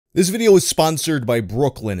This video is sponsored by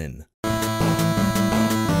Brooklinen.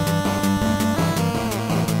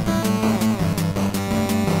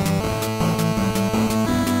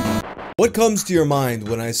 What comes to your mind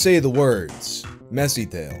when I say the words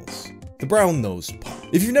Messytails, the brown-nosed pup?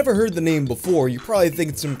 If you've never heard the name before, you probably think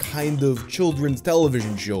it's some kind of children's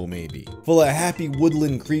television show maybe, full of happy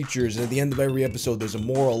woodland creatures, and at the end of every episode there's a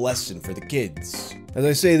moral lesson for the kids. As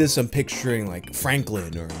I say this, I'm picturing like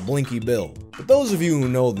Franklin or Blinky Bill. But those of you who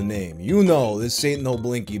know the name, you know this ain't no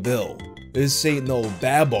Blinky Bill. This ain't no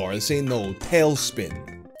Babar, this ain't no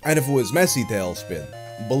Tailspin. And if it was Messy Tailspin,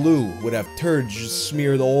 Baloo would have turds just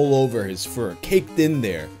smeared all over his fur, caked in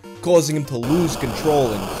there, causing him to lose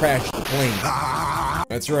control and crash the plane.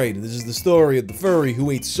 That's right, this is the story of the furry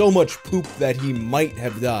who ate so much poop that he might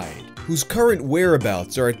have died, whose current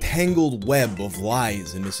whereabouts are a tangled web of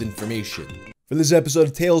lies and misinformation. For this episode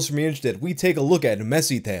of Tales from the Internet, we take a look at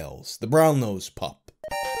Messytails, the brown-nosed pup.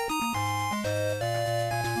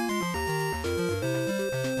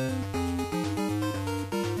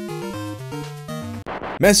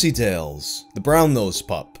 Messytails, the brown-nosed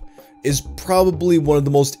pup, is probably one of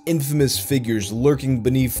the most infamous figures lurking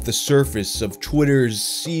beneath the surface of Twitter's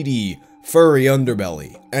seedy, furry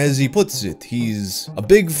underbelly. As he puts it, he's a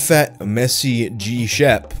big fat messy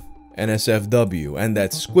G-shep, NSFW, and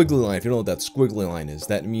that squiggly line, if you know what that squiggly line is,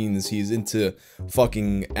 that means he's into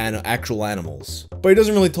fucking actual animals. But he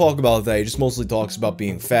doesn't really talk about that, he just mostly talks about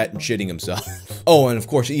being fat and shitting himself. Oh, and of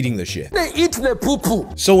course eating the shit. They eat the poo-poo!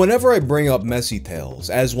 So whenever I bring up Messytails,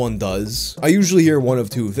 as one does, I usually hear one of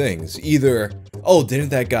two things. Either, oh, didn't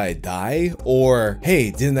that guy die? Or,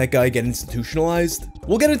 hey, didn't that guy get institutionalized?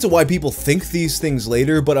 We'll get into why people think these things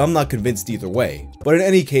later, but I'm not convinced either way. But in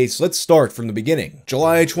any case, let's start from the beginning.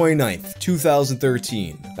 July 29th,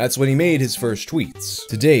 2013. That's when he made his first tweets.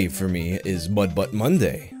 Today, for me, is Mud Butt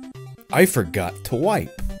Monday. I forgot to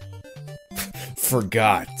wipe.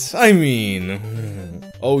 Forgot. I mean...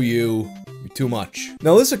 Oh, you're too much.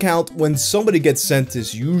 Now, this account, when somebody gets sent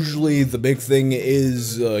this, usually the big thing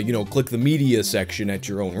is, you know, click the media section at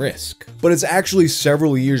your own risk. But it's actually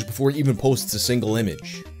several years before he even posts a single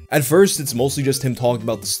image. At first, it's mostly just him talking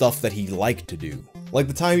about the stuff that he liked to do. Like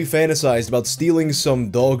the time he fantasized about stealing some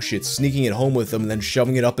dog shit, sneaking it home with him, and then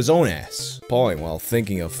shoving it up his own ass. Pawing while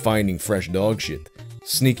thinking of finding fresh dog shit,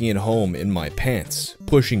 sneaking it home in my pants,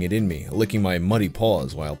 pushing it in me, licking my muddy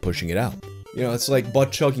paws while pushing it out. You know, it's like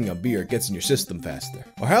butt-chugging a beer, it gets in your system faster.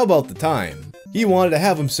 Or how about the time he wanted to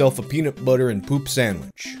have himself a peanut butter and poop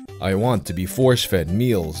sandwich? I want to be force-fed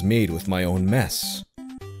meals made with my own mess.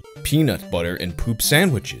 Peanut butter and poop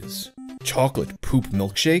sandwiches. Chocolate poop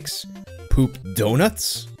milkshakes? Poop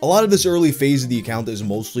donuts? A lot of this early phase of the account is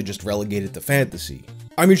mostly just relegated to fantasy.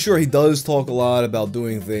 I mean, sure, he does talk a lot about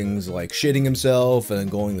doing things like shitting himself and then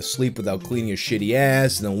going to sleep without cleaning his shitty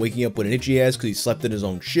ass and then waking up with an itchy ass because he slept in his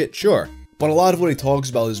own shit, sure. But a lot of what he talks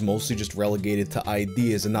about is mostly just relegated to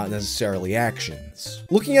ideas and not necessarily actions.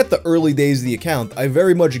 Looking at the early days of the account, I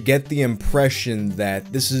very much get the impression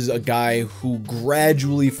that this is a guy who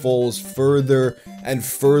gradually falls further and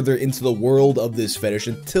further into the world of this fetish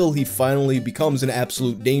until he finally becomes an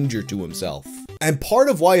absolute danger to himself. And part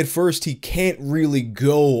of why at first he can't really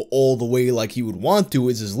go all the way like he would want to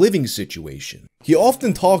is his living situation. He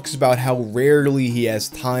often talks about how rarely he has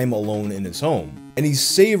time alone in his home, and he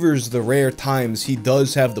savors the rare times he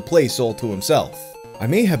does have the place all to himself. I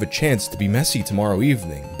may have a chance to be messy tomorrow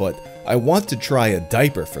evening, but I want to try a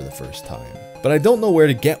diaper for the first time, but I don't know where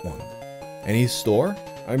to get one. Any store?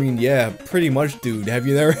 I mean, yeah, pretty much, dude. Have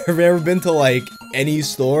you ever been to, like, any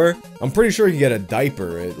store? I'm pretty sure you get a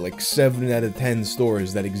diaper at, like, 7 out of 10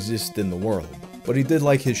 stores that exist in the world. But he did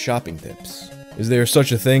like his shopping tips. Is there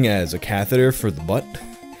such a thing as a catheter for the butt?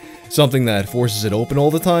 Something that forces it open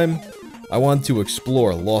all the time? I want to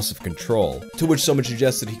explore loss of control. To which someone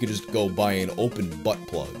suggested he could just go buy an open butt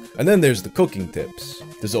plug. And then there's the cooking tips.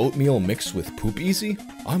 Does oatmeal mix with poop easy?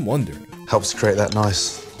 I'm wondering. Helps create that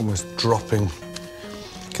nice, almost dropping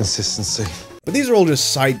consistency. But these are all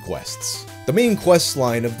just side quests. The main quest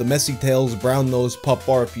line of the Messytails Brown-Nosed Pup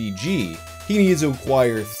RPG, he needs to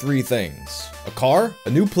acquire 3 things. A car, a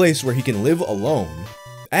new place where he can live alone,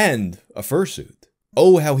 and a fursuit.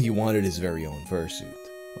 Oh, how he wanted his very own fursuit.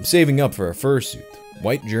 I'm saving up for a fursuit.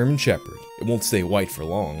 White German Shepherd. It won't stay white for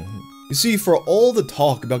long. You see, for all the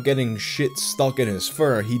talk about getting shit stuck in his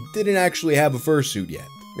fur, he didn't actually have a fursuit yet.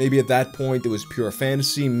 Maybe at that point it was pure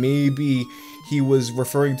fantasy, maybe he was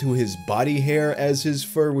referring to his body hair as his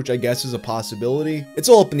fur, which I guess is a possibility. It's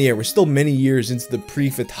all up in the air, we're still many years into the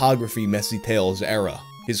pre-photography Messytails era.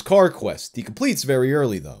 His car quest, he completes very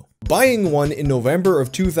early though. buying one in November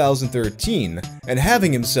of 2013 and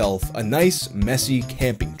having himself a nice, messy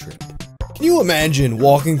camping trip. Can you imagine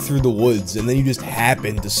walking through the woods and then you just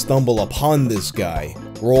happen to stumble upon this guy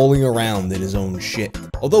rolling around in his own shit?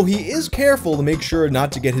 Although he is careful to make sure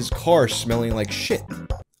not to get his car smelling like shit.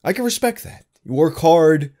 I can respect that. You work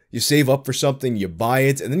hard, you save up for something, you buy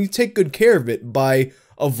it, and then you take good care of it by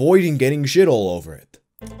avoiding getting shit all over it.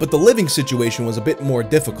 But the living situation was a bit more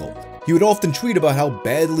difficult. He would often tweet about how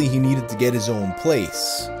badly he needed to get his own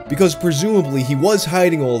place, because presumably he was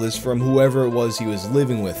hiding all this from whoever it was he was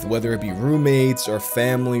living with, whether it be roommates or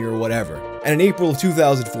family or whatever. And in April of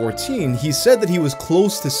 2014, he said that he was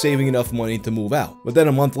close to saving enough money to move out. But then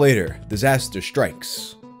a month later, disaster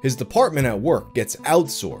strikes. His department at work gets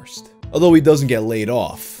outsourced. Although he doesn't get laid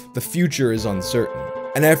off, the future is uncertain.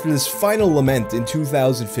 And after this final lament in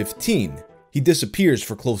 2015, he disappears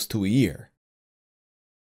for close to a year.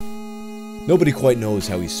 Nobody quite knows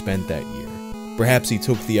how he spent that year. Perhaps he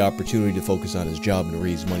took the opportunity to focus on his job and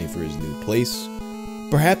raise money for his new place.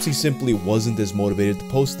 Perhaps he simply wasn't as motivated to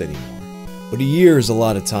post anymore. But a year is a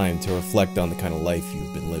lot of time to reflect on the kind of life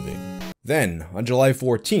you've been living. Then, on July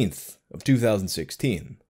 14th of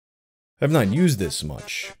 2016, I've not used this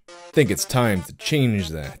much. I think it's time to change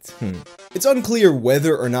that. It's unclear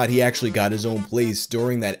whether or not he actually got his own place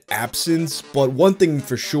during that absence, but one thing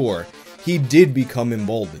for sure, he did become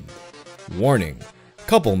emboldened. Warning,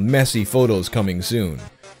 couple messy photos coming soon.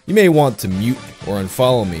 You may want to mute or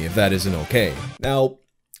unfollow me if that isn't okay. Now,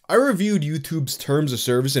 I reviewed YouTube's terms of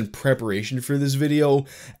service in preparation for this video,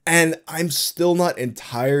 and I'm still not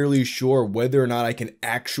entirely sure whether or not I can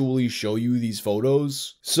actually show you these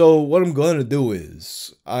photos. So what I'm gonna do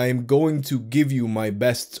is, I'm going to give you my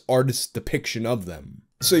best artist depiction of them.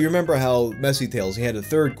 So you remember how Messytails, he had a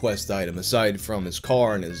third quest item aside from his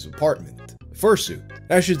car and his apartment. Fursuit.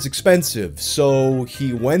 That shit's expensive, so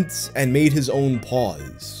he went and made his own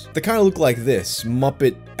paws. They kind of look like this,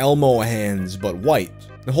 Muppet Elmo hands, but white,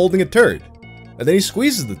 and holding a turd. And then he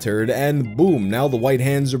squeezes the turd, and boom, now the white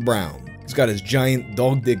hands are brown. He's got his giant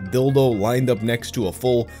dog dick dildo lined up next to a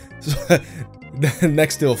full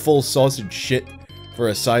sausage shit. For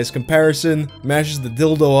a size comparison, mashes the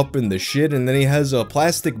dildo up in the shit, and then he has a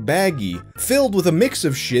plastic baggie filled with a mix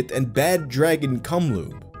of shit and bad dragon cum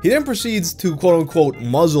lube. He then proceeds to quote-unquote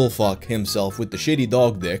muzzle fuck himself with the shitty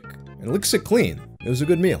dog dick, and licks it clean. It was a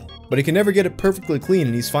good meal. But he can never get it perfectly clean,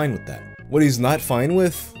 and he's fine with that. What he's not fine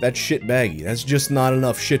with? That shit baggie. That's just not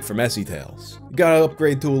enough shit for Messytails. You gotta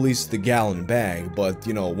upgrade to at least the gallon bag, but,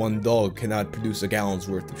 you know, one dog cannot produce a gallon's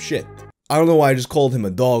worth of shit. I don't know why I just called him a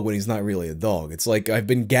dog when he's not really a dog. It's like I've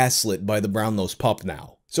been gaslit by the brown-nosed pup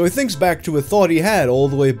now. So he thinks back to a thought he had all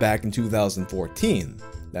the way back in 2014.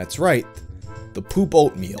 That's right. The poop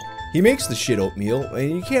oatmeal. He makes the shit oatmeal, and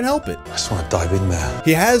you can't help it. I just want to dive in there.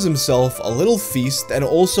 He has himself a little feast and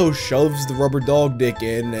also shoves the rubber dog dick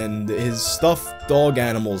in and his stuffed dog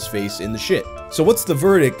animal's face in the shit. So what's the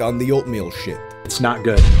verdict on the oatmeal shit? It's not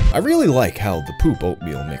good. I really like how the poop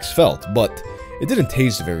oatmeal mix felt, but it didn't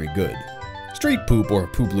taste very good. Straight poop or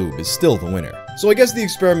poop lube is still the winner. So I guess the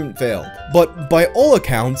experiment failed. But by all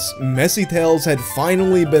accounts, Messytails had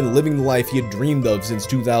finally been living the life he had dreamed of since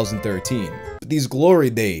 2013. But these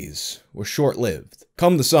glory days were short-lived.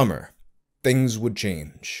 Come the summer, things would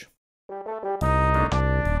change.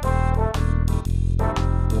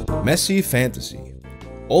 Messy fantasy.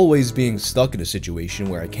 Always being stuck in a situation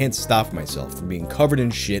where I can't stop myself from being covered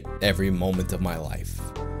in shit every moment of my life.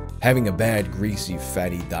 Having a bad, greasy,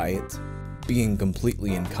 fatty diet. Being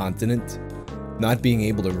completely incontinent. Not being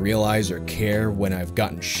able to realize or care when I've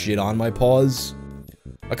gotten shit on my paws.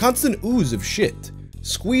 A constant ooze of shit,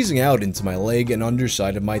 squeezing out into my leg and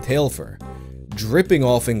underside of my tail fur, dripping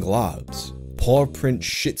off in globs, paw print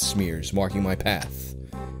shit smears marking my path.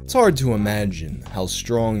 It's hard to imagine how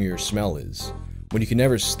strong your smell is when you can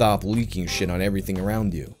never stop leaking shit on everything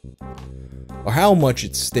around you. Or how much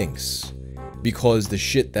it stinks, because the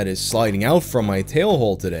shit that is sliding out from my tail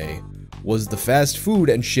hole today was the fast food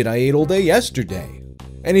and shit I ate all day yesterday.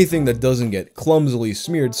 Anything that doesn't get clumsily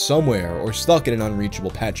smeared somewhere or stuck in an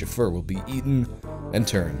unreachable patch of fur will be eaten and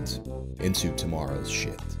turned into tomorrow's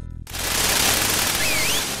shit.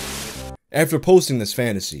 After posting this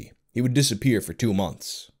fantasy, he would disappear for 2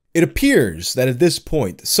 months. It appears that at this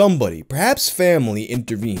point, somebody, perhaps family,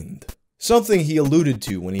 intervened. Something he alluded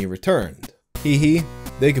to when he returned. Hee,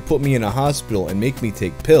 they could put me in a hospital and make me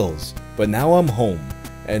take pills, but now I'm home.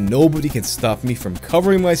 And nobody can stop me from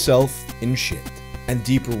covering myself in shit. And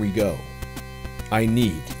deeper we go. I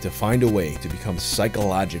need to find a way to become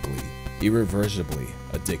psychologically, irreversibly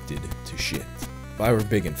addicted to shit. If I were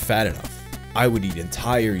big and fat enough, I would eat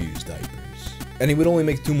entire used diapers. and he would only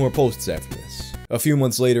make 2 more posts after this. A few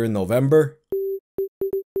months later in November,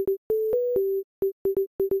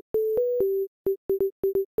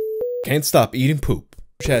 can't stop eating poop,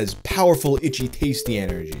 which has powerful, itchy, tasty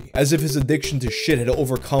energy, as if his addiction to shit had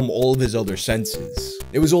overcome all of his other senses.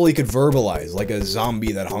 It was all he could verbalize, like a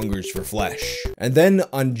zombie that hungers for flesh. And then,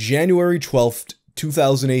 on January 12th,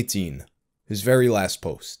 2018, his very last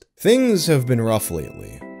post. Things have been rough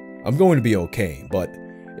lately. I'm going to be okay, but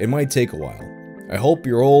it might take a while. I hope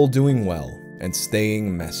you're all doing well and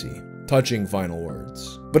staying messy. Touching final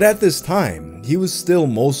words. But at this time, he was still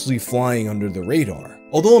mostly flying under the radar.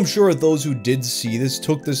 Although I'm sure those who did see this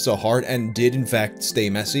took this to heart and did in fact stay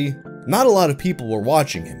messy, not a lot of people were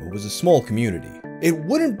watching him. It was a small community. It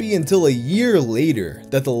wouldn't be until a year later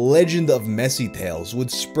that the legend of Messytails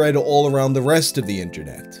would spread all around the rest of the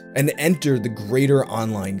internet and enter the greater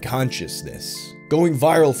online consciousness, going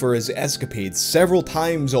viral for his escapades several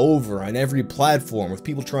times over on every platform, with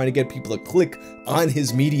people trying to get people to click on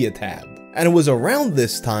his media tab. And it was around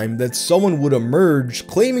this time that someone would emerge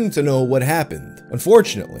claiming to know what happened.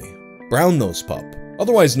 Unfortunately, Brown-Nosed Pup,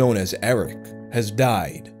 otherwise known as Eric, has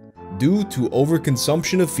died due to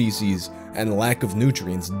overconsumption of feces and lack of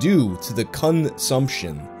nutrients due to the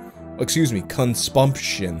consumption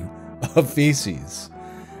of feces,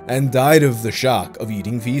 and died of the shock of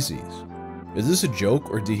eating feces. Is this a joke,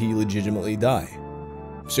 or did he legitimately die?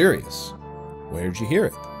 I'm serious. Where did you hear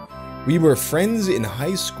it? We were friends in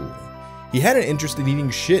high school. He had an interest in eating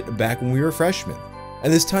shit back when we were freshmen.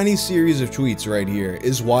 And this tiny series of tweets right here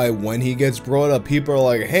is why when he gets brought up, people are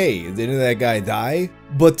like, hey, didn't that guy die?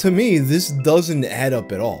 But to me, this doesn't add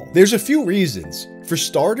up at all. There's a few reasons. For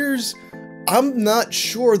starters, I'm not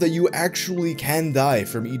sure that you actually can die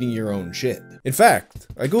from eating your own shit. In fact,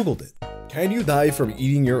 I googled it. Can you die from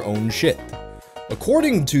eating your own shit?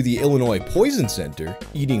 According to the Illinois Poison Center,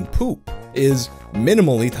 eating poop is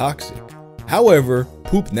minimally toxic. However,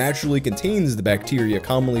 poop naturally contains the bacteria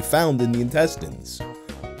commonly found in the intestines.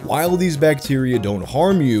 While these bacteria don't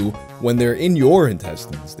harm you when they're in your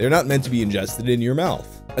intestines, they're not meant to be ingested in your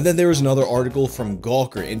mouth. And then there was another article from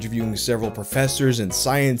Gawker interviewing several professors and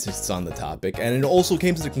scientists on the topic, and it also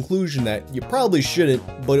came to the conclusion that you probably shouldn't,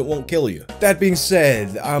 but it won't kill you. That being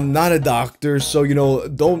said, I'm not a doctor, so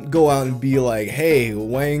don't go out and be like, hey,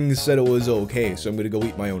 Wang said it was okay, so I'm gonna go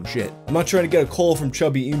eat my own shit. I'm not trying to get a call from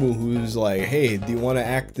Chubby Emu who's like, hey, do you want to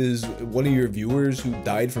act as one of your viewers who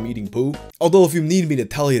died from eating poo? Although if you need me to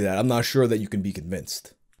tell you that, I'm not sure that you can be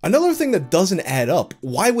convinced. Another thing that doesn't add up,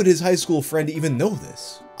 why would his high school friend even know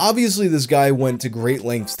this? Obviously, this guy went to great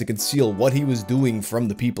lengths to conceal what he was doing from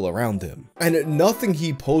the people around him, and nothing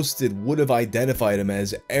he posted would have identified him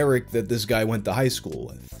as Eric that this guy went to high school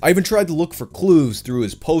with. I even tried to look for clues through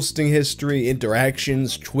his posting history,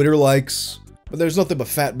 interactions, Twitter likes, but there's nothing but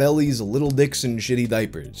fat bellies, little dicks, and shitty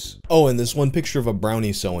diapers. Oh, and this one picture of a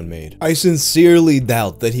brownie someone made. I sincerely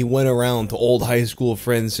doubt that he went around to old high school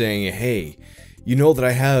friends saying, hey, you know that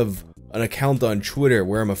I have an account on Twitter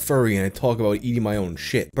where I'm a furry and I talk about eating my own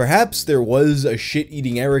shit. Perhaps there was a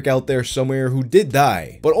shit-eating Eric out there somewhere who did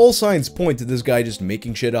die, but all signs point to this guy just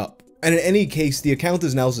making shit up. And in any case, the account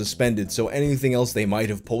is now suspended, so anything else they might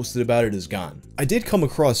have posted about it is gone. I did come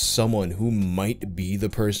across someone who might be the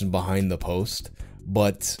person behind the post,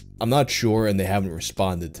 but I'm not sure and they haven't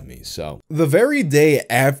responded to me, so. The very day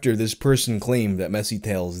after this person claimed that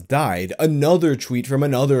Messytails died, another tweet from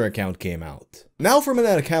another account came out. Now from an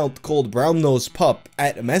account called Brown-Nosed Pup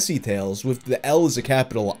at Messytails with the L as a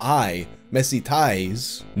capital I,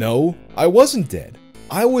 Messytails. No, I wasn't dead.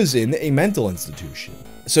 I was in a mental institution.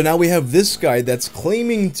 So now we have this guy that's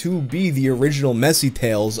claiming to be the original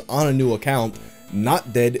Messytails on a new account,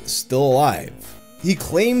 not dead, still alive. He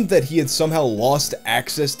claimed that he had somehow lost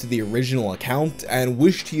access to the original account and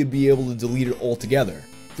wished he'd be able to delete it altogether.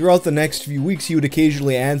 Throughout the next few weeks, he would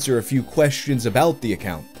occasionally answer a few questions about the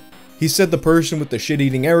account. He said the person with the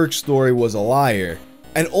shit-eating Eric story was a liar,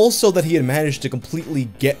 and also that he had managed to completely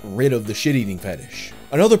get rid of the shit-eating fetish.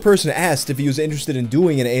 Another person asked if he was interested in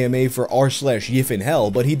doing an AMA for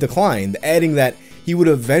r/YifInHell, but he declined, adding that he would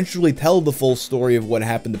eventually tell the full story of what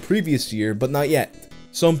happened the previous year, but not yet.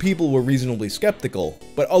 Some people were reasonably skeptical,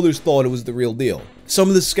 but others thought it was the real deal. Some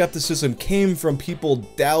of the skepticism came from people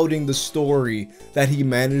doubting the story that he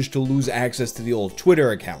managed to lose access to the old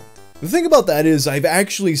Twitter account. The thing about that is, I've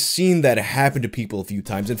actually seen that happen to people a few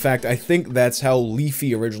times. In fact, I think that's how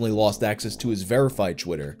Leafy originally lost access to his verified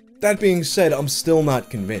Twitter. That being said, I'm still not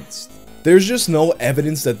convinced. There's just no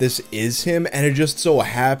evidence that this is him, and it just so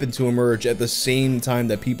happened to emerge at the same time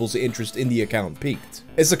that people's interest in the account peaked.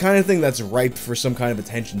 It's the kind of thing that's ripe for some kind of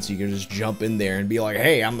attention seeker to just jump in there and be like,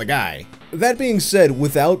 hey, I'm the guy. That being said,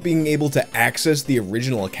 without being able to access the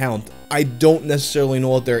original account, I don't necessarily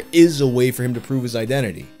know if there is a way for him to prove his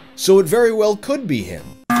identity. So it very well could be him.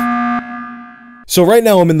 So right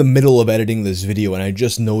now I'm in the middle of editing this video and I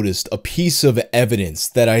just noticed a piece of evidence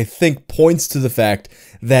that I think points to the fact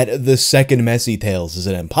that the second Messytails is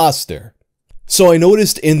an imposter. So I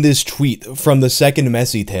noticed in this tweet from the second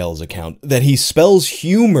Messytails account that he spells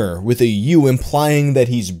humor with a U, implying that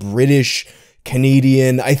he's British,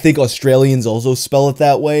 Canadian. I think Australians also spell it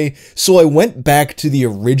that way. So I went back to the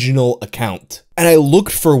original account and I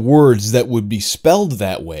looked for words that would be spelled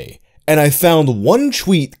that way. And I found one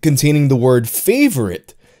tweet containing the word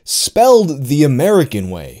favorite spelled the American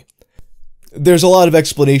way. There's a lot of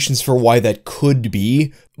explanations for why that could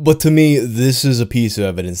be, but to me, this is a piece of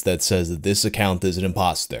evidence that says that this account is an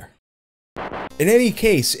imposter. In any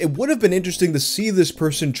case, it would have been interesting to see this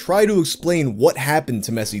person try to explain what happened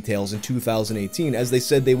to Messytails in 2018, as they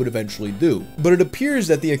said they would eventually do. But it appears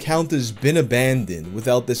that the account has been abandoned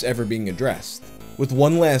without this ever being addressed, with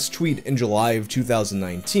one last tweet in July of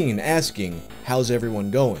 2019 asking, how's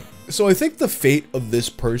everyone going? So I think the fate of this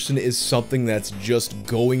person is something that's just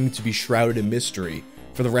going to be shrouded in mystery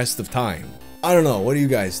for the rest of time. I don't know, what do you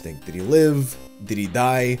guys think? Did he live? Did he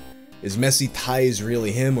die? Is Messytails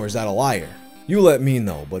really him, or is that a liar? You let me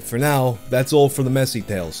know, but for now, that's all for the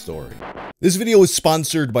Messytails story. This video is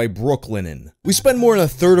sponsored by Brooklinen. We spend more than a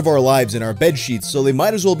third of our lives in our bed sheets, so they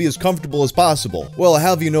might as well be as comfortable as possible. Well, I'll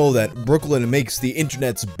have you know that Brooklinen makes the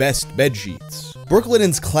internet's best bed sheets.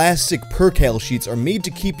 Brooklinen's classic percale sheets are made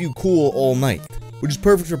to keep you cool all night, which is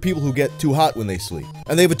perfect for people who get too hot when they sleep.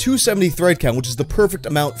 And they have a 270 thread count, which is the perfect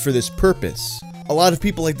amount for this purpose. A lot of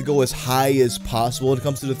people like to go as high as possible when it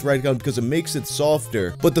comes to the thread count because it makes it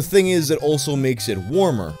softer, but the thing is, it also makes it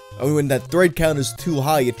warmer. I mean, when that thread count is too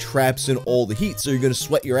high, it traps in all the heat, so you're gonna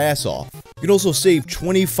sweat your ass off. You can also save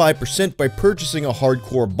 25% by purchasing a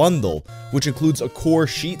hardcore bundle, which includes a core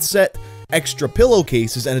sheet set, extra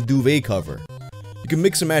pillowcases, and a duvet cover. You can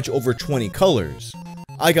mix and match over 20 colors.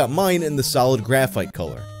 I got mine in the solid graphite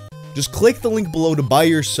color. Just click the link below to buy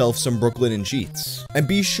yourself some Brooklinen sheets. And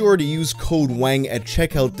be sure to use code WANG at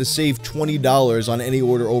checkout to save $20 on any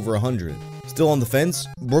order over 100. Still on the fence?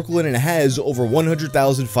 Brooklinen has over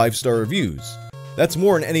 100,000 5-star reviews. That's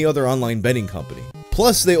more than any other online bedding company.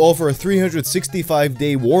 Plus, they offer a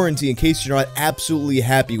 365-day warranty in case you're not absolutely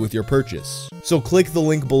happy with your purchase. So click the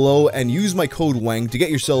link below and use my code WANG to get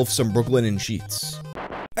yourself some Brooklinen sheets.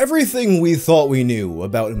 Everything we thought we knew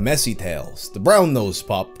about Messytails, the brown-nosed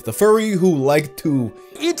pup, the furry who liked to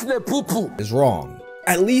eat the poo-poo, is wrong.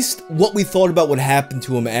 At least what we thought about what happened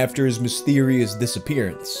to him after his mysterious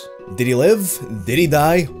disappearance. Did he live? Did he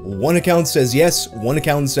die? One account says yes, one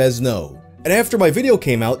account says no. And after my video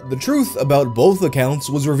came out, the truth about both accounts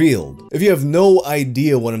was revealed. If you have no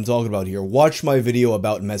idea what I'm talking about here, watch my video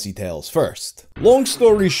about Messytails first. Long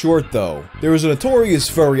story short though, there was a notorious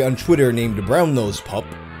furry on Twitter named Brown-Nosed Pup,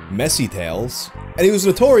 Messytails, and he was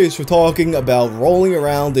notorious for talking about rolling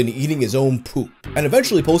around and eating his own poop, and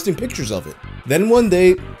eventually posting pictures of it. Then one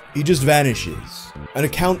day, he just vanishes. An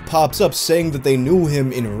account pops up saying that they knew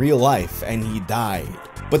him in real life and he died.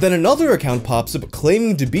 But then another account pops up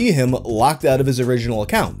claiming to be him locked out of his original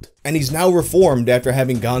account, and he's now reformed after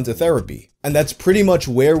having gone to therapy. And that's pretty much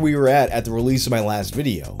where we were at the release of my last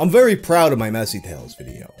video. I'm very proud of my Messytails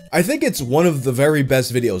video. I think it's one of the very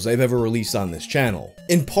best videos I've ever released on this channel.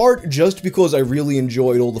 In part just because I really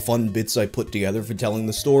enjoyed all the fun bits I put together for telling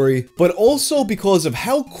the story, but also because of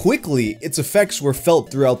how quickly its effects were felt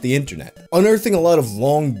throughout the internet, unearthing a lot of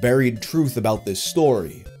long buried truth about this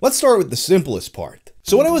story. Let's start with the simplest part.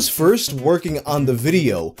 So when I was first working on the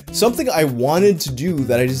video, something I wanted to do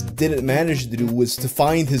that I just didn't manage to do was to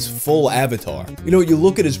find his full avatar. You know, you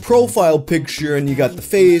look at his profile picture and you got the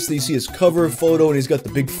face, then you see his cover photo and he's got the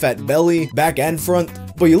big fat belly, back and front,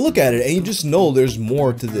 but you look at it and you just know there's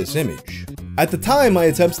more to this image. At the time, my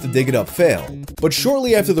attempts to dig it up failed, but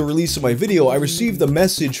shortly after the release of my video, I received a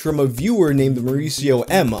message from a viewer named Mauricio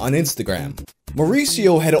M on Instagram.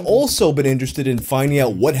 Mauricio had also been interested in finding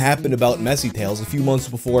out what happened about Messytails a few months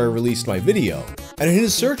before I released my video, and in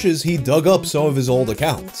his searches he dug up some of his old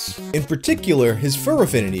accounts, in particular his Fur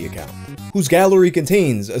Affinity account, whose gallery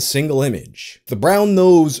contains a single image, the Brown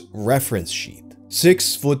Nose reference sheet,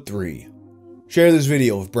 6'3". Share this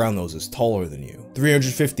video if Brown Nose is taller than you,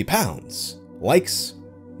 350 pounds, likes,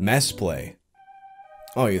 mass play.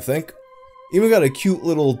 Oh, you think? Even got a cute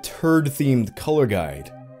little turd-themed color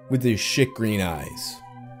guide with his shit green eyes.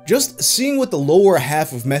 Just seeing what the lower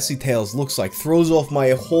half of Messytails looks like throws off my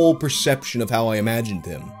whole perception of how I imagined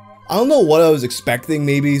him. I don't know what I was expecting,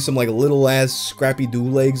 maybe some like little ass scrappy-doo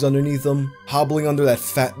legs underneath him, hobbling under that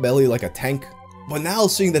fat belly like a tank. But now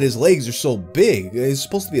seeing that his legs are so big, he's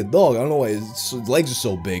supposed to be a dog, I don't know why his legs are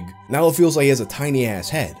so big. Now it feels like he has a tiny ass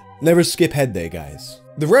head. Never skip head day, guys.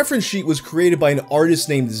 The reference sheet was created by an artist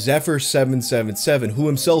named Zephyr777, who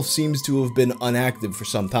himself seems to have been inactive for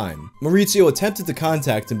some time. Maurizio attempted to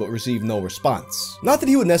contact him but received no response. Not that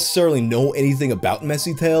he would necessarily know anything about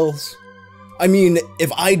Messytails. I mean,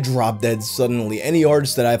 if I drop dead suddenly, any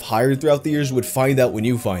artist that I've hired throughout the years would find out when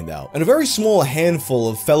you find out. And a very small handful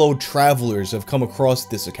of fellow travelers have come across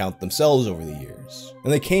this account themselves over the years.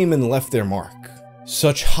 And they came and left their mark.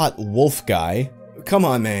 Such hot wolf guy. Come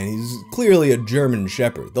on, man, he's clearly a German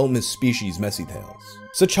Shepherd. Don't miss species Messytails.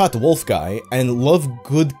 Such hot wolf guy, and love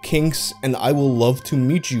good kinks, and I will love to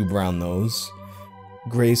meet you, brown nose.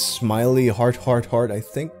 Gray smiley heart, I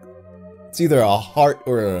think. It's either a heart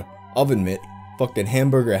or a oven mitt. Fucking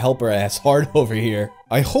hamburger helper ass heart over here.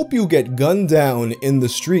 I hope you get gunned down in the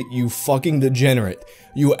street, you fucking degenerate.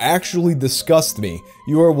 You actually disgust me.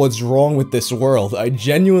 You are what's wrong with this world. I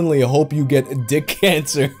genuinely hope you get dick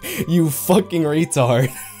cancer, you fucking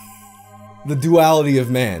retard. The duality of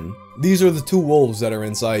man. These are the two wolves that are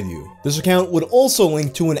inside you. This account would also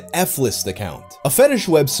link to an F-list account, a fetish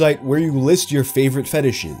website where you list your favorite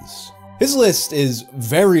fetishes. His list is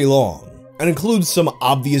very long, and includes some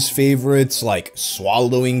obvious favorites like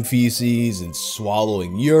swallowing feces and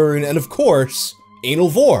swallowing urine, and of course, anal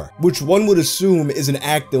vor, which one would assume is an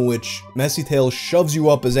act in which Messytails shoves you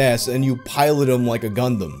up his ass and you pilot him like a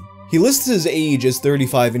Gundam. He lists his age as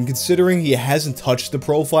 35, and considering he hasn't touched the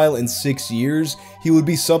profile in 6 years, he would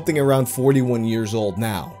be something around 41 years old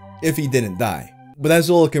now, if he didn't die. But that's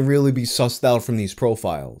all that can really be sussed out from these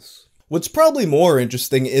profiles. What's probably more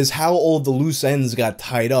interesting is how all the loose ends got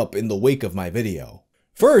tied up in the wake of my video.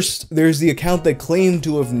 First, there's the account that claimed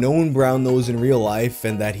to have known Brown Nose in real life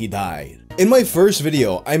and that he died. In my first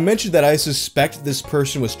video, I mentioned that I suspect this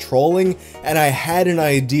person was trolling, and I had an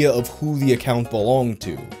idea of who the account belonged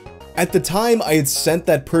to. At the time, I had sent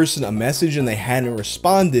that person a message and they hadn't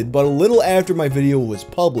responded, but a little after my video was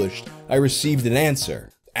published, I received an answer.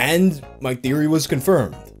 And my theory was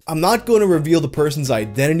confirmed. I'm not going to reveal the person's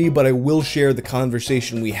identity, but I will share the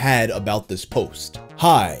conversation we had about this post.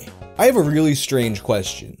 Hi, I have a really strange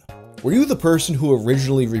question. Were you the person who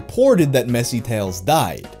originally reported that Messytails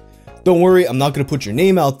died? Don't worry, I'm not going to put your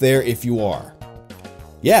name out there if you are.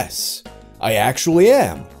 Yes, I actually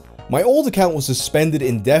am. My old account was suspended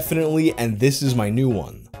indefinitely, and this is my new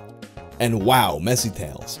one. And wow,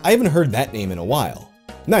 Messytails, I haven't heard that name in a while.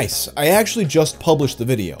 Nice, I actually just published the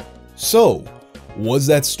video. So, was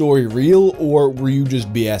that story real, or were you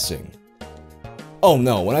just BSing? Oh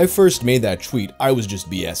no, when I first made that tweet, I was just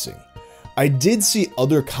BSing. I did see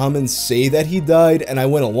other comments say that he died, and I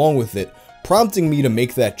went along with it, prompting me to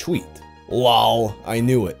make that tweet. Lol, I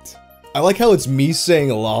knew it. I like how it's me saying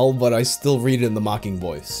lol, but I still read it in the mocking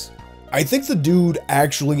voice. I think the dude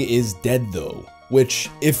actually is dead though, which,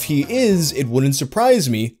 if he is, it wouldn't surprise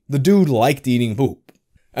me. The dude liked eating poop.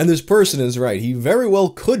 And this person is right, he very well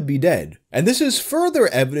could be dead. And this is further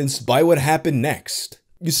evidenced by what happened next.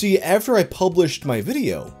 You see, after I published my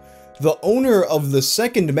video, the owner of the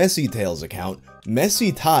second Messytails account,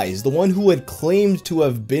 Messytails, the one who had claimed to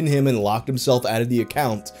have been him and locked himself out of the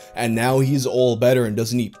account, and now he's all better and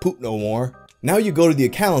doesn't eat poop no more. Now you go to the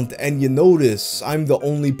account and you notice I'm the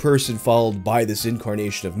only person followed by this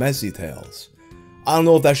incarnation of Messytails. I don't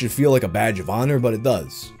know if that should feel like a badge of honor, but it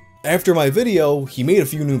does. After my video, he made a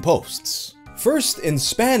few new posts. First in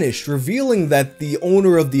Spanish, revealing that the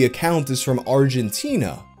owner of the account is from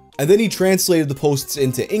Argentina, and then he translated the posts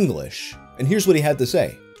into English, and here's what he had to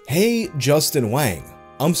say. Hey Justin Wang,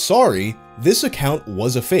 I'm sorry, this account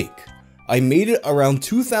was a fake. I made it around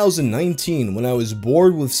 2019 when I was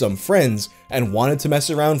bored with some friends and wanted to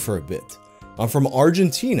mess around for a bit. I'm from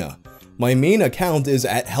Argentina. My main account is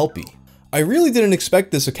 @Helpy. I really didn't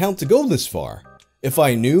expect this account to go this far. If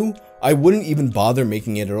I knew, I wouldn't even bother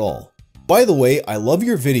making it at all. By the way, I love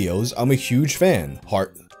your videos, I'm a huge fan,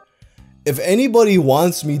 heart. If anybody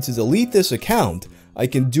wants me to delete this account, I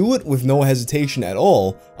can do it with no hesitation at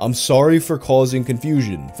all. I'm sorry for causing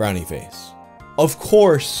confusion, frowny face. Of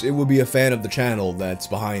course, it would be a fan of the channel that's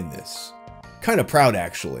behind this. Kinda proud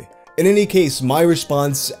actually. In any case, my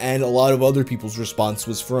response and a lot of other people's response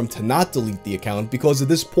was for him to not delete the account because at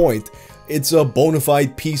this point, it's a bona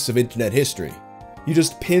fide piece of internet history. You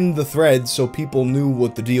just pinned the thread so people knew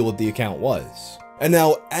what the deal with the account was. And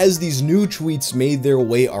now, as these new tweets made their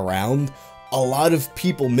way around, a lot of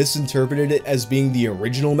people misinterpreted it as being the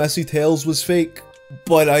original Messytails was fake.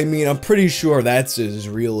 But I mean, I'm pretty sure that's as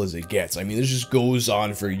real as it gets. I mean, this just goes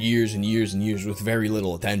on for years and years and years with very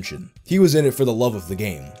little attention. He was in it for the love of the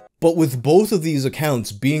game. But with both of these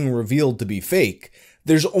accounts being revealed to be fake,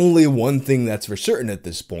 there's only one thing that's for certain at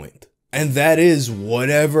this point. And that is,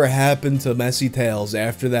 whatever happened to Messytails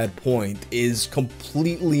after that point is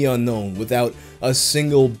completely unknown without a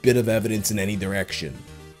single bit of evidence in any direction.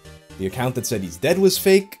 The account that said he's dead was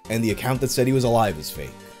fake, and the account that said he was alive is fake.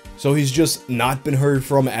 So he's just not been heard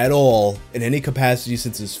from at all in any capacity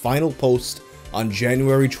since his final post on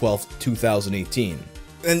January 12th, 2018.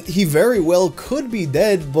 And he very well could be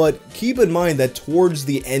dead, but keep in mind that towards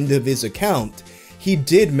the end of his account, he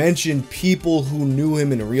did mention people who knew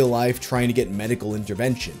him in real life trying to get medical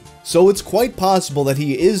intervention. So it's quite possible that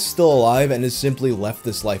he is still alive and has simply left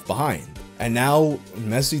this life behind. And now,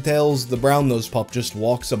 Messytails the brown-nosed pup just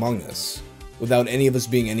walks among us, without any of us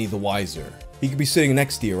being any the wiser. He could be sitting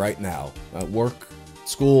next to you right now, at work,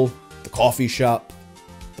 school, the coffee shop,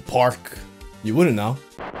 the park. You wouldn't know.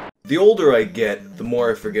 The older I get, the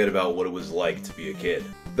more I forget about what it was like to be a kid.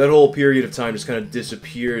 That whole period of time just kind of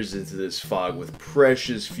disappears into this fog with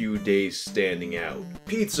precious few days standing out.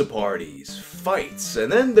 Pizza parties, fights, and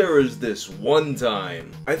then there was this one time.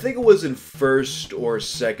 I think it was in 1st or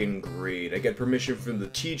 2nd grade. I get permission from the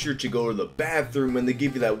teacher to go to the bathroom and they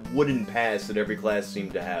give you that wooden pass that every class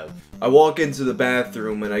seemed to have. I walk into the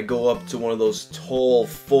bathroom and I go up to one of those tall,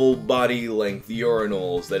 full body length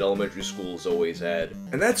urinals that elementary schools always had.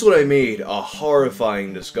 And that's what I made a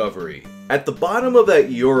horrifying discovery. At the bottom of that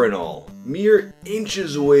urinal, mere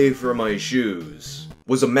inches away from my shoes,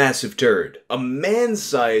 was a massive turd. A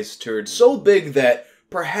man-sized turd, so big that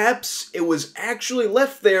perhaps it was actually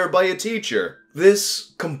left there by a teacher.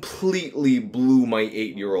 This completely blew my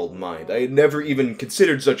 8-year-old mind. I had never even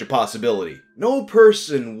considered such a possibility. No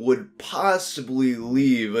person would possibly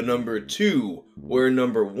leave a number 2 where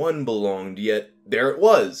number 1 belonged, yet there it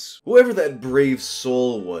was. Whoever that brave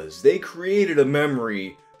soul was, they created a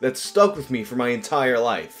memory that stuck with me for my entire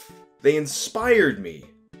life. They inspired me,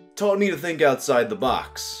 taught me to think outside the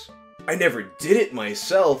box. I never did it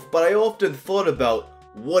myself, but I often thought about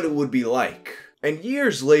what it would be like. And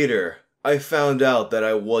years later, I found out that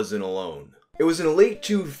I wasn't alone. It was in late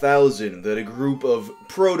 2000 that a group of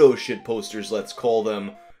proto-shitposters, let's call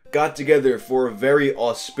them, got together for a very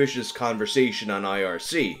auspicious conversation on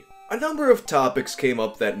IRC. A number of topics came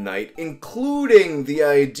up that night, including the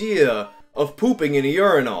idea of pooping in a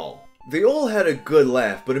urinal. They all had a good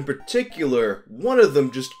laugh, but in particular, one of them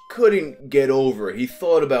just couldn't get over it. He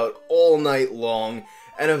thought about all night long,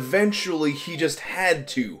 and eventually he just had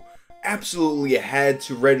to, absolutely had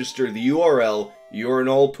to register the URL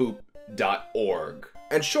urinalpoop.org.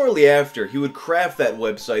 And shortly after, he would craft that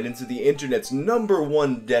website into the internet's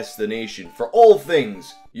 #1 destination for all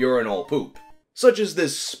things urinal poop. Such as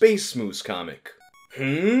this Space Moose comic.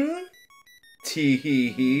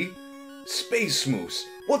 Tee-hee-hee. Space Moose,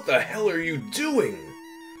 what the hell are you doing?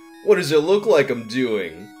 What does it look like I'm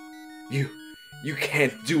doing? You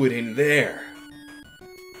can't do it in there.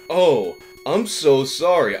 Oh, I'm so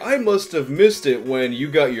sorry. I must have missed it when you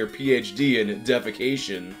got your PhD in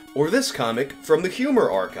defecation. Or this comic from the Humor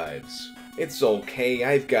Archives. It's okay,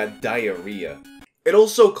 I've got diarrhea. It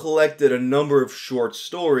also collected a number of short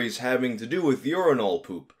stories having to do with urinal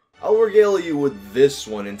poop. I'll regale you with this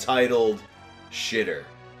one entitled Shitter.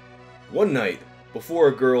 One night, before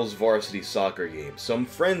a girls' varsity soccer game, some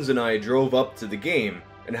friends and I drove up to the game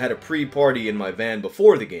and had a pre-party in my van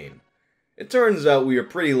before the game. It turns out we were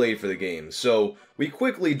pretty late for the game, so we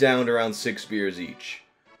quickly downed around 6 beers each.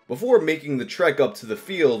 Before making the trek up to the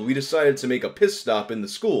field, we decided to make a piss stop in the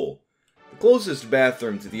school. The closest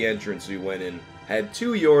bathroom to the entrance we went in had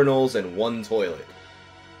 2 urinals and 1 toilet.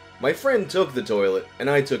 My friend took the toilet, and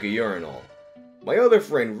I took a urinal. My other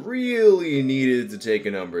friend really needed to take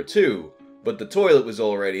a number 2, but the toilet was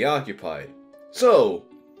already occupied. So,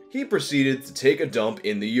 he proceeded to take a dump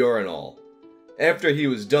in the urinal. After he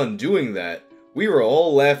was done doing that, we were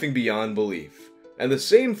all laughing beyond belief. And the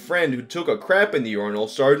same friend who took a crap in the urinal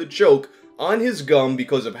started to choke on his gum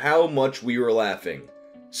because of how much we were laughing.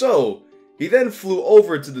 So, he then flew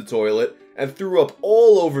over to the toilet and threw up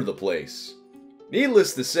all over the place.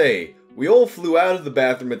 Needless to say, we all flew out of the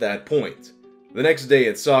bathroom at that point. The next day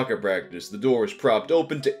at soccer practice, the door was propped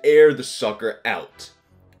open to air the sucker out.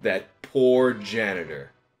 That poor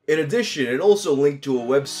janitor. In addition, it also linked to a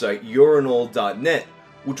website, urinal.net,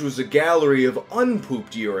 which was a gallery of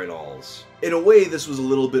unpooped urinals. In a way, this was a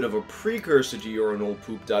little bit of a precursor to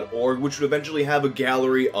urinalpoop.org, which would eventually have a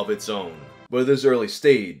gallery of its own. But at this early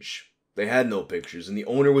stage, They had no pictures, and the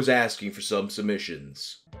owner was asking for some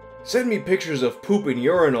submissions. Send me pictures of poop in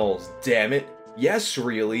urinals, damn it! Yes,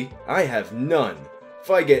 really, I have none.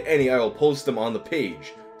 If I get any, I will post them on the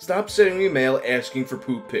page. Stop sending me mail asking for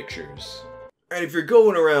poop pictures. And if you're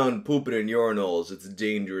going around pooping in urinals, it's a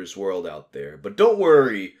dangerous world out there. But don't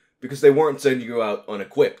worry, because they weren't sending you out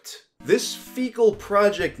unequipped. This fecal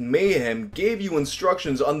project mayhem gave you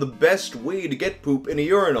instructions on the best way to get poop in a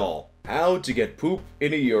urinal. How to get poop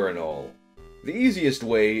in a urinal. The easiest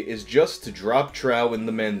way is just to drop trow in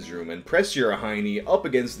the men's room and press your hiney up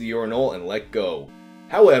against the urinal and let go.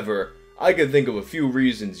 However, I can think of a few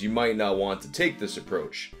reasons you might not want to take this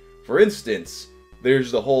approach. For instance,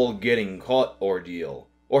 there's the whole getting caught ordeal,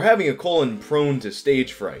 or having a colon prone to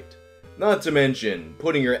stage fright. Not to mention,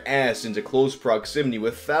 putting your ass into close proximity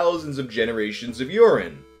with thousands of generations of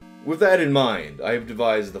urine. With that in mind, I have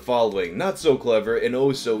devised the following not-so-clever and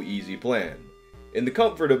oh-so-easy plan. In the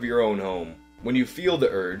comfort of your own home, when you feel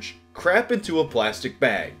the urge, crap into a plastic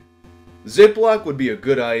bag. Ziploc would be a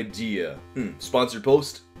good idea. Sponsored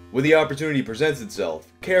post? When the opportunity presents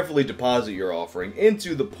itself, carefully deposit your offering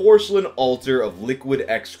into the porcelain altar of liquid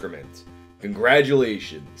excrement.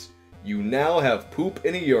 Congratulations! You now have poop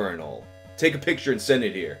in a urinal. Take a picture and send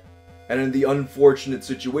it here. And in the unfortunate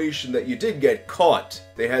situation that you did get caught,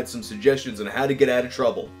 they had some suggestions on how to get out of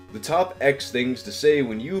trouble. The top X things to say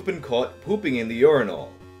when you've been caught pooping in the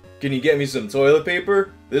urinal. Can you get me some toilet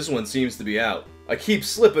paper? This one seems to be out. I keep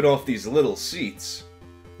slipping off these little seats.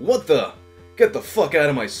 What the? Get the fuck out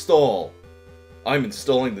of my stall. I'm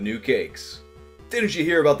installing the new cakes. Didn't you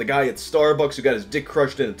hear about the guy at Starbucks who got his dick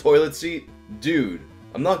crushed in a toilet seat? Dude,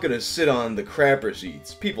 I'm not gonna sit on the crapper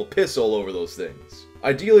seats. People piss all over those things.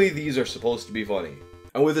 Ideally, these are supposed to be funny.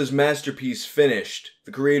 And with his masterpiece finished,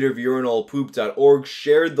 the creator of urinalpoop.org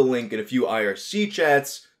shared the link in a few IRC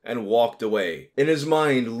chats and walked away, in his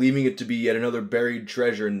mind leaving it to be yet another buried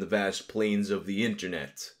treasure in the vast plains of the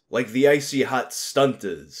internet. Like the icy hot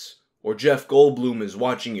stuntas, or Jeff Goldblum is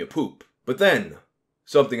watching you poop. But then,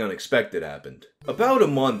 something unexpected happened. About a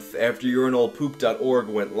month after urinalpoop.org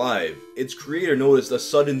went live, its creator noticed a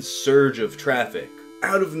sudden surge of traffic.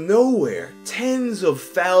 Out of nowhere, tens of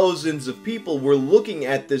thousands of people were looking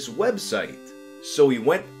at this website. So he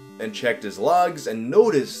went and checked his logs and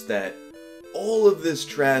noticed that all of this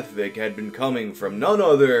traffic had been coming from none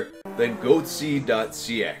other than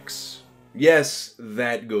goatsy.cx. Yes,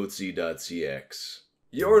 that goatsy.cx.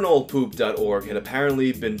 Urinalpoop.org had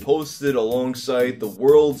apparently been posted alongside the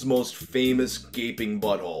world's most famous gaping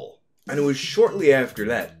butthole. And it was shortly after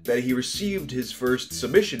that that he received his first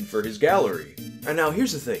submission for his gallery. And now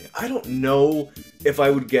here's the thing, I don't know if I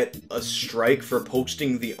would get a strike for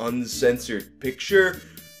posting the uncensored picture.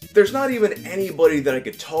 There's not even anybody that I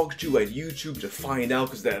could talk to at YouTube to find out,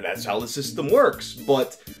 because that's how the system works.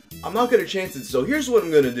 But I'm not going to chance it, so here's what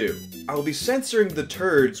I'm going to do. I'll be censoring the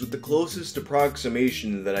turds with the closest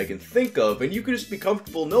approximation that I can think of, and you can just be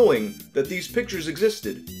comfortable knowing that these pictures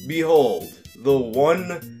existed. Behold, the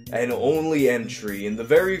one and only entry in the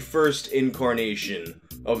very first incarnation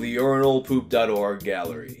of the urinalpoop.org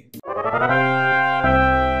gallery.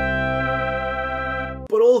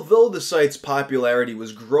 But although the site's popularity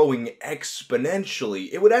was growing exponentially,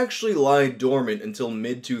 it would actually lie dormant until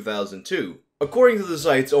mid-2002. According to the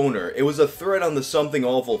site's owner, it was a thread on the Something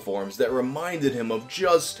Awful forums that reminded him of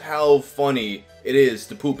just how funny it is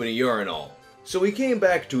to poop in a urinal. So he came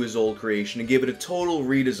back to his old creation and gave it a total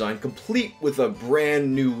redesign, complete with a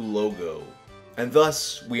brand new logo. And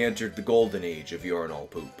thus, we entered the golden age of urinal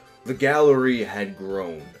poop. The gallery had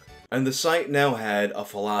grown, and the site now had a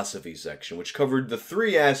philosophy section which covered the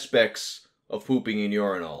three aspects of pooping in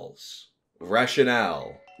urinals.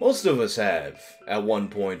 Rationale. Most of us have, at one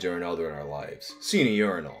point or another in our lives, seen a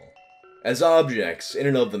urinal. As objects, in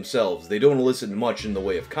and of themselves, they don't elicit much in the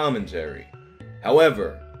way of commentary.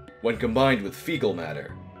 However, when combined with fecal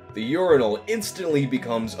matter, the urinal instantly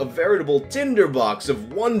becomes a veritable tinderbox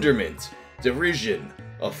of wonderment, derision,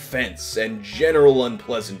 offense, and general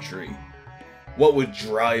unpleasantry. What would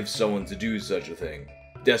drive someone to do such a thing?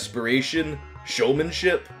 Desperation?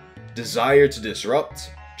 Showmanship? Desire to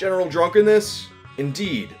disrupt? General drunkenness?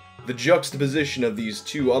 Indeed, the juxtaposition of these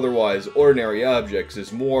two otherwise ordinary objects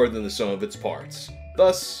is more than the sum of its parts.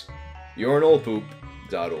 Thus,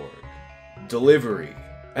 urinalpoop.org. Delivery.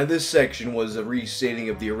 And this section was a restating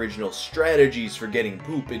of the original strategies for getting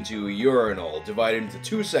poop into a urinal, divided into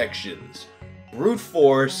two sections: brute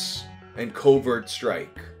force and covert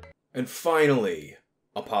strike. And finally,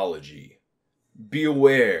 apology. Be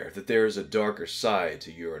aware that there is a darker side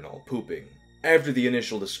to urinal pooping. After the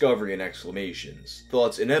initial discovery and exclamations,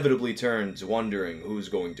 thoughts inevitably turned to wondering who's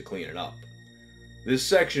going to clean it up. This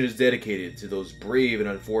section is dedicated to those brave and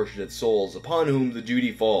unfortunate souls upon whom the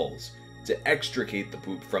duty falls to extricate the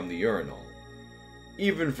poop from the urinal.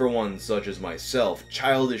 Even for one such as myself,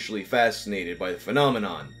 childishly fascinated by the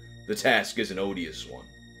phenomenon, the task is an odious one.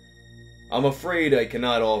 I'm afraid I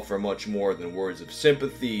cannot offer much more than words of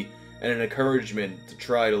sympathy and an encouragement to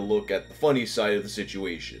try to look at the funny side of the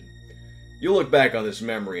situation. You'll look back on this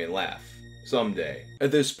memory and laugh. Someday. At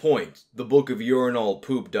this point, the book of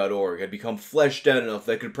urinalpoop.org had become fleshed out enough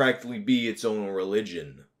that it could practically be its own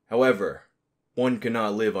religion. However, one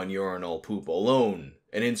cannot live on urinal poop alone,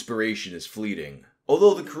 and inspiration is fleeting.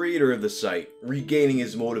 Although the creator of the site, regaining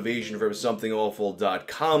his motivation from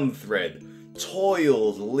somethingawful.com thread,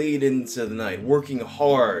 toiled late into the night, working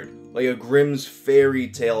hard, like a Grimm's fairy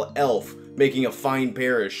tale elf making a fine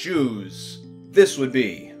pair of shoes, this would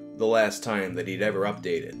be the last time that he'd ever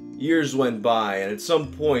updated. Years went by, and at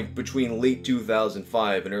some point between late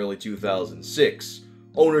 2005 and early 2006,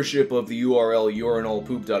 ownership of the URL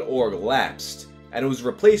urinalpoop.org lapsed, and it was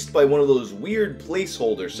replaced by one of those weird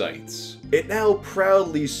placeholder sites. It now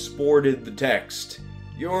proudly sported the text,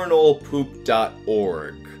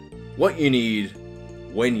 urinalpoop.org. What you need,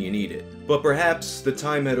 when you need it. But perhaps the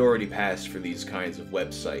time had already passed for these kinds of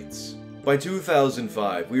websites. By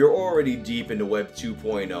 2005, we were already deep into Web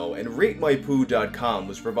 2.0, and RateMyPoo.com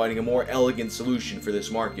was providing a more elegant solution for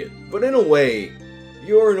this market. But in a way,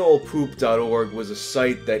 urinalpoop.org was a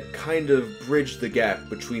site that kind of bridged the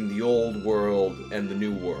gap between the old world and the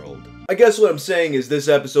new world. I guess what I'm saying is this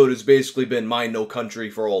episode has basically been my No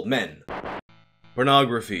Country for Old Men.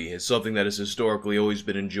 Pornography is something that has historically always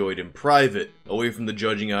been enjoyed in private, away from the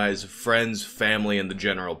judging eyes of friends, family, and the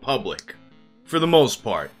general public. For the most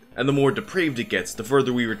part. And the more depraved it gets, the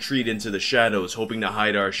further we retreat into the shadows, hoping to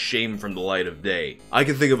hide our shame from the light of day. I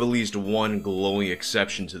can think of at least one glowing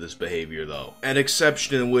exception to this behavior, though. An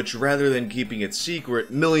exception in which, rather than keeping it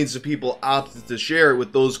secret, millions of people opted to share it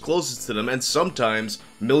with those closest to them, and sometimes,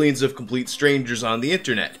 millions of complete strangers on the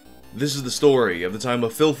internet. This is the story of the time a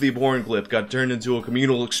filthy porn clip got turned into a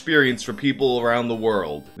communal experience for people around the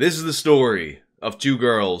world. This is the story of 2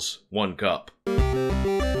 girls, 1 cup.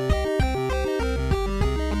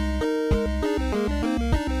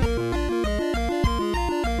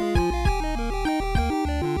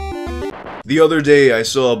 The other day, I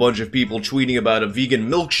saw a bunch of people tweeting about a vegan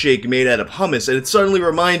milkshake made out of hummus, and it suddenly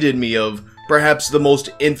reminded me of perhaps the most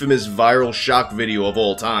infamous viral shock video of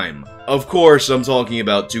all time. Of course, I'm talking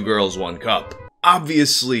about 2 girls, 1 cup.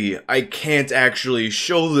 Obviously, I can't actually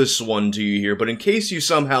show this one to you here, but in case you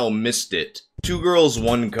somehow missed it, 2 Girls,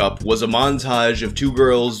 1 Cup was a montage of 2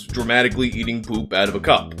 girls dramatically eating poop out of a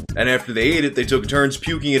cup. And after they ate it, they took turns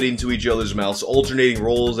puking it into each other's mouths, alternating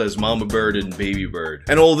roles as Mama Bird and Baby Bird.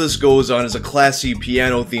 And all this goes on as a classy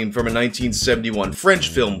piano theme from a 1971 French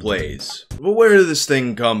film plays. But where did this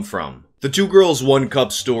thing come from? The 2 Girls, 1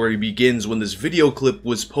 Cup story begins when this video clip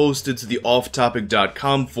was posted to the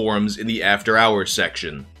offtopic.com forums in the After Hours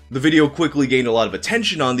section. The video quickly gained a lot of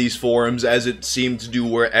attention on these forums, as it seemed to do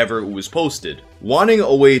wherever it was posted. Wanting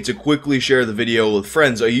a way to quickly share the video with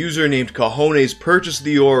friends, a user named Cajones purchased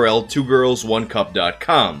the URL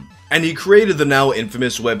 2girls1cup.com. And he created the now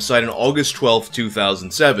infamous website on August 12,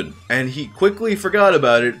 2007. And he quickly forgot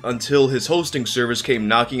about it until his hosting service came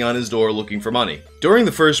knocking on his door looking for money. During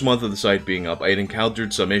the first month of the site being up, I had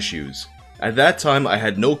encountered some issues. At that time, I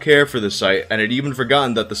had no care for the site and had even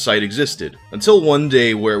forgotten that the site existed. Until one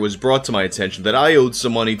day where it was brought to my attention that I owed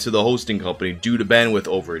some money to the hosting company due to bandwidth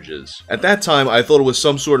overages. At that time, I thought it was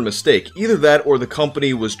some sort of mistake. Either that or the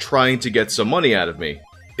company was trying to get some money out of me.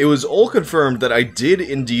 It was all confirmed that I did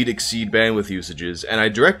indeed exceed bandwidth usages, and I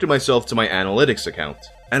directed myself to my analytics account.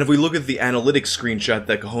 And if we look at the analytics screenshot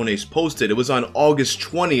that Cajones posted, it was on August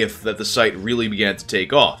 20th that the site really began to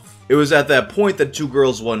take off. It was at that point that 2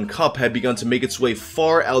 Girls, 1 Cup had begun to make its way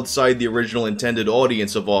far outside the original intended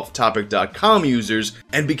audience of offtopic.com users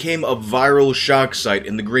and became a viral shock site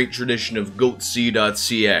in the great tradition of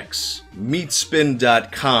goatc.cx,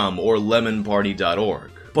 meatspin.com, or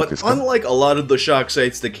lemonparty.org. But unlike a lot of the shock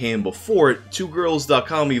sites that came before it,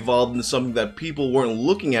 2girls.com evolved into something that people weren't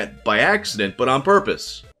looking at by accident, but on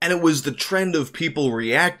purpose. And it was the trend of people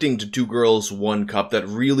reacting to 2 Girls, 1 Cup that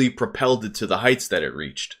really propelled it to the heights that it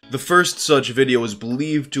reached. The first such video is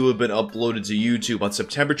believed to have been uploaded to YouTube on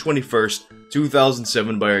September 21st,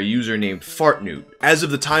 2007 by a user named Fartnewt. As of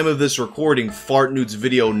the time of this recording, Fartnewt's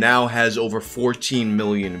video now has over 14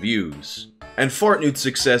 million views. And Fartnewt's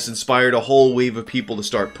success inspired a whole wave of people to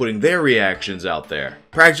start putting their reactions out there.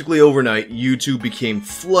 Practically overnight, YouTube became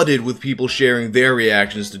flooded with people sharing their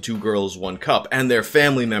reactions to 2 Girls, 1 Cup, and their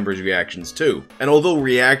family members' reactions too. And although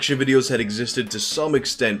reaction videos had existed to some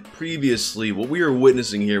extent previously, what we were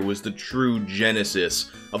witnessing here was the true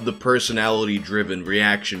genesis of the personality-driven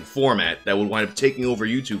reaction format that would wind up taking over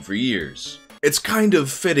YouTube for years. It's kind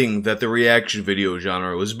of fitting that the reaction video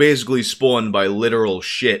genre was basically spawned by literal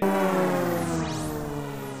shit.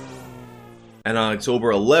 And on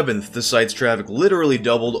October 11th, the site's traffic literally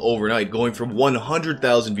doubled overnight, going from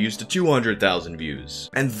 100,000 views to 200,000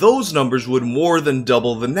 views. And those numbers would more than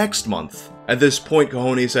double the next month. At this point,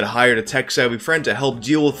 Cojones had hired a tech-savvy friend to help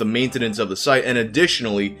deal with the maintenance of the site, and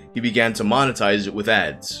additionally, he began to monetize it with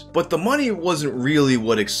ads. But the money wasn't really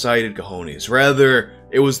what excited Cojones, rather,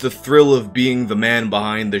 it was the thrill of being the man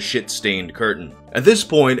behind the shit-stained curtain. At this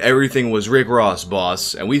point, everything was Rick Ross,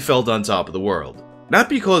 boss, and we felt on top of the world. Not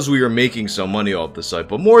because we were making some money off the site,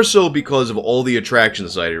 but more so because of all the attraction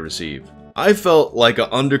the site had received. I felt like an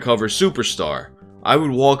undercover superstar. I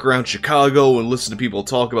would walk around Chicago and listen to people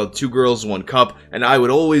talk about 2 Girls, 1 Cup, and I would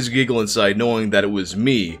always giggle inside knowing that it was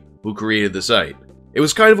me who created the site. It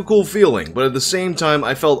was kind of a cool feeling, but at the same time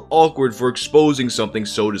I felt awkward for exposing something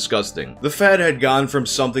so disgusting. The fad had gone from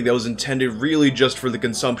something that was intended really just for the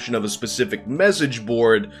consumption of a specific message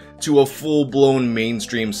board to a full-blown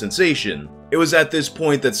mainstream sensation. It was at this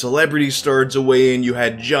point that celebrities started to weigh in. You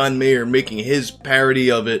had John Mayer making his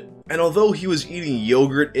parody of it. And although he was eating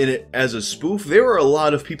yogurt in it as a spoof, there were a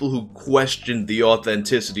lot of people who questioned the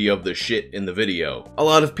authenticity of the shit in the video. A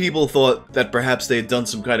lot of people thought that perhaps they had done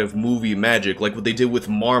some kind of movie magic, like what they did with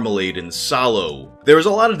Marmalade and Salo. There was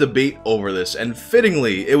a lot of debate over this, and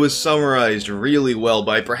fittingly, it was summarized really well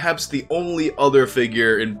by perhaps the only other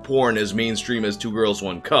figure in porn as mainstream as 2 Girls,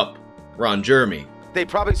 1 Cup, Ron Jeremy. They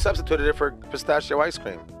probably substituted it for pistachio ice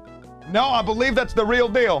cream. No, I believe that's the real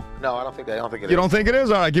deal. No, I don't think it is. You don't think it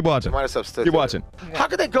is? All right, keep watching. They might have substituted. Keep watching. How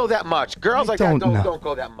could they go that much? Girls like that don't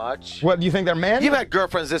go that much. What, do you think they're men? You've had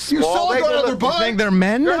girlfriends this You small. saw them go to their butt? You think they're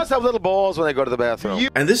men? Girls have little balls when they go to the bathroom.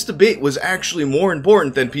 And this debate was actually more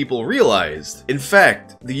important than people realized. In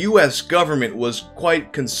fact, the US government was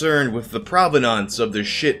quite concerned with the provenance of the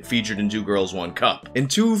shit featured in 2 Girls, 1 Cup. In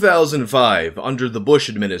 2005, under the Bush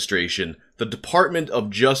administration, the Department of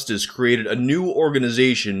Justice created a new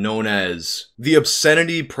organization known as the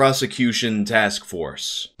Obscenity Prosecution Task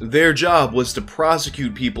Force. Their job was to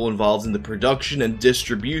prosecute people involved in the production and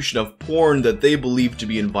distribution of porn that they believed to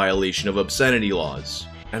be in violation of obscenity laws.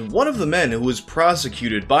 And one of the men who was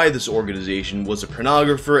prosecuted by this organization was a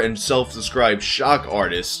pornographer and self-described shock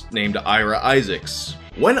artist named Ira Isaacs.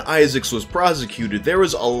 When Isaacs was prosecuted, there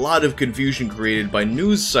was a lot of confusion created by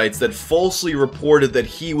news sites that falsely reported that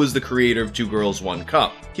he was the creator of 2 Girls, 1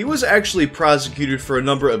 Cup. He was actually prosecuted for a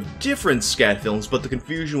number of different scat films, but the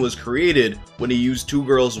confusion was created when he used 2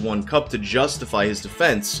 Girls, 1 Cup to justify his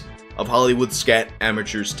defense of Hollywood Scat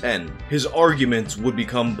Amateurs 10. His argument would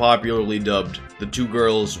become popularly dubbed the 2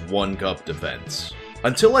 Girls, 1 Cup defense.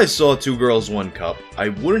 Until I saw 2 Girls, 1 Cup, I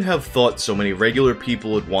wouldn't have thought so many regular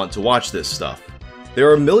people would want to watch this stuff. There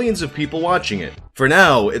are millions of people watching it. For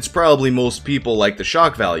now, it's probably most people like the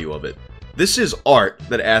shock value of it. This is art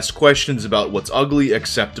that asks questions about what's ugly,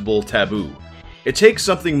 acceptable, taboo. It takes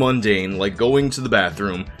something mundane, like going to the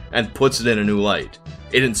bathroom, and puts it in a new light.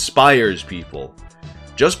 It inspires people.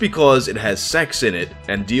 Just because it has sex in it,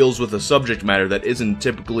 and deals with a subject matter that isn't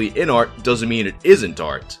typically in art, doesn't mean it isn't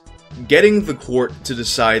art. Getting the court to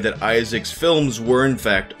decide that Isaac's films were in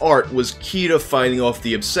fact art was key to fighting off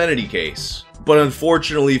the obscenity case. But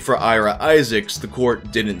unfortunately for Ira Isaacs, the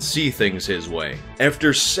court didn't see things his way.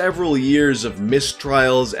 After several years of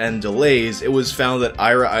mistrials and delays, it was found that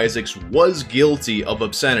Ira Isaacs was guilty of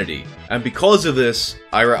obscenity. And because of this,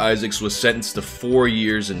 Ira Isaacs was sentenced to 4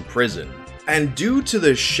 years in prison. And due to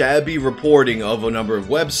the shabby reporting of a number of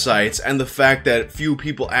websites and the fact that few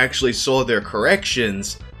people actually saw their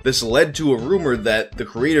corrections, this led to a rumor that the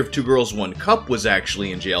creator of 2 Girls, 1 Cup was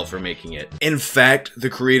actually in jail for making it. In fact, the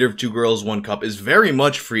creator of 2 Girls, 1 Cup is very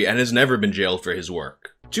much free and has never been jailed for his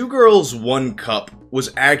work. 2 Girls, 1 Cup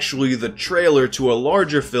was actually the trailer to a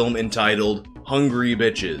larger film entitled Hungry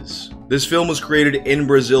Bitches. This film was created in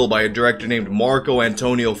Brazil by a director named Marco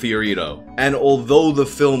Antonio Fiorito, and although the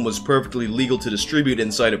film was perfectly legal to distribute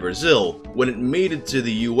inside of Brazil, when it made it to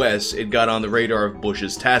the US, it got on the radar of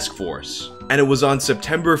Bush's task force. And it was on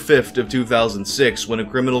September 5th of 2006 when a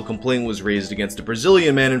criminal complaint was raised against a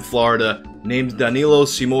Brazilian man in Florida named Danilo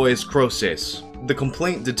Simões Crozes. The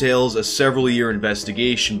complaint details a several-year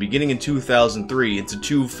investigation beginning in 2003 into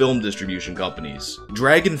two film distribution companies,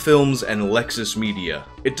 Dragon Films and Lexus Media.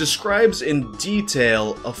 It describes in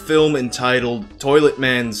detail a film entitled Toilet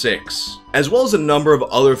Man 6, as well as a number of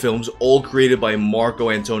other films all created by Marco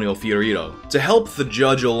Antonio Fiorito. To help the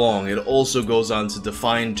judge along, it also goes on to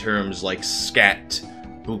define terms like scat,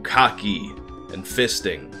 bukkake, and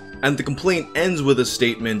fisting. And the complaint ends with a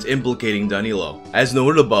statement implicating Danilo. As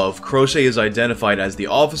noted above, Crochet is identified as the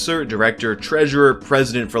officer, director, treasurer,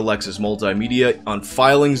 president for Lexus Multimedia on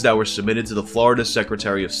filings that were submitted to the Florida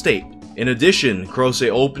Secretary of State. In addition,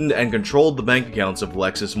 Crochet opened and controlled the bank accounts of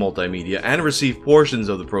Lexus Multimedia and received portions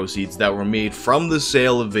of the proceeds that were made from the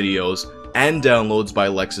sale of videos and downloads by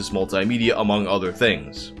Lexus Multimedia, among other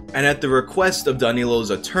things. And at the request of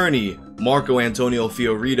Danilo's attorney, Marco Antonio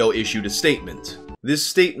Fiorito issued a statement. This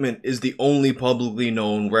statement is the only publicly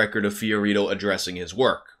known record of Fiorito addressing his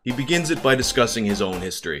work. He begins it by discussing his own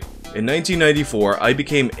history. In 1994, I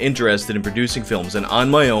became interested in producing films, and on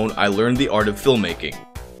my own, I learned the art of filmmaking.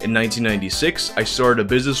 In 1996, I started a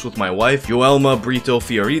business with my wife, Joelma Brito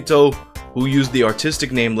Fiorito, who used the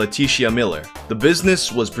artistic name Leticia Miller. The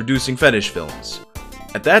business was producing fetish films.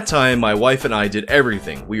 At that time, my wife and I did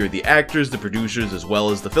everything. We were the actors, the producers, as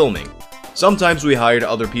well as the filming. Sometimes we hired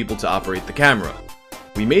other people to operate the camera.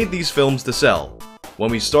 We made these films to sell.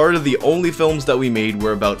 When we started, the only films that we made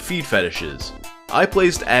were about feet fetishes. I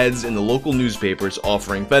placed ads in the local newspapers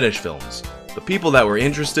offering fetish films. The people that were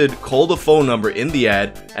interested called a phone number in the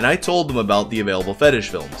ad, and I told them about the available fetish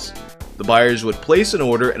films. The buyers would place an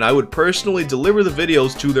order, and I would personally deliver the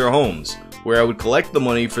videos to their homes, where I would collect the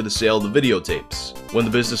money for the sale of the videotapes. When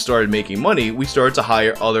the business started making money, we started to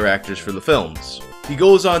hire other actors for the films. He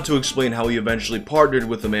goes on to explain how he eventually partnered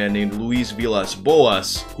with a man named Luis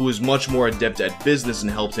Villas-Boas, who was much more adept at business and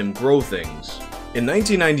helped him grow things. In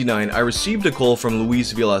 1999, I received a call from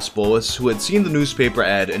Luis Villas-Boas, who had seen the newspaper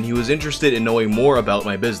ad and he was interested in knowing more about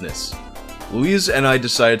my business. Luis and I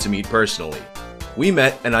decided to meet personally. We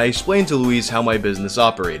met and I explained to Luis how my business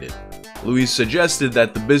operated. Luis suggested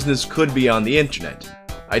that the business could be on the internet.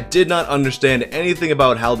 I did not understand anything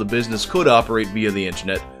about how the business could operate via the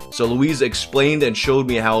internet, so Luis explained and showed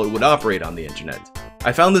me how it would operate on the internet.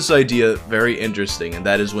 I found this idea very interesting, and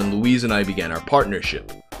that is when Luis and I began our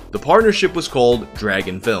partnership. The partnership was called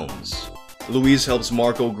Dragon Films. Luis helps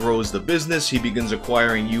Marco grows the business, he begins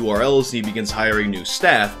acquiring URLs, he begins hiring new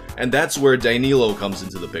staff, and that's where Danilo comes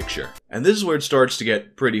into the picture. And this is where it starts to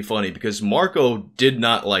get pretty funny, because Marco did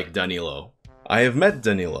not like Danilo. I have met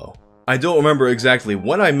Danilo. I don't remember exactly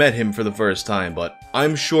when I met him for the first time, but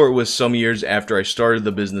I'm sure it was some years after I started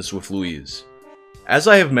the business with Luis. As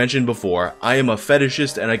I have mentioned before, I am a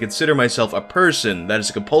fetishist and I consider myself a person that is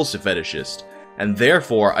a compulsive fetishist, and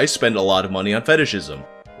therefore I spend a lot of money on fetishism.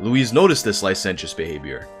 Luis noticed this licentious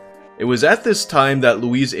behavior. It was at this time that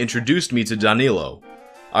Luis introduced me to Danilo.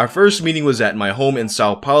 Our first meeting was at my home in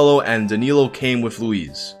Sao Paulo and Danilo came with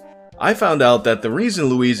Luis. I found out that the reason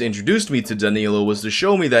Luis introduced me to Danilo was to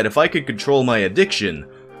show me that if I could control my addiction,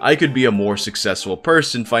 I could be a more successful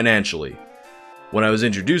person financially. When I was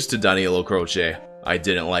introduced to Danilo Crochet, I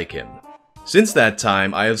didn't like him. Since that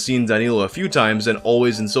time, I have seen Danilo a few times and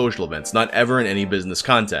always in social events, not ever in any business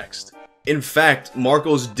context. In fact,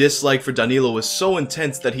 Marco's dislike for Danilo was so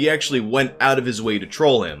intense that he actually went out of his way to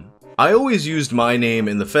troll him. I always used my name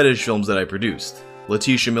in the fetish films that I produced.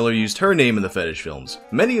 Leticia Miller used her name in the fetish films.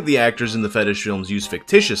 Many of the actors in the fetish films use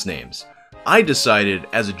fictitious names. I decided,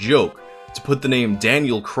 as a joke, to put the name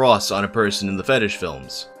Daniel Cross on a person in the fetish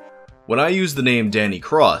films. When I used the name Danny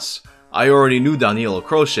Cross, I already knew Danilo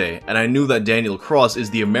Crochet, and I knew that Daniel Cross is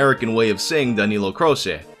the American way of saying Danilo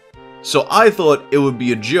Crochet. So I thought it would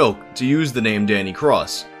be a joke to use the name Danny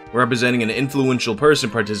Cross, representing an influential person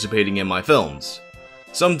participating in my films.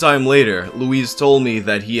 Sometime later, Luis told me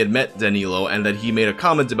that he had met Danilo and that he made a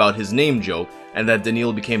comment about his name joke, and that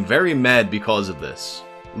Danilo became very mad because of this.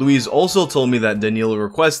 Luis also told me that Danilo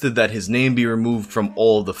requested that his name be removed from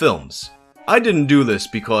all of the films. I didn't do this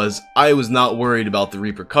because I was not worried about the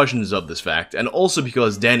repercussions of this fact, and also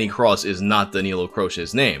because Danny Cross is not Danilo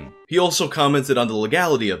Crochet's name. He also commented on the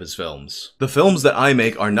legality of his films. The films that I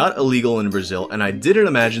make are not illegal in Brazil, and I didn't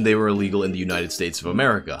imagine they were illegal in the United States of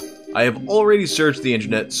America. I have already searched the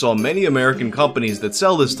internet, saw many American companies that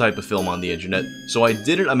sell this type of film on the internet, so I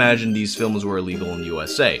didn't imagine these films were illegal in the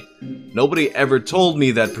USA. Nobody ever told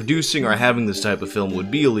me that producing or having this type of film would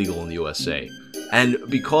be illegal in the USA. And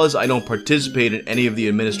because I don't participate in any of the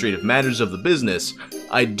administrative matters of the business,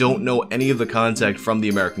 I don't know any of the contact from the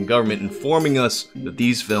American government informing us that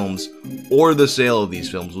these films, or the sale of these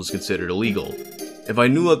films, was considered illegal. If I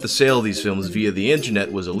knew that the sale of these films via the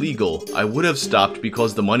internet was illegal, I would have stopped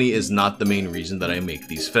because the money is not the main reason that I make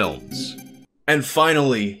these films. And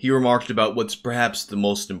finally, he remarked about what's perhaps the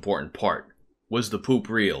most important part. Was the poop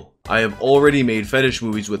real? I have already made fetish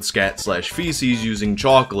movies with scat/feces using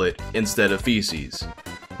chocolate instead of feces.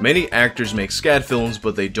 Many actors make scat films,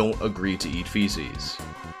 but they don't agree to eat feces.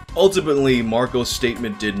 Ultimately, Marco's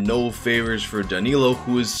statement did no favors for Danilo,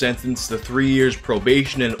 who is sentenced to 3 years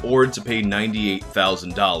probation and ordered to pay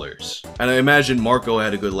 $98,000. And I imagine Marco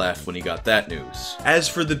had a good laugh when he got that news. As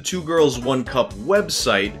for the 2 Girls 1 Cup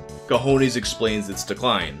website, Cojones explains its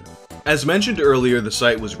decline. As mentioned earlier, the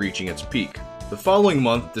site was reaching its peak. The following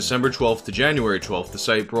month, December 12th to January 12th, the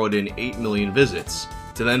site brought in 8 million visits,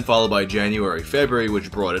 to then followed by January-February,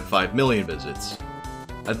 which brought in 5 million visits.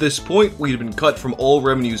 At this point, we had been cut from all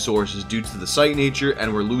revenue sources due to the site nature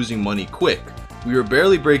and were losing money quick. We were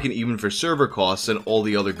barely breaking even for server costs and all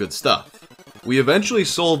the other good stuff. We eventually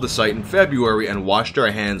sold the site in February and washed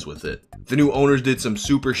our hands with it. The new owners did some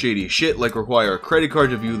super shady shit like require a credit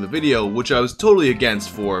card to view the video, which I was totally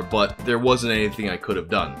against for, but there wasn't anything I could have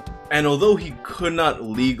done. And although he could not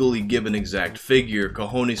legally give an exact figure,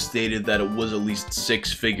 Cojones stated that it was at least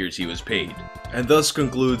 6 figures he was paid. And thus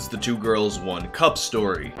concludes the 2 Girls 1 Cup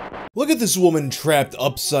story. Look at this woman trapped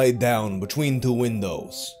upside down between 2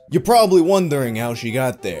 windows. You're probably wondering how she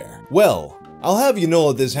got there. Well, I'll have you know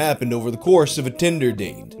that this happened over the course of a Tinder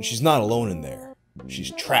date, and she's not alone in there.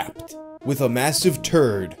 She's trapped with a massive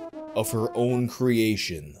turd of her own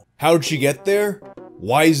creation. How'd she get there?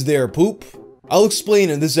 Why's there poop? I'll explain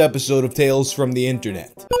in this episode of Tales from the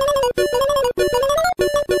Internet.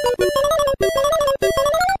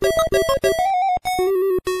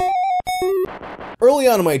 Early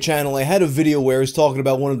on in my channel, I had a video where I was talking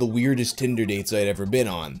about one of the weirdest Tinder dates I'd ever been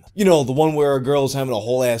on. You know, the one where a girl's having a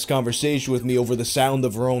whole ass conversation with me over the sound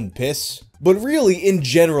of her own piss. But really, in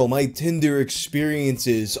general, my Tinder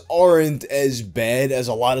experiences aren't as bad as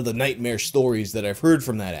a lot of the nightmare stories that I've heard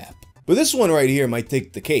from that app. But this one right here might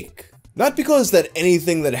take the cake. Not because that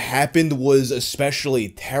anything that happened was especially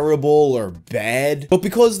terrible or bad, but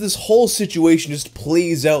because this whole situation just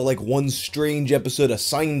plays out like one strange episode of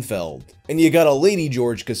Seinfeld. And you got a Lady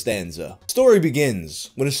George Costanza. Story begins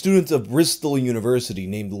when a student of Bristol University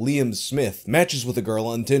named Liam Smith matches with a girl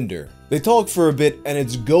on Tinder. They talk for a bit and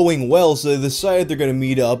it's going well, so they decide they're gonna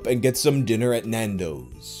meet up and get some dinner at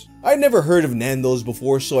Nando's. I'd never heard of Nando's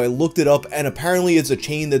before, so I looked it up, and apparently it's a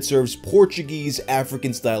chain that serves Portuguese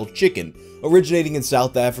African-style chicken, originating in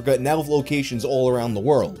South Africa and now with locations all around the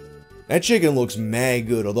world. That chicken looks mad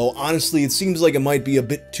good, although honestly it seems like it might be a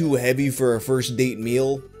bit too heavy for a first date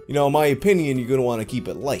meal. You know, in my opinion, you're gonna want to keep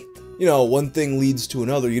it light. You know, one thing leads to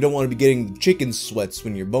another, you don't want to be getting chicken sweats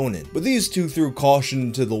when you're boning. But these two threw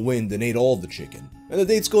caution to the wind and ate all the chicken. And the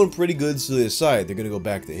date's going pretty good, so they decide they're gonna go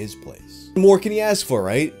back to his place. What more can you ask for,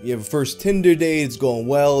 right? You have a first Tinder date, it's going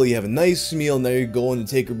well, you have a nice meal, now you're going to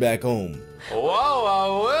take her back home.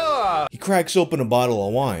 Whoa, He cracks open a bottle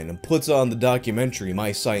of wine and puts on the documentary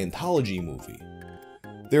My Scientology Movie.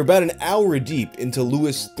 They're about an hour deep into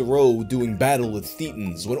Louis Theroux doing battle with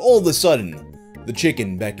Thetans when all of a sudden, the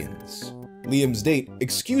chicken beckons. Liam's date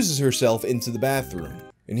excuses herself into the bathroom.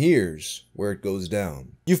 And here's where it goes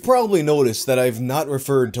down. You've probably noticed that I've not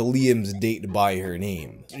referred to Liam's date by her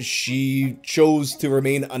name. She chose to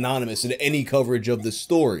remain anonymous in any coverage of the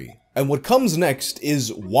story. And what comes next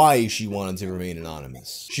is why she wanted to remain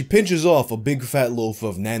anonymous. She pinches off a big fat loaf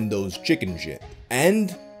of Nando's chicken shit.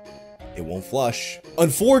 And it won't flush.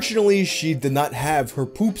 Unfortunately, she did not have her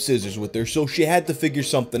poop scissors with her, so she had to figure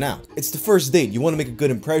something out. It's the first date. You want to make a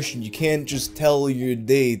good impression. You can't just tell your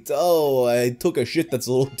date, oh, I took a shit that's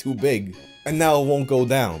a little too big. And now it won't go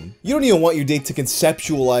down. You don't even want your date to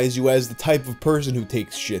conceptualize you as the type of person who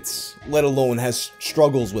takes shits, let alone has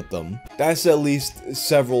struggles with them. That's at least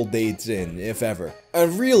several dates in, if ever.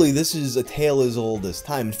 And really, this is a tale as old as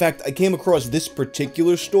time. In fact, I came across this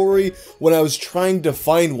particular story when I was trying to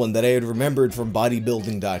find one that I had remembered from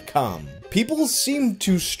bodybuilding.com. People seem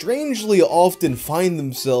to strangely often find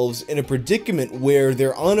themselves in a predicament where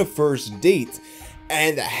they're on a first date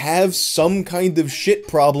and have some kind of shit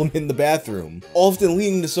problem in the bathroom, often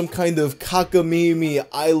leading to some kind of cockamamie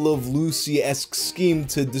I Love Lucy-esque scheme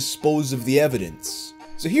to dispose of the evidence.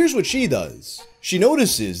 So here's what she does. She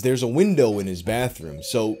notices there's a window in his bathroom,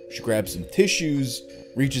 so she grabs some tissues,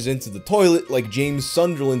 reaches into the toilet like James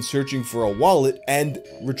Sunderland searching for a wallet, and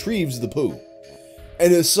retrieves the poo.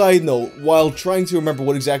 And a side note, while trying to remember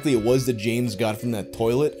what exactly it was that James got from that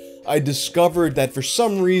toilet, I discovered that for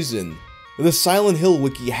some reason, the Silent Hill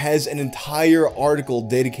wiki has an entire article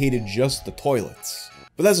dedicated just to toilets.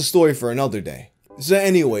 But that's a story for another day. So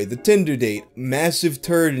anyway, the Tinder date, massive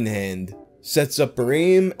turd in hand, sets up her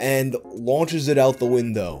aim and launches it out the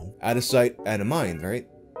window. Out of sight, out of mind, right?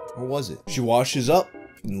 Or was it? She washes up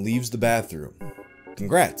and leaves the bathroom.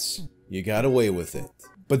 Congrats, you got away with it.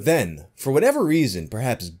 But then, for whatever reason,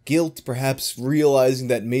 perhaps guilt, perhaps realizing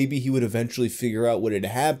that maybe he would eventually figure out what had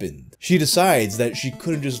happened, she decides that she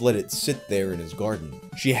couldn't just let it sit there in his garden.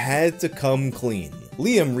 She had to come clean.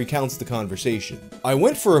 Liam recounts the conversation. "I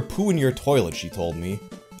went for a poo in your toilet," she told me,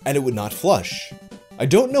 "and it would not flush. I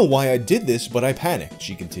don't know why I did this, but I panicked,"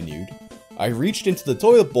 she continued. "I reached into the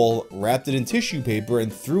toilet bowl, wrapped it in tissue paper,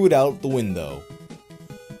 and threw it out the window.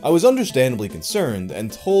 I was understandably concerned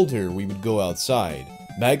and told her we would go outside,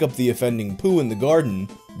 bag up the offending poo in the garden,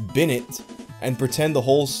 bin it, and pretend the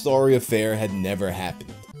whole sorry affair had never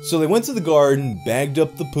happened." So they went to the garden, bagged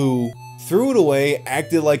up the poo, threw it away,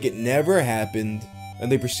 acted like it never happened,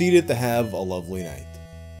 and they proceeded to have a lovely night.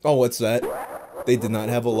 Oh, what's that? They did not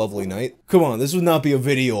have a lovely night? Come on, this would not be a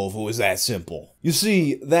video if it was that simple. You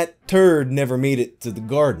see, that turd never made it to the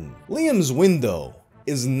garden. Liam's window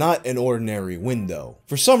is not an ordinary window.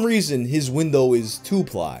 For some reason, his window is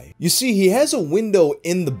 2-ply. You see, he has a window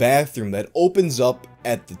in the bathroom that opens up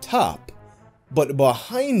at the top, but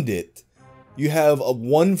behind it, you have a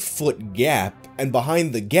 1-foot gap, and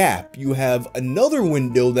behind the gap, you have another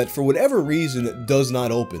window that for whatever reason does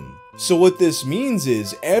not open. So what this means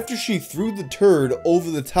is, after she threw the turd over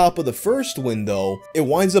the top of the first window, it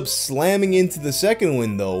winds up slamming into the second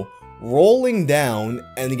window, rolling down,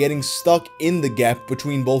 and getting stuck in the gap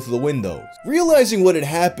between both of the windows. Realizing what had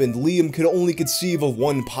happened, Liam could only conceive of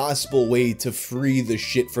one possible way to free the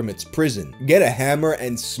shit from its prison. Get a hammer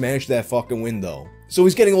and smash that fucking window. So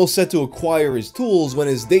he's getting all set to acquire his tools when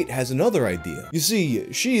his date has another idea. You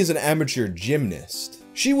see, she is an amateur gymnast.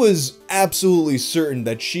 She was absolutely certain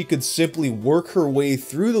that she could simply work her way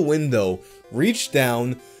through the window, reach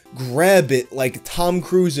down, grab it like Tom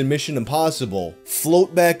Cruise in Mission Impossible,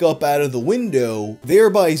 float back up out of the window,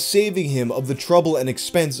 thereby saving him of the trouble and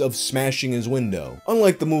expense of smashing his window.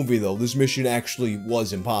 Unlike the movie though, this mission actually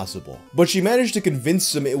was impossible. But she managed to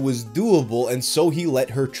convince him it was doable, and so he let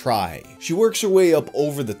her try. She works her way up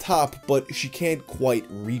over the top, but she can't quite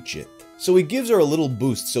reach it. So he gives her a little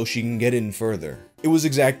boost so she can get in further. It was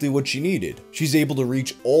exactly what she needed. She's able to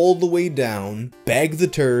reach all the way down, bag the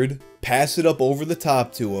turd, pass it up over the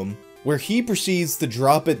top to him, where he proceeds to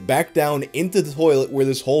drop it back down into the toilet where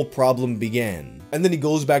this whole problem began. And then he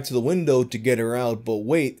goes back to the window to get her out, but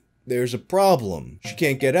wait, there's a problem. She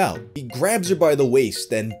can't get out. He grabs her by the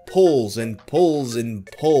waist and pulls and pulls and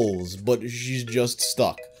pulls, but she's just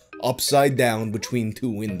stuck, upside down between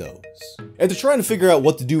two windows. After trying to figure out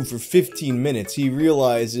what to do for 15 minutes, he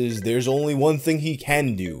realizes there's only one thing he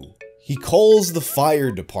can do. He calls the fire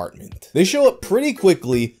department. They show up pretty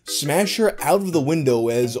quickly, smash her out of the window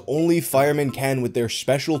as only firemen can with their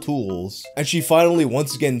special tools, and she finally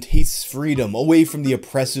once again tastes freedom away from the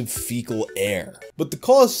oppressive fecal air. But the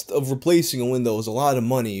cost of replacing a window is a lot of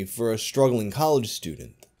money for a struggling college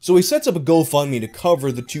student. So he sets up a GoFundMe to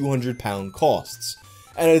cover the £200 costs.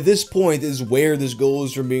 And at this point is where this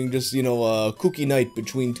goes from being just, you know, a cookie night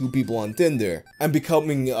between two people on Tinder, and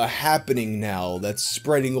becoming a happening now that's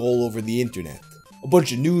spreading all over the internet. A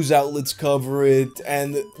bunch of news outlets cover it,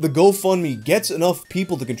 and the GoFundMe gets enough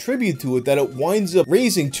people to contribute to it that it winds up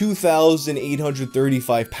raising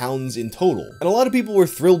 £2,835 in total. And a lot of people were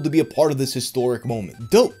thrilled to be a part of this historic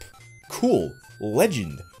moment. Dope. Cool.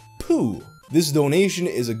 Legend. Poo. This donation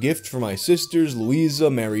is a gift for my sisters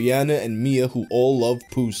Louisa, Mariana, and Mia, who all love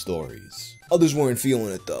poo stories. Others weren't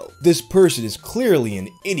feeling it though. This person is clearly an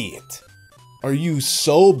idiot. Are you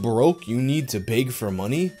so broke you need to beg for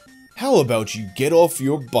money? How about you get off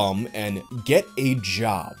your bum and get a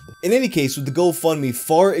job? In any case, with the GoFundMe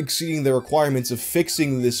far exceeding the requirements of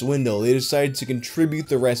fixing this window, they decided to contribute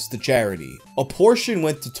the rest to charity. A portion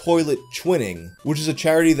went to Toilet Twinning, which is a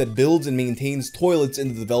charity that builds and maintains toilets in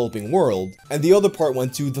the developing world, and the other part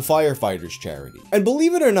went to the Firefighters charity. And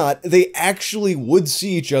believe it or not, they actually would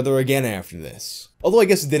see each other again after this. Although I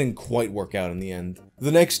guess it didn't quite work out in the end.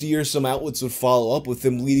 The next year, some outlets would follow up with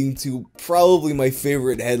them, leading to probably my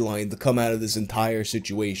favorite headline to come out of this entire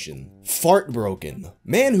situation. Fartbroken.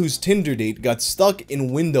 Man whose Tinder date got stuck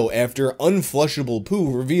in window after unflushable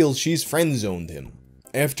poo reveals she's friend-zoned him.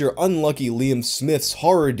 After unlucky Liam Smith's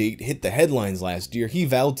horror date hit the headlines last year, he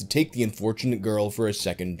vowed to take the unfortunate girl for a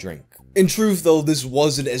second drink. In truth though, this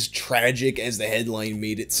wasn't as tragic as the headline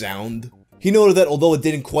made it sound. He noted that although it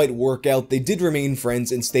didn't quite work out, they did remain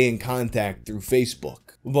friends and stay in contact through Facebook.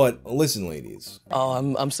 But listen, ladies. Oh,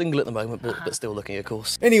 I'm single at the moment, but still looking, of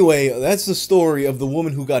course. Anyway, that's the story of the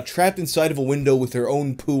woman who got trapped inside of a window with her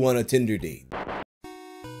own poo on a Tinder date.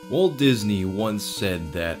 Walt Disney once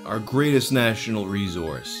said that our greatest national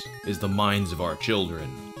resource is the minds of our children.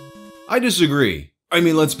 I disagree. I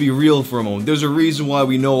mean, let's be real for a moment. There's a reason why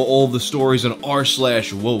we know all the stories on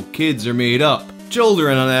r/woke kids are made up.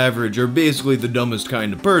 Children, on average, are basically the dumbest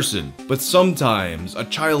kind of person. But sometimes, a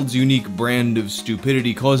child's unique brand of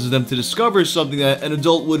stupidity causes them to discover something that an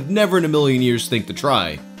adult would never in a million years think to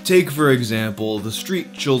try. Take, for example, the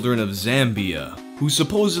street children of Zambia, who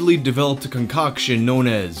supposedly developed a concoction known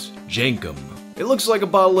as Jenkum. It looks like a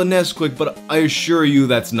bottle of Nesquik, but I assure you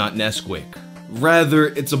that's not Nesquik. Rather,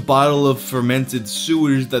 it's a bottle of fermented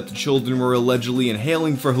sewage that the children were allegedly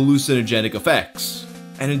inhaling for hallucinogenic effects.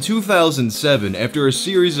 And in 2007, after a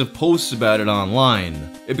series of posts about it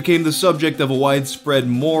online, it became the subject of a widespread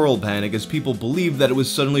moral panic as people believed that it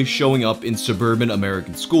was suddenly showing up in suburban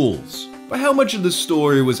American schools. But how much of the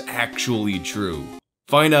story was actually true?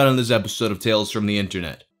 Find out on this episode of Tales from the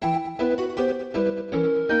Internet.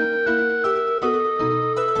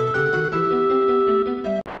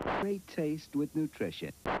 Great taste with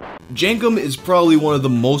nutrition. Jenkum is probably one of the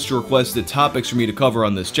most requested topics for me to cover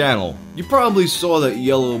on this channel. You probably saw that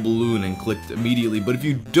yellow balloon and clicked immediately, but if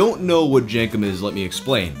you don't know what Jenkum is, let me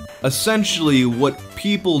explain. Essentially, what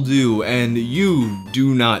people do, and you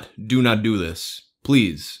do not do this.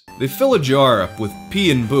 Please. They fill a jar up with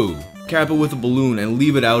pee and poo, cap it with a balloon, and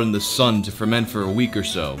leave it out in the sun to ferment for a week or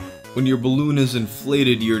so. When your balloon is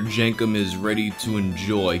inflated, your Jenkum is ready to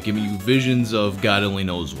enjoy, giving you visions of God only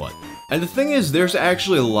knows what. And the thing is, there's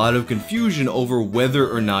actually a lot of confusion over whether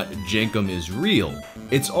or not Jenkum is real.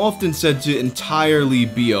 It's often said to entirely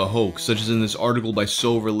be a hoax, such as in this article by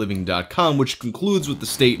SoberLiving.com, which concludes with the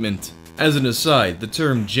statement, "As an aside, the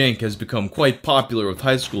term Jenk has become quite popular with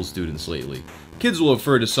high school students lately. Kids will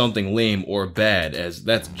refer to something lame or bad as,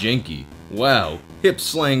 'That's janky.' Wow, hip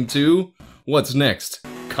slang too? What's next?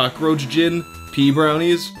 Cockroach gin? Pea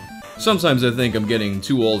brownies? Sometimes I think I'm getting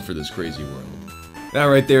too old for this crazy world." That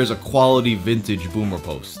right there is a quality vintage boomer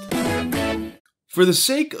post. For the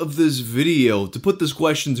sake of this video, to put this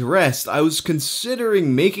question to rest, I was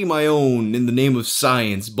considering making my own in the name of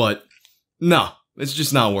science, but nah, it's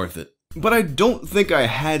just not worth it. But I don't think I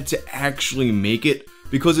had to actually make it,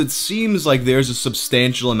 because it seems like there's a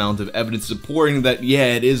substantial amount of evidence supporting that,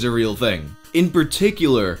 yeah, it is a real thing. In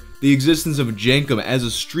particular, the existence of Jenkum as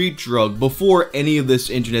a street drug before any of this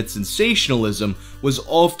internet sensationalism was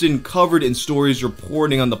often covered in stories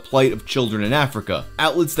reporting on the plight of children in Africa.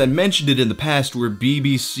 Outlets that mentioned it in the past were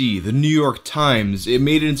BBC, the New York Times, it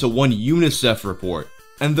made it into one UNICEF report.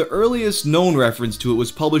 And the earliest known reference to it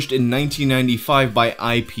was published in 1995 by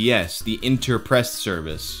IPS, the Inter-Press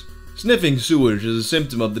Service. Sniffing sewage is a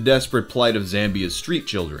symptom of the desperate plight of Zambia's street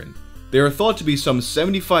children. There are thought to be some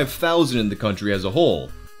 75,000 in the country as a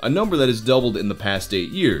whole, a number that has doubled in the past 8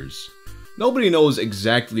 years. Nobody knows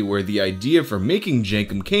exactly where the idea for making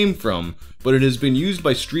Jenkum came from, but it has been used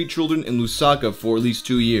by street children in Lusaka for at least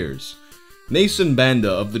 2 years. Nason Banda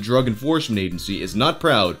of the Drug Enforcement Agency is not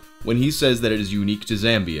proud when he says that it is unique to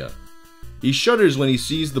Zambia. He shudders when he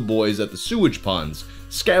sees the boys at the sewage ponds,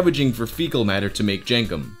 scavenging for fecal matter to make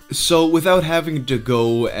Jenkum. So without having to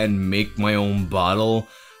go and make my own bottle,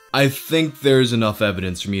 I think there's enough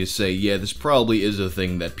evidence for me to say, yeah, this probably is a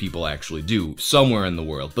thing that people actually do, somewhere in the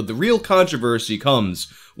world. But the real controversy comes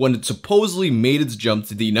when it supposedly made its jump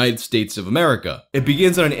to the United States of America. It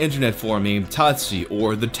begins on an internet forum named Tatsi,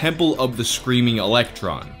 or the Temple of the Screaming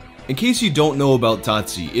Electron. In case you don't know about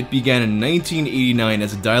Tatsi, it began in 1989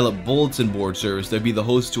 as a dial-up bulletin board service that would be the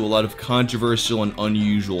host to a lot of controversial and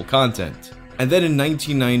unusual content. And then in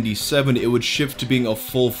 1997, it would shift to being a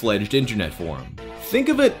full-fledged internet forum. Think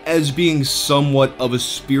of it as being somewhat of a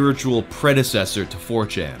spiritual predecessor to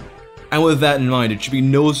 4chan. And with that in mind, it should be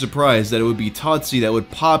no surprise that it would be Tatsi that would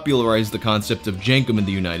popularize the concept of Jenkum in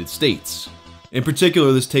the United States. In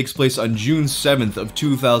particular, this takes place on June 7th of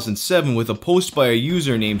 2007 with a post by a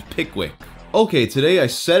user named Pickwick. Okay, today I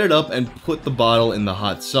set it up and put the bottle in the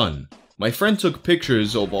hot sun. My friend took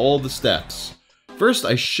pictures of all the steps. First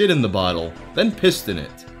I shit in the bottle, then pissed in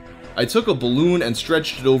it. I took a balloon and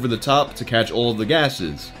stretched it over the top to catch all of the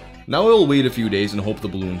gases. Now I will wait a few days and hope the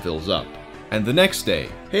balloon fills up. And the next day,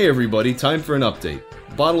 hey everybody, time for an update.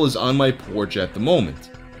 The bottle is on my porch at the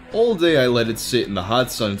moment. All day I let it sit in the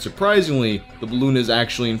hot sun, and surprisingly, the balloon is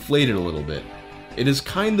actually inflated a little bit. It is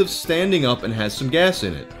kind of standing up and has some gas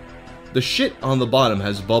in it. The shit on the bottom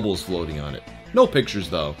has bubbles floating on it. No pictures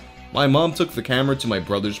though. My mom took the camera to my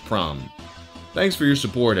brother's prom. Thanks for your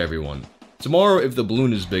support, everyone. Tomorrow, if the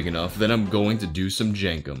balloon is big enough, then I'm going to do some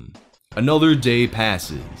Jenkum. Another day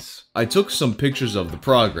passes. I took some pictures of the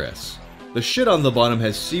progress. The shit on the bottom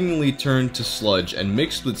has seemingly turned to sludge and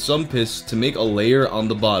mixed with some piss to make a layer on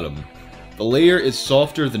the bottom. The layer is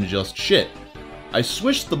softer than just shit. I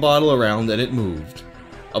swished the bottle around and it moved.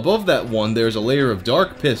 Above that one, there's a layer of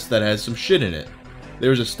dark piss that has some shit in it.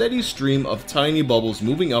 There's a steady stream of tiny bubbles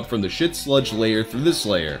moving up from the shit sludge layer through this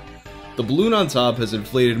layer. The balloon on top has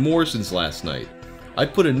inflated more since last night. I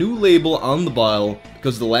put a new label on the bottle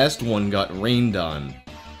because the last one got rained on.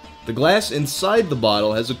 The glass inside the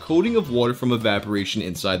bottle has a coating of water from evaporation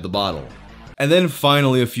inside the bottle. And then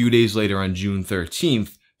finally a few days later on June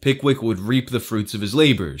 13th, Pickwick would reap the fruits of his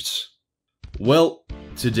labors. Well,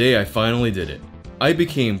 today I finally did it. I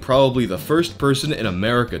became probably the first person in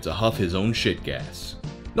America to huff his own shit gas.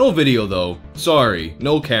 No video though, sorry,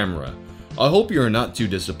 no camera. I hope you're not too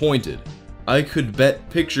disappointed. I could bet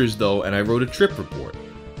pictures though, and I wrote a trip report.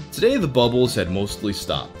 Today the bubbles had mostly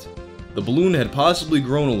stopped. The balloon had possibly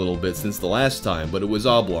grown a little bit since the last time, but it was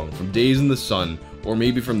oblong from days in the sun, or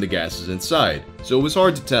maybe from the gases inside, so it was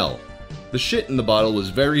hard to tell. The shit in the bottle was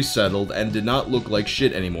very settled and did not look like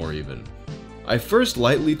shit anymore even. I first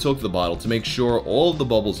lightly took the bottle to make sure all of the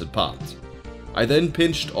bubbles had popped. I then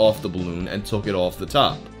pinched off the balloon and took it off the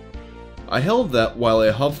top. I held that while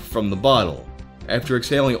I huffed from the bottle. After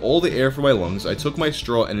exhaling all the air from my lungs, I took my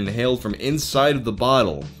straw and inhaled from inside of the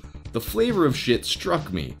bottle. The flavor of shit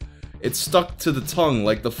struck me. It stuck to the tongue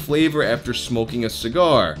like the flavor after smoking a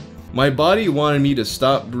cigar. My body wanted me to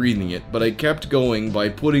stop breathing it, but I kept going by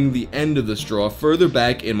putting the end of the straw further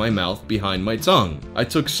back in my mouth behind my tongue. I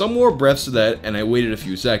took some more breaths of that and I waited a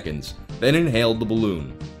few seconds, then inhaled the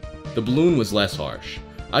balloon. The balloon was less harsh.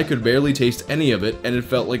 I could barely taste any of it and it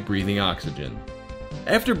felt like breathing oxygen.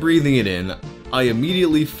 After breathing it in, I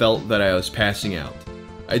immediately felt that I was passing out.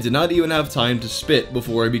 I did not even have time to spit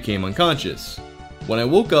before I became unconscious. When I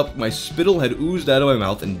woke up, my spittle had oozed out of my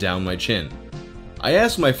mouth and down my chin. I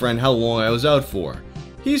asked my friend how long I was out for.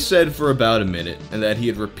 He said for about a minute, and that he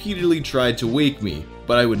had repeatedly tried to wake me,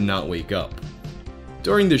 but I would not wake up.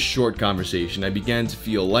 During this short conversation, I began to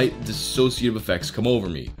feel light dissociative effects come over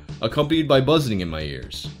me, accompanied by buzzing in my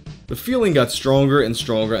ears. The feeling got stronger and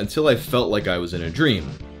stronger until I felt like I was in a dream.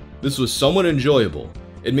 This was somewhat enjoyable.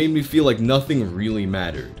 It made me feel like nothing really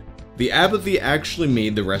mattered. The apathy actually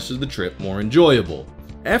made the rest of the trip more enjoyable.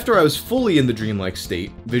 After I was fully in the dreamlike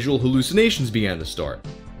state, visual hallucinations began to start.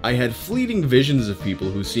 I had fleeting visions of people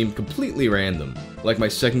who seemed completely random, like my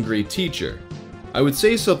second grade teacher. I would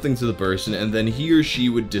say something to the person and then he or she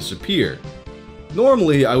would disappear.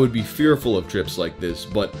 Normally, I would be fearful of trips like this,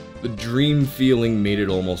 but the dream feeling made it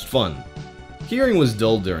almost fun. Hearing was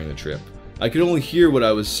dull during the trip. I could only hear what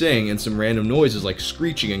I was saying and some random noises like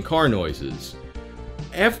screeching and car noises.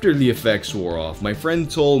 After the effects wore off, my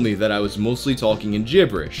friend told me that I was mostly talking in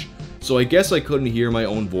gibberish, so I guess I couldn't hear my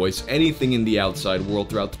own voice anything in the outside world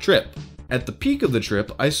throughout the trip. At the peak of the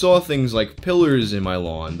trip, I saw things like pillars in my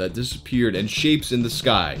lawn that disappeared and shapes in the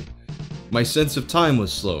sky. My sense of time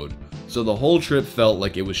was slowed, so the whole trip felt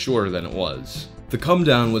like it was shorter than it was. The come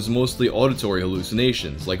down was mostly auditory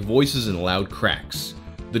hallucinations, like voices and loud cracks.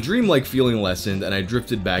 The dreamlike feeling lessened and I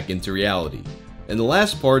drifted back into reality. In the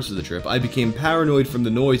last parts of the trip, I became paranoid from the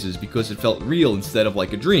noises because it felt real instead of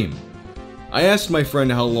like a dream. I asked my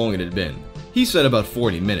friend how long it had been. He said about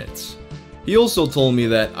 40 minutes. He also told me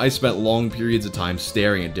that I spent long periods of time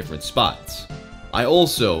staring at different spots. I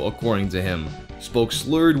also, according to him, spoke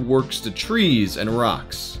slurred words to trees and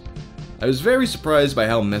rocks. I was very surprised by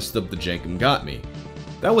how messed up the Jenkum got me.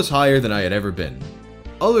 That was higher than I had ever been.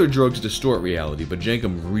 Other drugs distort reality, but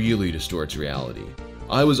Jenkum really distorts reality.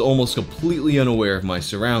 I was almost completely unaware of my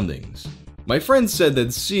surroundings. My friend said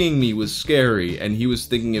that seeing me was scary and he was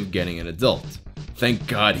thinking of getting an adult. Thank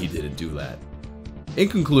God he didn't do that. In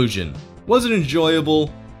conclusion, was it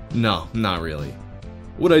enjoyable? No, not really.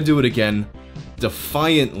 Would I do it again?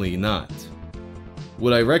 Defiantly not.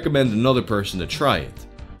 Would I recommend another person to try it?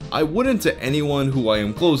 I wouldn't to anyone who I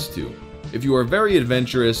am close to. If you are very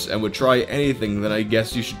adventurous and would try anything, then I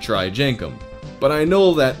guess you should try Jenkum. But I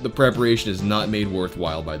know that the preparation is not made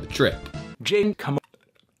worthwhile by the trip. Jenk, come on.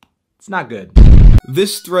 It's not good.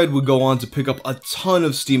 This thread would go on to pick up a ton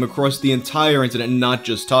of steam across the entire internet, not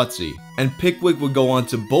just Totsie. And Pickwick would go on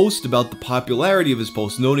to boast about the popularity of his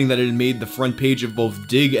post, noting that it had made the front page of both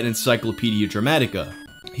Dig and Encyclopedia Dramatica.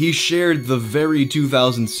 He shared the very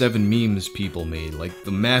 2007 memes people made, like the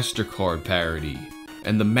MasterCard parody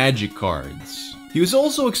and the Magic cards. He was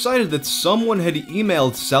also excited that someone had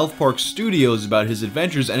emailed South Park Studios about his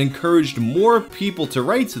adventures and encouraged more people to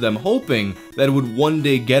write to them, hoping that it would one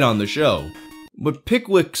day get on the show. But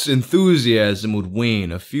Pickwick's enthusiasm would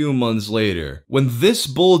wane a few months later, when this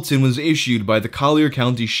bulletin was issued by the Collier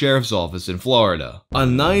County Sheriff's Office in Florida.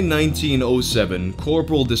 On 9/19/07,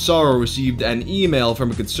 Corporal DeSaro received an email from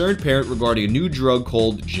a concerned parent regarding a new drug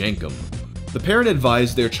called Jenkum. The parent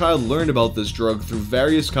advised their child learned about this drug through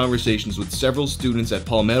various conversations with several students at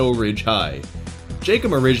Palmetto Ridge High.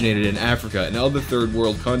 Jenkum originated in Africa and other third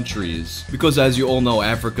world countries, because as you all know,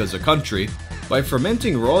 Africa is a country, by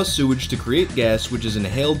fermenting raw sewage to create gas which is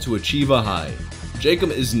inhaled to achieve a high. Jenkum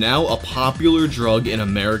is now a popular drug in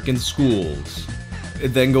American schools.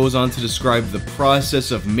 It then goes on to describe the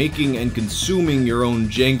process of making and consuming your own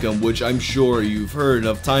Jenkum, which I'm sure you've heard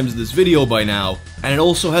enough times in this video by now, and it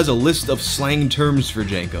also has a list of slang terms for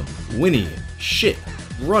Jenkum. Winnie, shit,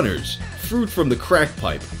 runners, fruit from the crack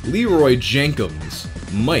pipe, Leroy Jenkums,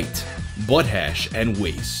 mite, butt hash, and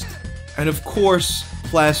waste. And of course,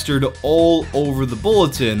 plastered all over the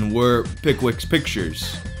bulletin were Pickwick's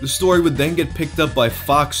pictures. The story would then get picked up by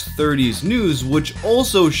Fox 30's News, which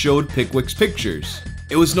also showed Pickwick's pictures.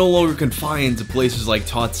 It was no longer confined to places like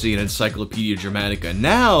Totsie and Encyclopedia Dramatica.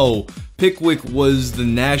 Now, Pickwick was the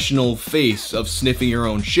national face of sniffing your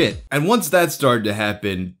own shit. And once that started to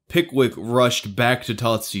happen, Pickwick rushed back to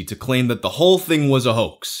Totsie to claim that the whole thing was a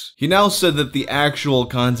hoax. He now said that the actual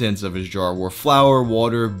contents of his jar were flour,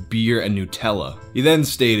 water, beer, and Nutella. He then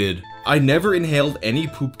stated, "I never inhaled any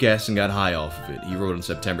poop gas and got high off of it," he wrote on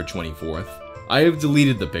September 24th. "I have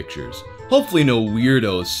deleted the pictures. Hopefully no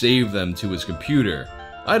weirdo saved them to his computer.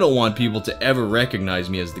 I don't want people to ever recognize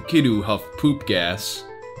me as the kid who huffed poop gas."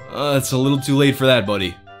 It's a little too late for that,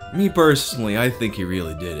 buddy. Me personally, I think he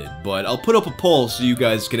really did it, but I'll put up a poll so you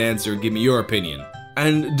guys can answer and give me your opinion.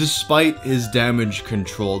 And despite his damage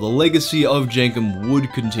control, the legacy of Jenkum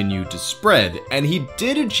would continue to spread, and he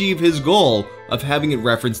did achieve his goal of having it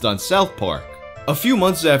referenced on South Park. A few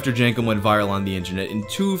months after Jenkum went viral on the internet, in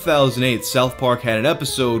 2008, South Park had an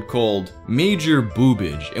episode called Major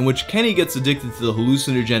Boobage, in which Kenny gets addicted to the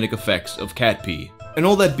hallucinogenic effects of cat pee. And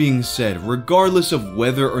all that being said, regardless of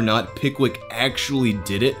whether or not Pickwick actually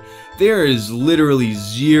did it, there is literally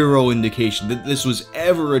zero indication that this was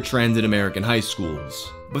ever a trend in American high schools.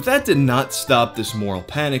 But that did not stop this moral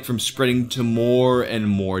panic from spreading to more and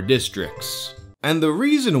more districts. And the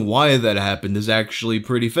reason why that happened is actually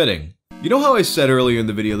pretty fitting. You know how I said earlier in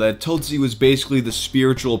the video that Totsie was basically the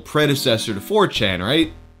spiritual predecessor to 4chan,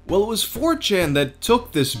 right? Well, it was 4chan that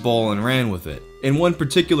took this ball and ran with it. In one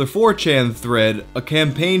particular 4chan thread, a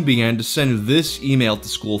campaign began to send this email to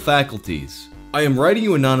school faculties. "I am writing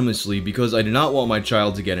you anonymously because I do not want my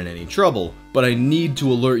child to get in any trouble, but I need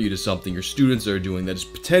to alert you to something your students are doing that is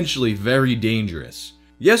potentially very dangerous.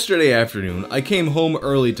 Yesterday afternoon, I came home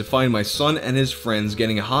early to find my son and his friends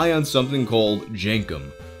getting high on something called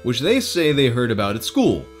Jenkum, which they say they heard about at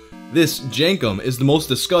school. This Jenkum is the most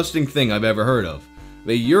disgusting thing I've ever heard of.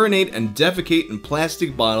 They urinate and defecate in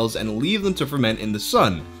plastic bottles and leave them to ferment in the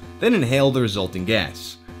sun, then inhale the resulting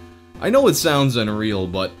gas. I know it sounds unreal,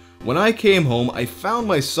 but when I came home, I found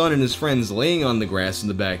my son and his friends laying on the grass in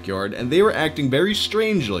the backyard, and they were acting very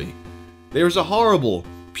strangely. There was a horrible,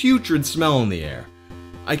 putrid smell in the air.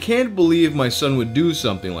 I can't believe my son would do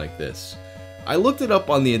something like this. I looked it up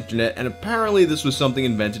on the internet, and apparently this was something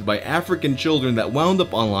invented by African children that wound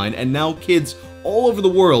up online, and now kids all over the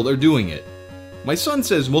world are doing it. My son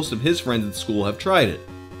says most of his friends at school have tried it.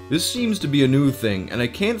 This seems to be a new thing, and I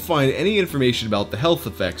can't find any information about the health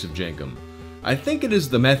effects of Jenkum. I think it is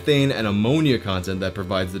the methane and ammonia content that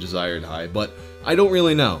provides the desired high, but I don't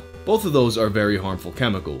really know. Both of those are very harmful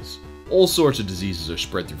chemicals. All sorts of diseases are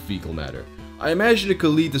spread through fecal matter. I imagine it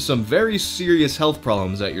could lead to some very serious health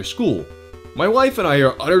problems at your school. My wife and I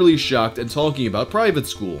are utterly shocked and talking about private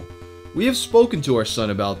school. We have spoken to our son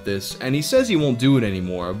about this, and he says he won't do it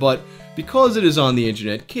anymore, but because it is on the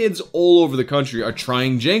internet, kids all over the country are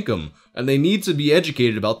trying Jenkum, and they need to be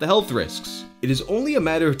educated about the health risks. It is only a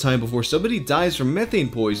matter of time before somebody dies from methane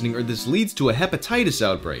poisoning or this leads to a hepatitis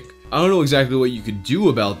outbreak. I don't know exactly what you could do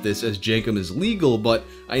about this as Jenkum is legal, but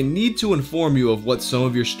I need to inform you of what some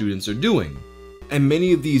of your students are doing. And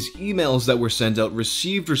many of these emails that were sent out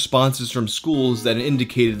received responses from schools that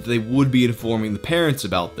indicated that they would be informing the parents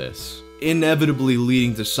about this, inevitably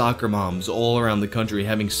leading to soccer moms all around the country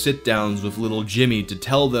having sit-downs with little Jimmy to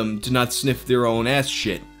tell them to not sniff their own ass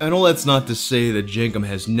shit. And all that's not to say that Jenkum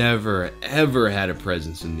has never, ever had a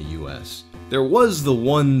presence in the US. There was the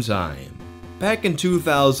one time, back in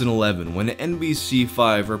 2011, when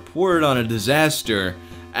NBC5 reported on a disaster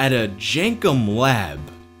at a Jenkum lab.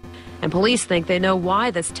 And police think they know why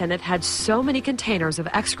this tenant had so many containers of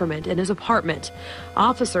excrement in his apartment.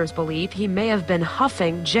 Officers believe he may have been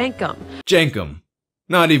huffing Jenkum. Jenkum.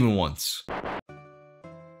 Not even once.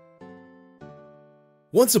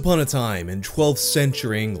 Once upon a time in 12th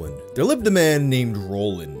century England, there lived a man named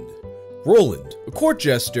Roland. Roland, a court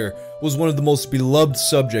jester, was one of the most beloved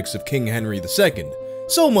subjects of King Henry II,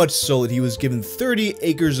 so much so that he was given 30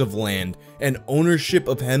 acres of land and ownership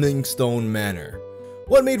of Hemmingstone Manor.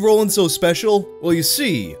 What made Roland so special? Well, you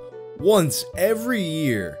see, once every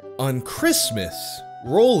year, on Christmas,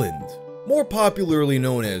 Roland, more popularly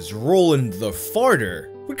known as Roland the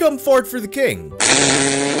Farter, would come fart for the king.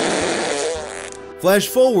 Flash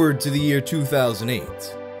forward to the year 2008.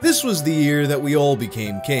 This was the year that we all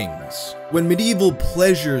became kings, when medieval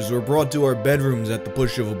pleasures were brought to our bedrooms at the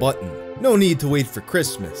push of a button. No need to wait for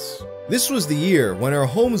Christmas. This was the year when our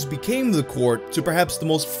homes became the court to perhaps the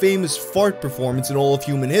most famous fart performance in all of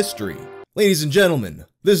human history. Ladies and gentlemen,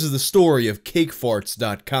 this is the story of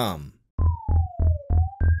cakefarts.com.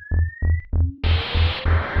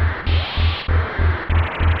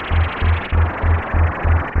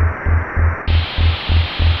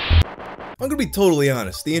 I'm gonna be totally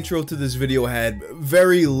honest, the intro to this video had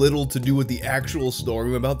very little to do with the actual story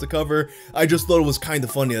I'm about to cover. I just thought it was kind of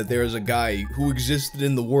funny that there is a guy who existed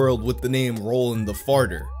in the world with the name Roland the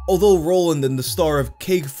Farter. Although Roland and the star of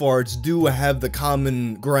Cake Farts do have the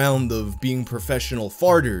common ground of being professional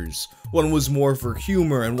farters, one was more for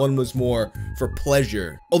humor and one was more for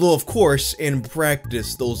pleasure. Although of course, in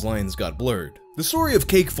practice, those lines got blurred. The story of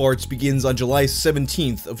Cake Farts begins on July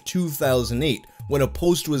 17th of 2008, when a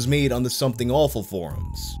post was made on the Something Awful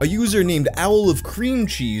forums. A user named Owl of Cream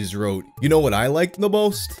Cheese wrote, "You know what I liked the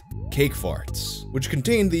most? Cake Farts," which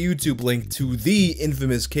contained the YouTube link to the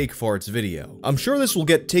infamous Cake Farts video. I'm sure this will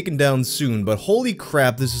get taken down soon, but holy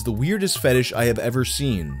crap, this is the weirdest fetish I have ever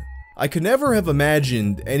seen. I could never have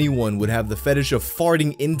imagined anyone would have the fetish of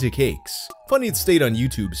farting into cakes. Funny it stayed on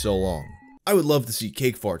YouTube so long. I would love to see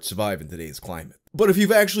Cake Farts survive in today's climate. But if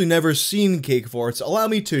you've actually never seen Cake Farts, allow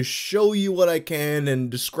me to show you what I can and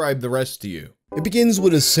describe the rest to you. It begins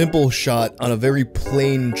with a simple shot on a very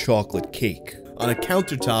plain chocolate cake, on a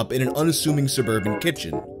countertop in an unassuming suburban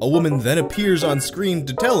kitchen. A woman then appears on screen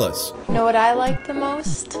to tell us, "You know what I like the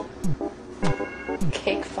most?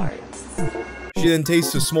 Cake farts." She then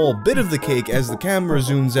tastes a small bit of the cake as the camera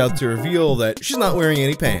zooms out to reveal that she's not wearing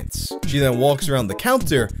any pants. She then walks around the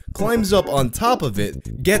counter, climbs up on top of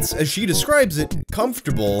it, gets, as she describes it,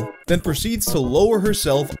 comfortable, then proceeds to lower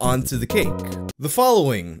herself onto the cake. The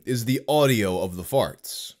following is the audio of the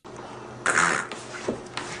farts.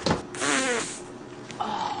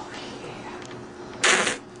 Oh,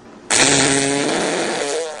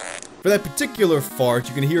 For that particular fart,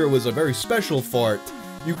 you can hear it was a very special fart.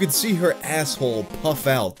 You could see her asshole puff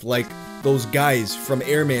out like those guys from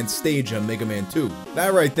Airman's stage on Mega Man 2.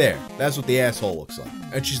 That right there, that's what the asshole looks like.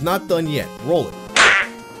 And she's not done yet. Roll it.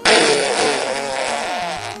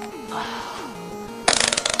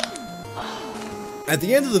 At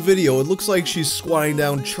the end of the video, it looks like she's squatting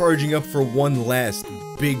down, charging up for one last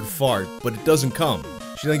big fart, but it doesn't come.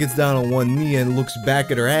 She then gets down on one knee and looks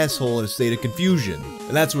back at her asshole in a state of confusion.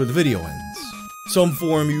 And that's where the video ends. Some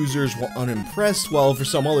forum users were unimpressed, while for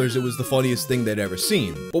some others it was the funniest thing they'd ever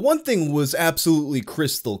seen. But one thing was absolutely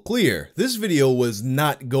crystal clear. This video was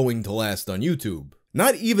not going to last on YouTube.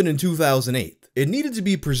 Not even in 2008. It needed to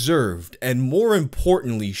be preserved, and more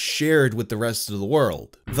importantly, shared with the rest of the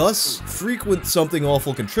world. Thus, frequent Something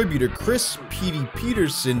Awful contributor Chris P.D.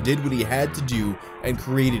 Peterson did what he had to do and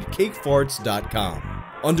created cakefarts.com.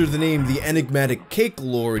 Under the name The Enigmatic Cake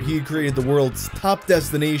Lord, he had created the world's top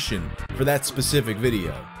destination for that specific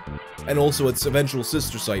video, and also its eventual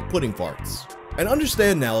sister site, Pudding Farts. And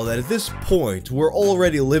understand now that at this point, we're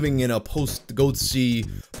already living in a post-Goatsy,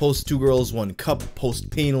 post-Two Girls, One Cup,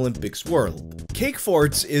 post-Pain Olympics world. Cake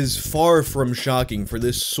Farts is far from shocking for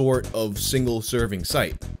this sort of single-serving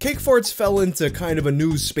site. Cake Farts fell into kind of a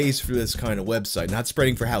new space for this kind of website, not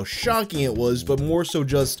spreading for how shocking it was, but more so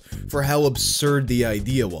just for how absurd the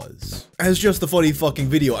idea was. As just a funny fucking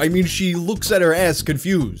video, I mean, she looks at her ass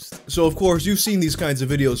confused. So of course, you've seen these kinds of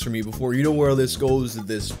videos from me before, you know where this goes at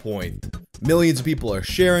this point. Millions of people are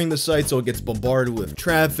sharing the site, so it gets bombarded with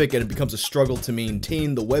traffic and it becomes a struggle to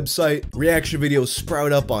maintain the website. Reaction videos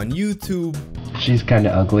sprout up on YouTube. She's kinda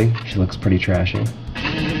ugly. She looks pretty trashy.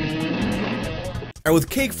 And with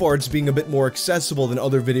Cake Farts being a bit more accessible than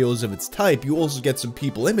other videos of its type, you also get some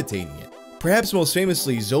people imitating it. Perhaps most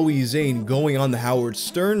famously, Zoe Zane going on the Howard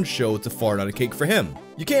Stern show to fart on a cake for him.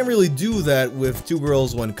 You can't really do that with Two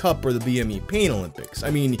Girls, One Cup or the BME Pain Olympics. I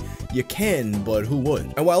mean, you can, but who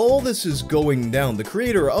would? And while all this is going down, the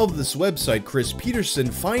creator of this website, Chris Peterson,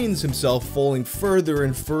 finds himself falling further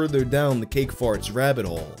and further down the Cake Farts rabbit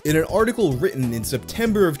hole. In an article written in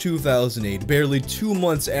September of 2008, barely 2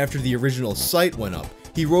 months after the original site went up,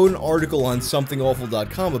 he wrote an article on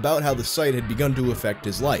somethingawful.com about how the site had begun to affect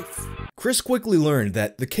his life. Chris quickly learned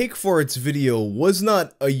that the Cake Farts video was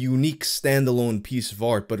not a unique standalone piece of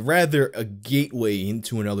art, but rather a gateway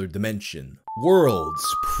into another dimension. Worlds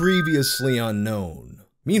previously unknown.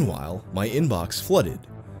 Meanwhile, my inbox flooded.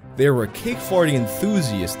 There were cake farting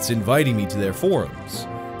enthusiasts inviting me to their forums.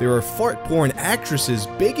 There were fart porn actresses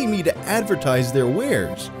begging me to advertise their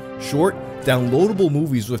wares. Short, downloadable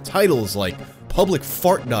movies with titles like Public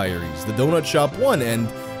Fart Diaries, The Donut Shop 1, and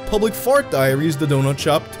Public Fart Diaries, The Donut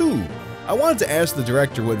Shop 2. I wanted to ask the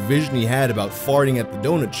director what vision he had about farting at the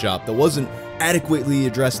donut shop that wasn't adequately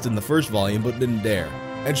addressed in the first volume, but didn't dare.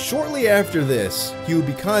 And shortly after this, he would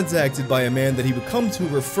be contacted by a man that he would come to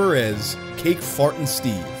refer as Cake Fartin'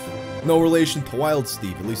 Steve. No relation to Wild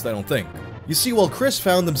Steve, at least I don't think. You see, while Chris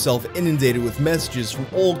found himself inundated with messages from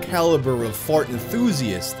all caliber of fart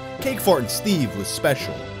enthusiasts, Cake Fartin' Steve was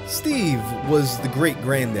special. Steve was the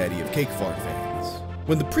great-granddaddy of cake fart fans.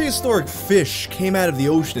 When the prehistoric fish came out of the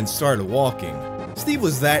ocean and started walking, Steve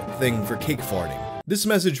was that thing for cake farting. This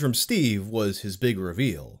message from Steve was his big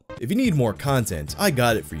reveal. If you need more content, I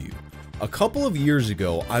got it for you. A couple of years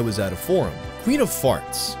ago, I was at a forum, Queen of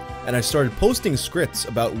Farts, and I started posting scripts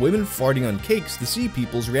about women farting on cakes to see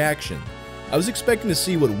people's reaction. I was expecting to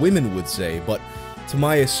see what women would say, but to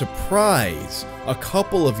my surprise, a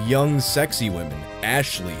couple of young, sexy women,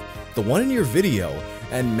 Ashley, the one in your video,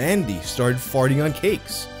 and Mandy started farting on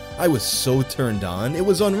cakes. I was so turned on, it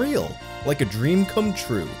was unreal, like a dream come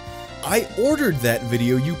true. I ordered that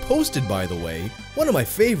video you posted, by the way, one of my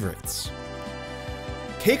favorites.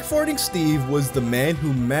 Cake Farting Steve was the man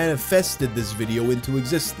who manifested this video into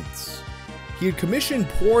existence. He had commissioned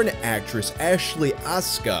porn actress Ashley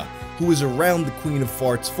Usagi, who was around the Queen of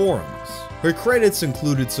Farts forums. Her credits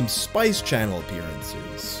included some Spice Channel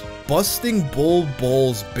appearances, Busting Bull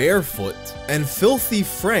Balls Barefoot, and Filthy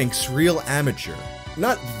Frank's Real Amateur.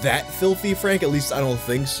 Not that Filthy Frank, at least I don't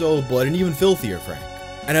think so, but an even filthier Frank.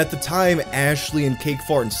 And at the time Ashley and Cake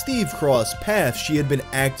Fartin' Steve crossed paths, she had been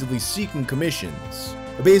actively seeking commissions.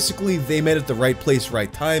 Basically, they met at the right place,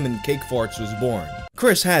 right time, and Cake Farts was born.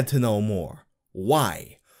 Chris had to know more.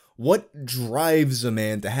 Why? What drives a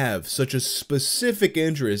man to have such a specific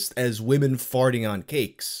interest as women farting on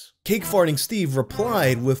cakes? Cake Farting Steve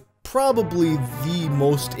replied with probably the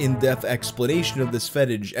most in-depth explanation of this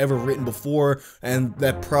fetish ever written before, and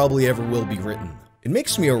that probably ever will be written. It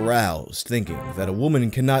makes me aroused thinking that a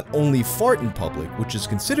woman can not only fart in public, which is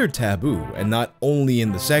considered taboo, and not only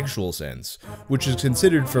in the sexual sense, which is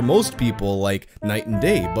considered for most people like night and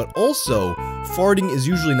day, but also farting is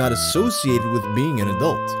usually not associated with being an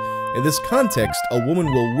adult. In this context, a woman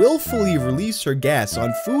will willfully release her gas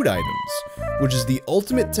on food items, which is the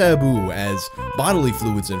ultimate taboo, as bodily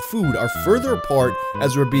fluids and food are further apart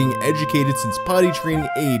as we're being educated since potty training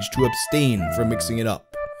age to abstain from mixing it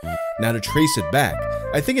up. Now to trace it back,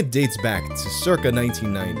 I think it dates back to circa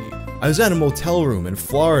 1990. I was at a motel room in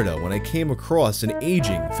Florida when I came across an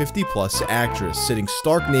aging 50-plus actress sitting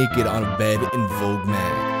stark naked on a bed in Vogue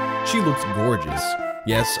mag. She looked gorgeous.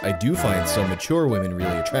 Yes, I do find some mature women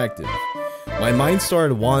really attractive. My mind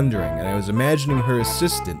started wandering and I was imagining her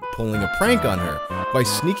assistant pulling a prank on her by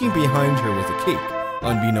sneaking behind her with a cake,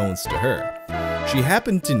 unbeknownst to her. She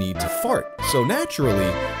happened to need to fart, so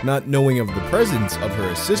naturally, not knowing of the presence of her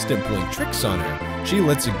assistant pulling tricks on her, she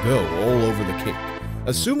lets it go all over the cake,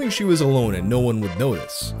 assuming she was alone and no one would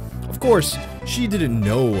notice. Of course, she didn't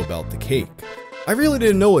know about the cake. I really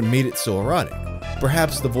didn't know what made it so erotic.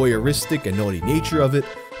 Perhaps the voyeuristic and naughty nature of it,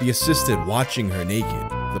 the assistant watching her naked,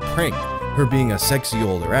 the prank, her being a sexy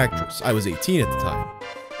older actress. I was 18 at the time.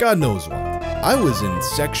 God knows what. I was in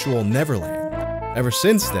sexual Neverland. Ever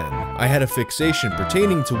since then, I had a fixation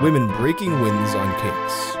pertaining to women breaking winds on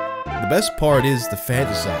cakes. The best part is to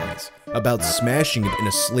fantasize about smashing it in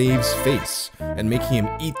a slave's face and making him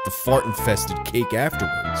eat the fart-infested cake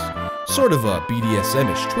afterwards. Sort of a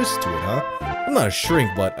BDSM-ish twist to it, huh? I'm not a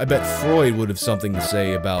shrink, but I bet Freud would have something to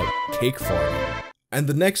say about cake farting. And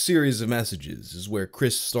the next series of messages is where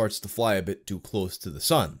Chris starts to fly a bit too close to the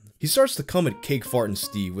sun. He starts to come at Cake Fartin'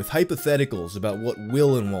 Steve with hypotheticals about what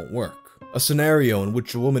will and won't work. A scenario in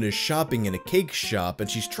which a woman is shopping in a cake shop and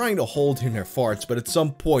she's trying to hold in her farts, but at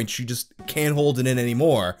some point she just can't hold it in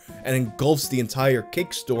anymore and engulfs the entire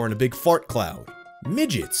cake store in a big fart cloud.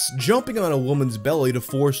 Midgets jumping on a woman's belly to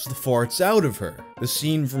force the farts out of her. The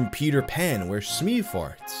scene from Peter Pan where Smee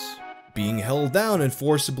farts. Being held down and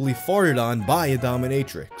forcibly farted on by a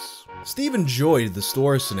dominatrix. Steve enjoyed the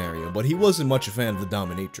store scenario, but he wasn't much a fan of the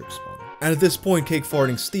dominatrix one. And at this point, Cake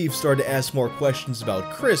Farting Steve started to ask more questions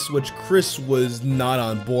about Chris, which Chris was not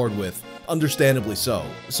on board with, understandably so.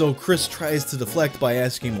 So Chris tries to deflect by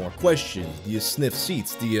asking more questions. Do you sniff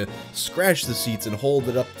seats? Do you scratch the seats and hold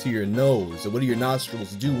it up to your nose? What do your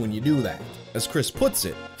nostrils do when you do that? As Chris puts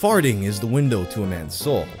it, farting is the window to a man's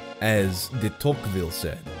soul, as de Tocqueville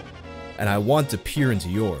said. And I want to peer into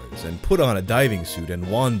yours, and put on a diving suit and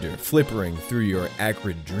wander, flippering through your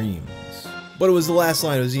acrid dreams. But it was the last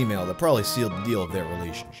line of his email that probably sealed the deal of their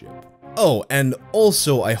relationship. Oh, and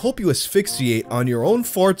also, I hope you asphyxiate on your own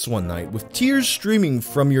farts one night with tears streaming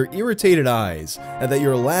from your irritated eyes, and that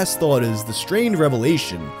your last thought is the strained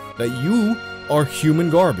revelation that you are human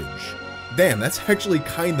garbage. Damn, that's actually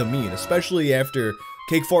kinda mean, especially after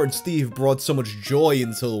Cake Fart and Steve brought so much joy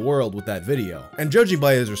into the world with that video. And judging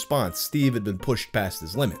by his response, Steve had been pushed past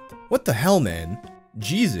his limit. What the hell, man?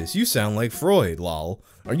 Jesus, you sound like Freud, lol.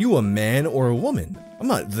 Are you a man or a woman? I'm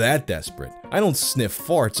not that desperate. I don't sniff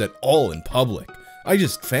farts at all in public. I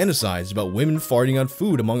just fantasize about women farting on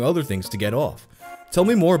food, among other things, to get off. Tell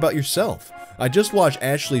me more about yourself. I just watched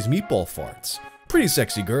Ashley's meatball farts. Pretty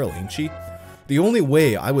sexy girl, ain't she? The only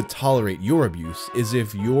way I would tolerate your abuse is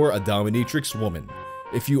if you're a dominatrix woman.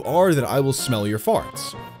 If you are, then I will smell your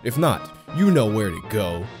farts. If not, you know where to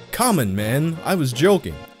go. Common, man. I was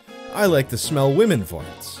joking. I like to smell women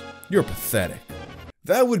farts. You're pathetic.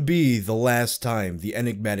 That would be the last time the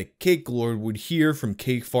enigmatic Cake Lord would hear from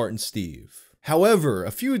Cake Fart and Steve. However,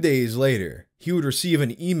 a few days later, he would receive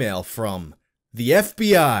an email from the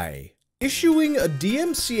FBI, issuing a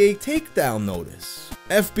DMCA takedown notice.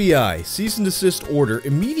 FBI, cease and desist order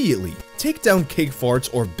immediately. Take down Cake Farts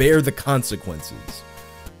or bear the consequences.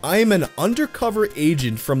 I am an undercover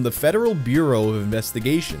agent from the Federal Bureau of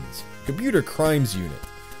Investigations, Computer Crimes Unit.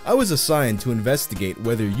 I was assigned to investigate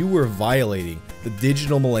whether you were violating the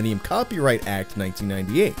Digital Millennium Copyright Act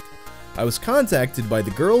 1998. I was contacted by the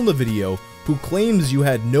girl in the video who claims you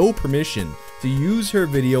had no permission to use her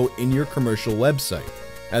video in your commercial website.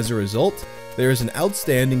 As a result, there is an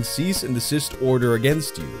outstanding cease and desist order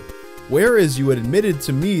against you. Whereas you had admitted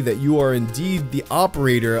to me that you are indeed the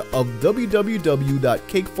operator of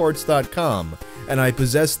www.cakefarts.com, and I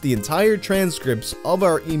possess the entire transcripts of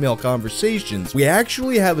our email conversations, we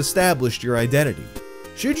actually have established your identity.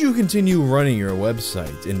 Should you continue running your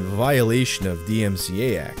website in violation of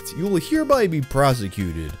DMCA Act, you will hereby be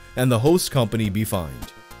prosecuted and the host company be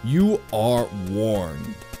fined. You are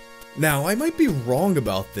warned. Now, I might be wrong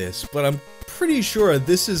about this, but I'm pretty sure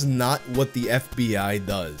this is not what the FBI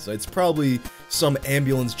does. It's probably some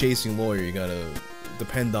ambulance-chasing lawyer you gotta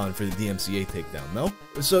depend on for the DMCA takedown, no?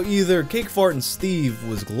 So either Cake Fart and Steve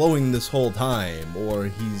was glowing this whole time, or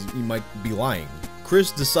he might be lying.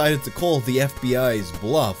 Chris decided to call the FBI's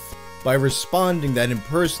bluff by responding that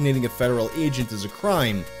impersonating a federal agent is a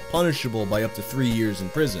crime punishable by up to 3 years in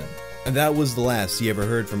prison. And that was the last he ever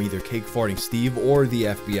heard from either Cake Farting Steve or the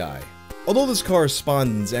FBI. Although this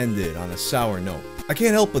correspondence ended on a sour note, I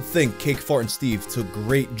can't help but think Cake Fart and Steve took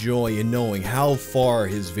great joy in knowing how far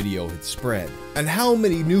his video had spread, and how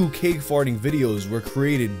many new cake farting videos were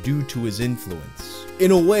created due to his influence.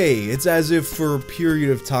 In a way, it's as if for a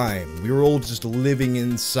period of time, we were all just living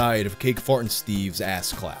inside of Cake Fart and Steve's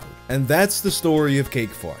ass cloud. And that's the story of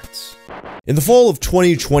Cake Farts. In the fall of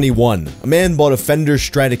 2021, a man bought a Fender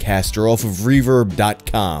Stratocaster off of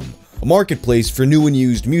Reverb.com, a marketplace for new and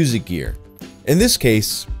used music gear. In this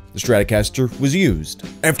case, the Stratocaster was used.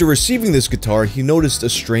 After receiving this guitar, he noticed a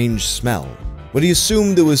strange smell, but he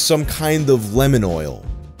assumed it was some kind of lemon oil,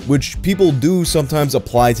 which people do sometimes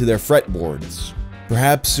apply to their fretboards.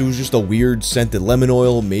 Perhaps it was just a weird scented lemon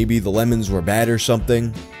oil, maybe the lemons were bad or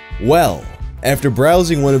something. Well, after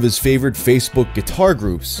browsing one of his favorite Facebook guitar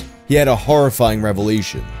groups, he had a horrifying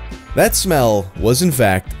revelation. That smell was in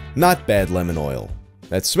fact not bad lemon oil.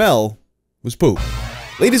 That smell was poop.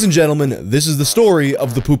 Ladies and gentlemen, this is the story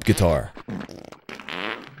of the poop guitar.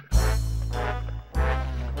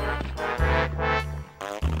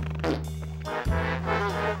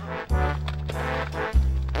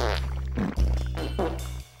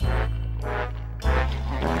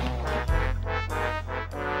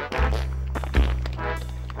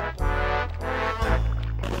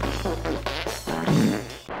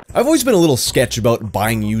 I've always been a little sketch about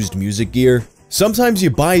buying used music gear. Sometimes you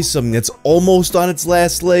buy something that's almost on its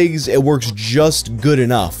last legs, it works just good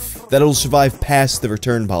enough that it'll survive past the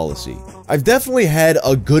return policy. I've definitely had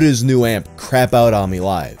a good as new amp crap out on me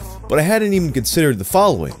live, but I hadn't even considered the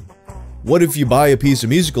following. What if you buy a piece of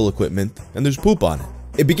musical equipment and there's poop on it?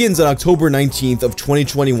 It begins on October 19th of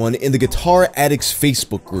 2021 in the Guitar Addicts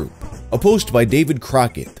Facebook group. A post by David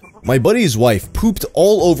Crockett. My buddy's wife pooped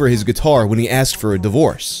all over his guitar when he asked for a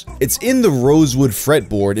divorce. It's in the rosewood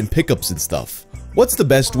fretboard and pickups and stuff. What's the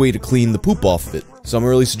best way to clean the poop off of it? Some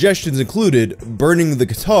early suggestions included burning the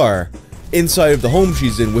guitar inside of the home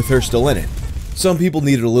she's in with her still in it. Some people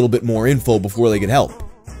needed a little bit more info before they could help.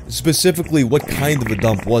 Specifically, what kind of a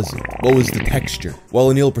dump was it? What was the texture? While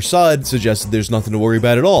Anil Prasad suggested there's nothing to worry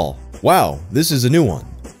about at all. Wow, this is a new one.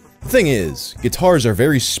 The thing is, guitars are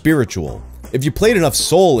very spiritual. If you played enough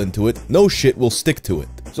soul into it, no shit will stick to it.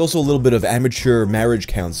 There's also a little bit of amateur marriage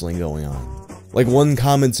counseling going on. Like one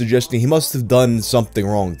comment suggesting he must have done something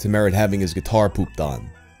wrong to merit having his guitar pooped on.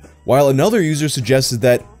 While another user suggested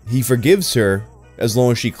that he forgives her as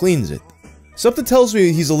long as she cleans it. Something tells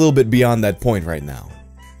me he's a little bit beyond that point right now.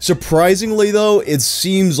 Surprisingly though, it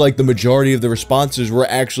seems like the majority of the responses were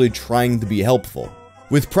actually trying to be helpful.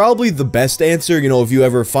 With probably the best answer, if you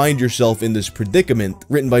ever find yourself in this predicament,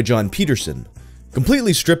 written by John Peterson.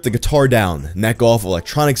 Completely strip the guitar down, neck off,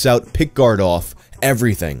 electronics out, pick guard off,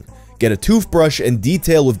 everything. Get a toothbrush and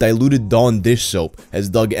detail with diluted Dawn dish soap, as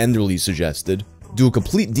Doug Enderle suggested. Do a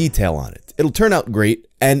complete detail on it. It'll turn out great,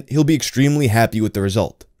 and he'll be extremely happy with the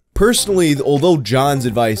result. Personally, although John's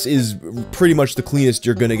advice is pretty much the cleanest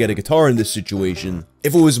you're gonna get a guitar in this situation,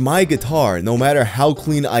 if it was my guitar, no matter how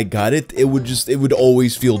clean I got it, it would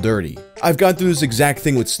always feel dirty. I've gone through this exact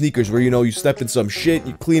thing with sneakers where, you step in some shit,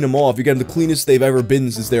 you clean them off, you get them the cleanest they've ever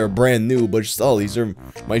been since they were brand new, but just, oh, these are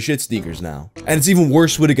my shit sneakers now. And it's even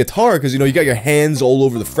worse with a guitar, because, you got your hands all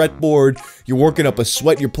over the fretboard, you're working up a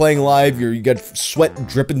sweat, you're playing live, you got sweat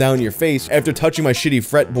dripping down your face. After touching my shitty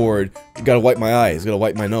fretboard, you gotta wipe my eyes, gotta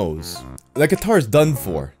wipe my nose. That guitar's done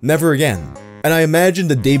for. Never again. And I imagine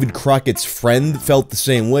that David Crockett's friend felt the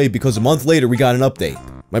same way because a month later we got an update.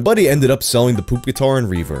 My buddy ended up selling the poop guitar and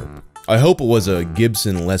reverb. I hope it was a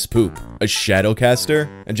Gibson Les Poop, a Shadowcaster,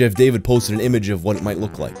 and Jeff David posted an image of what it might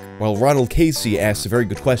look like. While Ronald Casey asked a very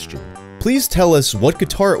good question. Please tell us what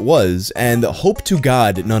guitar it was and hope to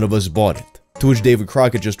God none of us bought it. To which David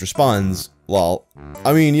Crockett just responds, lol.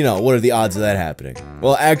 I mean, what are the odds of that happening?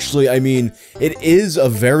 Well, actually, it is a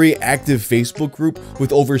very active Facebook group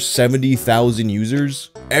with over 70,000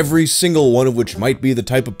 users, every single one of which might be the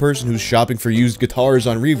type of person who's shopping for used guitars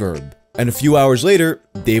on Reverb. And a few hours later,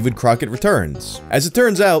 David Crockett returns. As it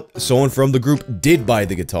turns out, someone from the group did buy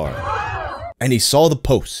the guitar. And he saw the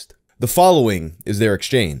post. The following is their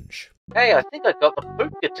exchange. Hey, I think I got the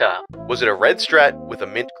poop guitar. Was it a red Strat with a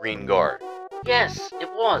mint green guard? Yes, it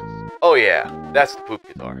was. Oh yeah, that's the poop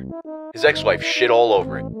guitar. His ex-wife shit all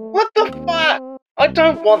over it. What the fuck? I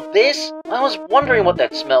don't want this. I was wondering what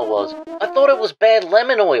that smell was. I thought it was bad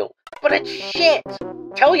lemon oil, but it's shit.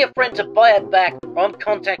 Tell your friend to buy it back, or I'm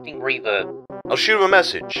contacting Reverb. I'll shoot him a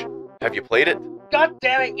message. Have you played it? God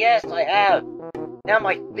damn it, yes, I have. Now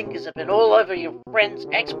my fingers have been all over your friend's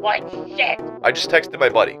ex-wife shit. I just texted my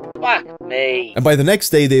buddy. Fuck me. And by the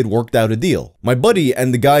next day, they had worked out a deal. My buddy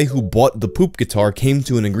and the guy who bought the poop guitar came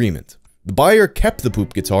to an agreement. The buyer kept the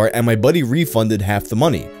poop guitar, and my buddy refunded half the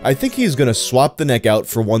money. I think he's gonna swap the neck out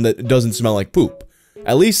for one that doesn't smell like poop.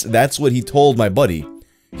 At least that's what he told my buddy.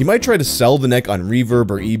 He might try to sell the neck on Reverb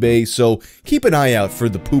or eBay, so keep an eye out for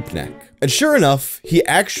the poop neck. And sure enough, he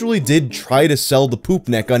actually did try to sell the poop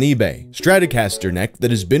neck on eBay. Stratocaster neck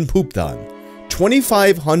that has been pooped on.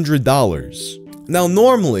 $2,500. Now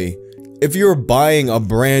normally, if you're buying a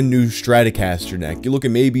brand new Stratocaster neck, you're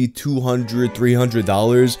looking maybe $200,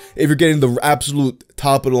 $300. If you're getting the absolute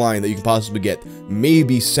top of the line that you can possibly get,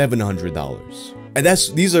 maybe $700.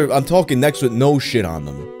 And I'm talking necks with no shit on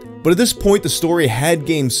them. But at this point, the story had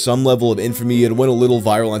gained some level of infamy and went a little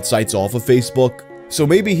viral on sites off of Facebook. So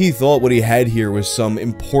maybe he thought what he had here was some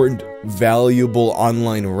important, valuable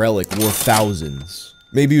online relic worth thousands.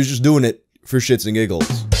 Maybe he was just doing it for shits and giggles.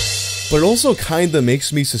 But it also kinda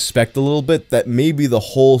makes me suspect a little bit that maybe the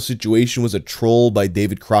whole situation was a troll by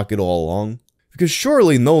David Crockett all along. Because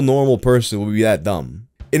surely no normal person would be that dumb.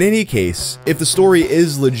 In any case, if the story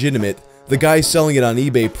is legitimate, the guy selling it on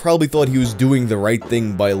eBay probably thought he was doing the right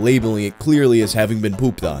thing by labeling it clearly as having been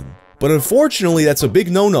pooped on. But unfortunately, that's a big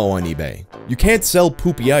no-no on eBay. You can't sell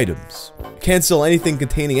poopy items. You can't sell anything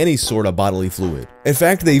containing any sort of bodily fluid. In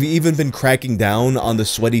fact, they've even been cracking down on the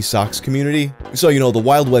sweaty socks community. So, the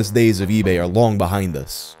Wild West days of eBay are long behind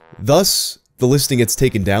us. Thus, the listing gets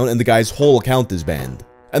taken down and the guy's whole account is banned.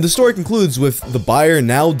 And the story concludes with the buyer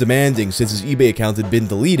now demanding, since his eBay account had been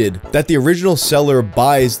deleted, that the original seller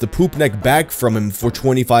buys the poop neck back from him for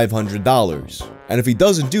 $2,500. And if he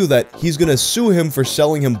doesn't do that, he's gonna sue him for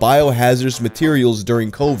selling him biohazardous materials during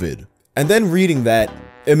COVID. And then reading that,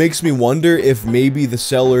 it makes me wonder if maybe the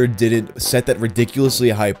seller didn't set that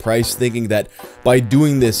ridiculously high price, thinking that by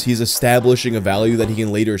doing this, he's establishing a value that he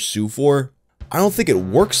can later sue for. I don't think it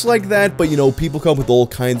works like that, but you know, people come up with all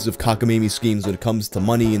kinds of cockamamie schemes when it comes to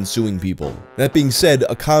money and suing people. That being said,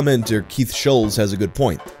 a commenter, Keith Schultz, has a good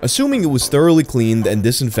point. Assuming it was thoroughly cleaned and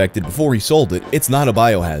disinfected before he sold it, it's not a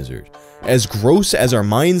biohazard. As gross as our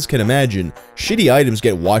minds can imagine, shitty items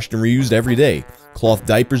get washed and reused every day, cloth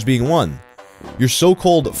diapers being one. Your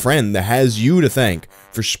so-called friend that has you to thank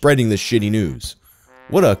for spreading this shitty news.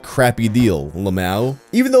 What a crappy deal, Numou.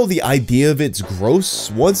 Even though the idea of it's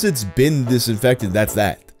gross, once it's been disinfected, that's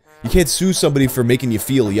that. You can't sue somebody for making you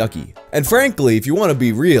feel yucky. And frankly, if you want to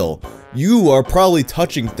be real, you are probably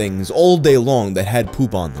touching things all day long that had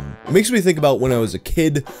poop on them. It makes me think about when I was a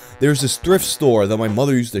kid. There's this thrift store that my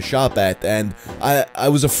mother used to shop at, and I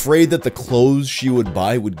was afraid that the clothes she would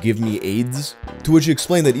buy would give me AIDS. To which she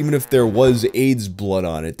explained that even if there was AIDS blood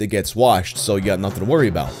on it, it gets washed, so you got nothing to worry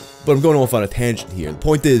about. But I'm going off on a tangent here. The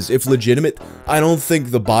point is, if legitimate, I don't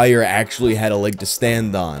think the buyer actually had a leg to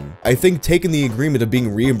stand on. I think taking the agreement of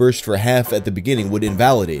being reimbursed for half at the beginning would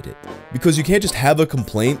invalidate it. Because you can't just have a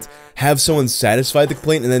complaint, have someone satisfy the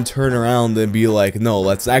complaint, and then turn around and be like, no,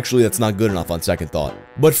 that's not good enough on second thought.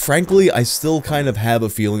 But frankly, I still kind of have a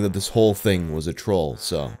feeling that this whole thing was a troll,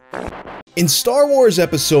 so. In Star Wars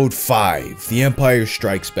Episode 5, The Empire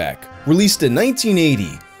Strikes Back, released in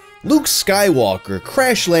 1980, Luke Skywalker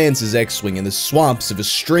crash lands his X-Wing in the swamps of a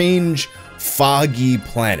strange, foggy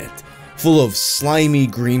planet, full of slimy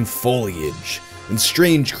green foliage and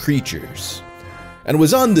strange creatures. And it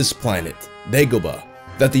was on this planet, Dagobah,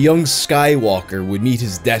 that the young Skywalker would meet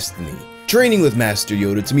his destiny, training with Master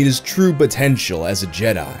Yoda to meet his true potential as a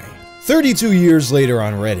Jedi. 32 years later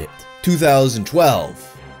on Reddit,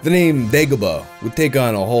 2012, the name Dagobah would take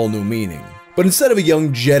on a whole new meaning. But instead of a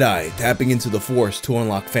young Jedi tapping into the Force to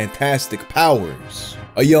unlock fantastic powers,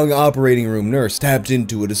 a young operating room nurse tapped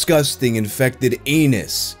into a disgusting infected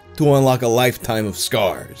anus to unlock a lifetime of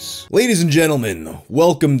scars. Ladies and gentlemen,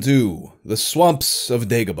 welcome to the Swamps of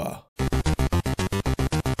Dagobah.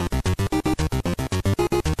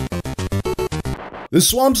 The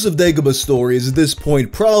Swamps of Dagobah story is at this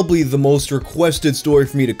point probably the most requested story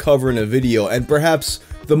for me to cover in a video, and perhaps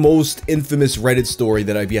the most infamous Reddit story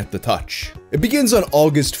that I've yet to touch. It begins on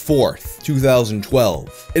August 4th,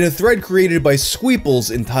 2012, in a thread created by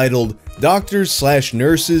Squeeples entitled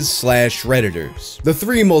Doctors/Nurses/Redditors, the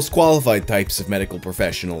three most qualified types of medical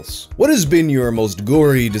professionals. What has been your most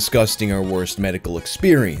gory, disgusting, or worst medical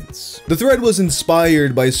experience? The thread was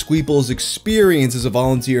inspired by Squeeples' experience as a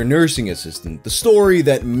volunteer nursing assistant, the story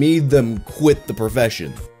that made them quit the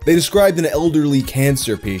profession. They described an elderly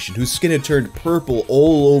cancer patient whose skin had turned purple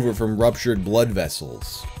all over from ruptured blood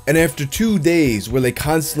vessels. And after 2 days where they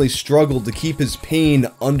constantly struggled to keep his pain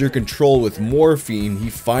under control with morphine, he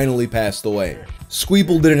finally passed away.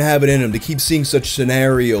 Squeeple didn't have it in him to keep seeing such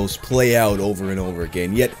scenarios play out over and over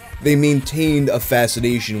again, yet they maintained a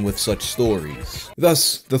fascination with such stories.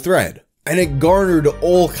 Thus, the thread. And it garnered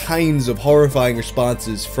all kinds of horrifying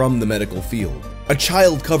responses from the medical field. A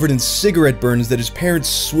child covered in cigarette burns that his parents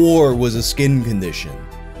swore was a skin condition.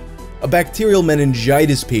 A bacterial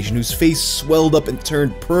meningitis patient whose face swelled up and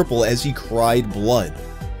turned purple as he cried blood.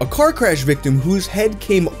 A car crash victim whose head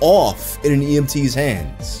came off in an EMT's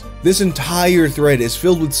hands. This entire thread is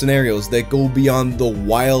filled with scenarios that go beyond the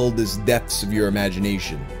wildest depths of your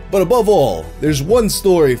imagination. But above all, there's one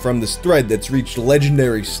story from this thread that's reached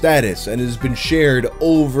legendary status and has been shared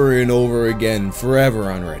over and over again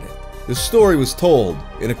forever on Reddit. The story was told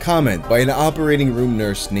in a comment by an operating room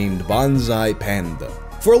nurse named Bonsai Panda.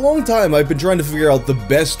 For a long time, I've been trying to figure out the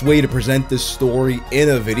best way to present this story in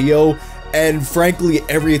a video, and frankly,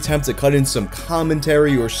 every attempt to cut in some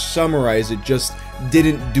commentary or summarize it just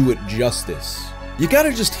didn't do it justice. You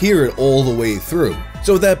gotta just hear it all the way through.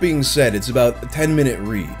 So with that being said, it's about a 10-minute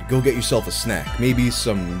read. Go get yourself a snack, maybe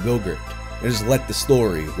some Go-Gurt, and just let the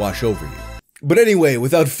story wash over you. But anyway,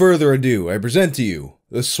 without further ado, I present to you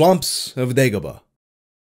the Swamps of Dagobah.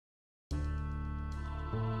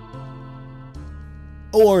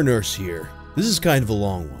 OR nurse here. This is kind of a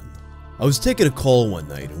long one. I was taking a call one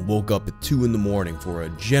night and woke up at 2 in the morning for a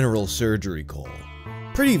general surgery call.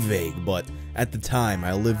 Pretty vague, but at the time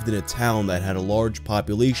I lived in a town that had a large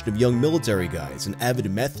population of young military guys and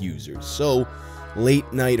avid meth users, so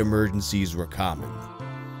late night emergencies were common.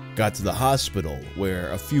 Got to the hospital,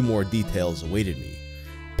 where a few more details awaited me.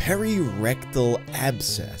 Perirectal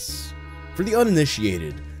abscess. For the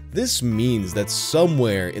uninitiated, this means that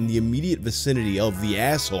somewhere in the immediate vicinity of the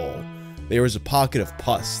asshole, there was a pocket of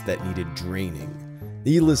pus that needed draining.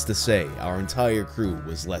 Needless to say, our entire crew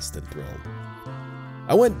was less than thrilled.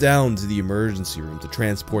 I went down to the emergency room to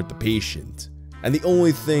transport the patient, and the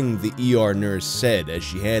only thing the ER nurse said as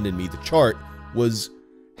she handed me the chart was,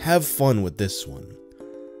 have fun with this one.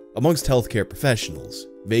 Amongst healthcare professionals,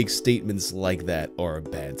 vague statements like that are a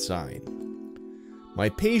bad sign. My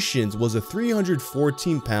patient was a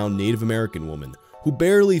 314-pound Native American woman who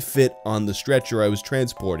barely fit on the stretcher I was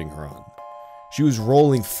transporting her on. She was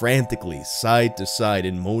rolling frantically side to side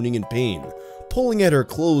and moaning in pain, pulling at her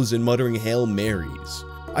clothes and muttering Hail Marys.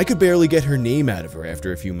 I could barely get her name out of her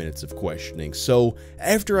after a few minutes of questioning, so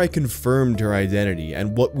after I confirmed her identity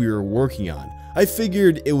and what we were working on, I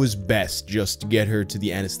figured it was best just to get her to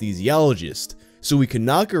the anesthesiologist so we could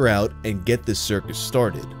knock her out and get this circus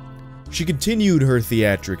started. She continued her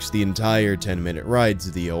theatrics the entire 10-minute ride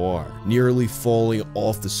to the OR, nearly falling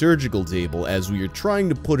off the surgical table as we were trying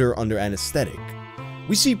to put her under anesthetic.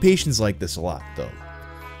 We see patients like this a lot, though.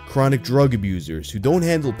 Chronic drug abusers who don't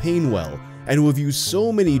handle pain well and who have used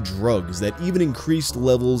so many drugs that even increased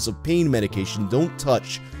levels of pain medication don't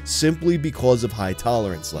touch simply because of high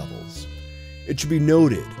tolerance levels. It should be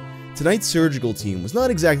noted, tonight's surgical team was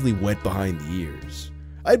not exactly wet behind the ears.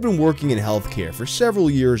 I'd been working in healthcare for several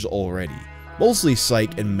years already, mostly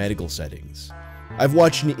psych and medical settings. I've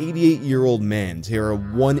watched an 88-year-old man tear a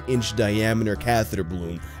 1-inch diameter catheter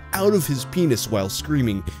balloon out of his penis while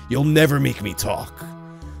screaming, "You'll never make me talk."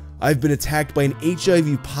 I've been attacked by an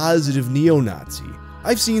HIV-positive neo-Nazi.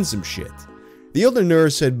 I've seen some shit. The other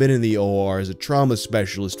nurse had been in the OR as a trauma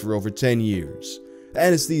specialist for over 10 years. The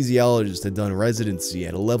anesthesiologist had done residency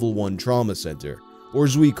at a level 1 trauma center, or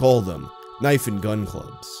as we call them, knife and gun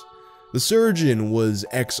clubs. The surgeon was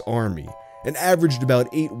ex-army and averaged about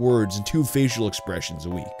 8 words and 2 facial expressions a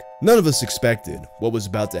week. None of us expected what was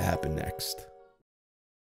about to happen next.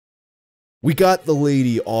 We got the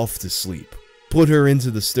lady off to sleep, put her into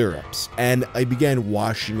the stirrups, and I began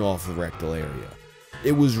washing off the rectal area.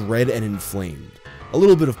 It was red and inflamed. A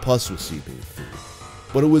little bit of pus was seeping through,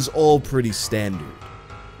 but it was all pretty standard.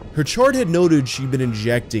 Her chart had noted she'd been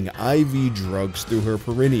injecting IV drugs through her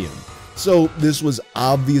perineum, so this was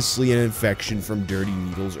obviously an infection from dirty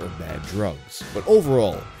needles or bad drugs. But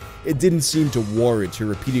overall, it didn't seem to warrant her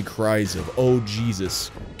repeated cries of, "Oh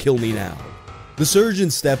Jesus, kill me now." The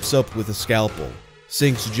surgeon steps up with a scalpel,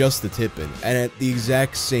 sinks just the tip in, and at the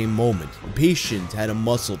exact same moment, the patient had a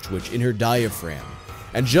muscle twitch in her diaphragm,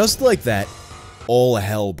 and just like that, all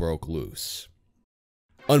hell broke loose.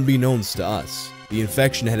 Unbeknownst to us, the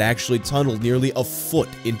infection had actually tunneled nearly a foot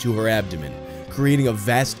into her abdomen, creating a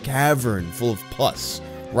vast cavern full of pus,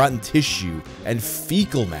 rotten tissue, and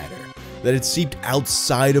fecal matter that had seeped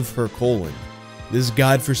outside of her colon. This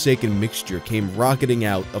godforsaken mixture came rocketing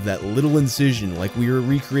out of that little incision like we were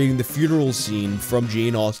recreating the funeral scene from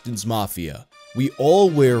Jane Austen's Mafia. We all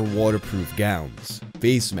wear waterproof gowns,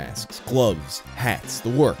 face masks, gloves, hats, the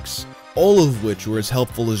works, all of which were as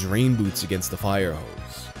helpful as rain boots against the fire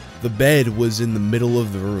hose. The bed was in the middle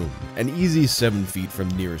of the room, an easy 7 feet from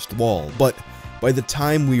nearest wall, but by the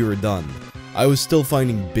time we were done, I was still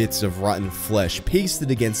finding bits of rotten flesh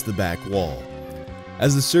pasted against the back wall.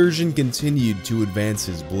 As the surgeon continued to advance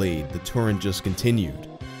his blade, the torrent just continued.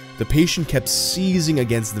 The patient kept seizing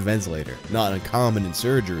against the ventilator, not uncommon in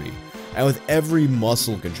surgery, and with every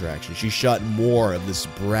muscle contraction, she shot more of this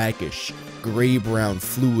brackish, gray-brown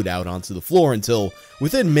fluid out onto the floor until,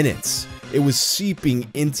 within minutes, it was seeping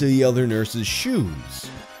into the other nurse's shoes.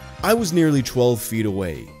 I was nearly 12 feet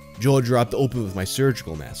away, jaw dropped open with my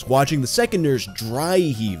surgical mask, watching the second nurse dry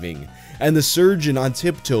heaving, and the surgeon on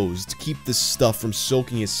tiptoes to keep this stuff from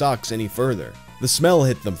soaking his socks any further. The smell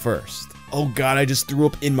hit them first. Oh god, I just threw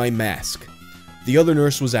up in my mask. The other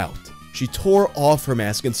nurse was out. She tore off her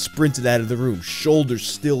mask and sprinted out of the room, shoulders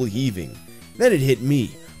still heaving. Then it hit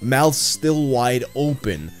me, mouth still wide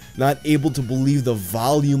open, not able to believe the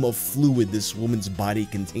volume of fluid this woman's body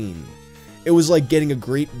contained. It was like getting a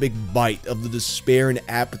great big bite of the despair and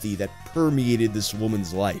apathy that permeated this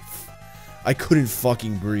woman's life. I couldn't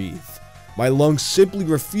fucking breathe. My lungs simply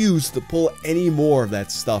refused to pull any more of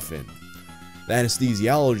that stuff in. The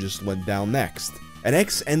anesthesiologist went down next, an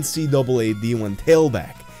ex-NCAA D1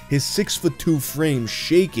 tailback, his 6'2" frame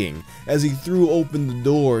shaking as he threw open the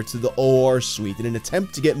door to the OR suite in an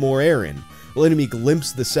attempt to get more air in, letting me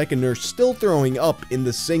glimpse the second nurse still throwing up in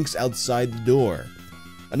the sinks outside the door.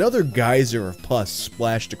 Another geyser of pus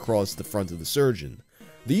splashed across the front of the surgeon.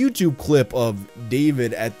 The YouTube clip of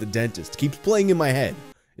David at the dentist keeps playing in my head.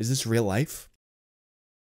 Is this real life?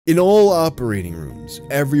 In all operating rooms,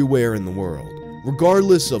 everywhere in the world,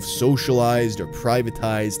 regardless of socialized or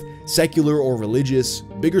privatized, secular or religious,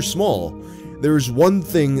 big or small, there is one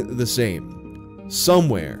thing the same.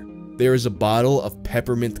 Somewhere, there is a bottle of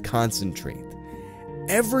peppermint concentrate.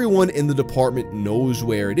 Everyone in the department knows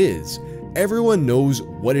where it is, Everyone knows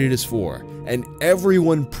what it is for, and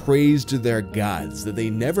everyone prays to their gods that they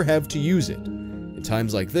never have to use it. In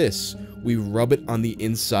times like this, we rub it on the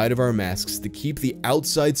inside of our masks to keep the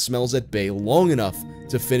outside smells at bay long enough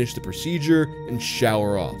to finish the procedure and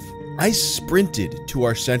shower off. I sprinted to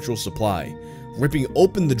our central supply, ripping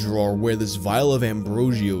open the drawer where this vial of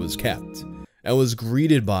ambrosia was kept, and was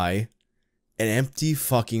greeted by an empty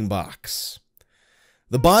fucking box.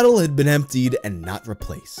 The bottle had been emptied and not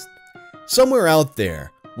replaced. Somewhere out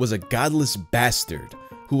there was a godless bastard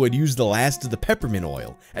who had used the last of the peppermint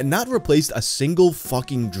oil and not replaced a single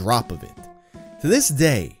fucking drop of it. To this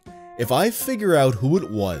day, if I figure out who it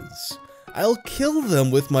was, I'll kill them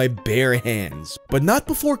with my bare hands, but not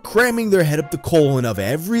before cramming their head up the colon of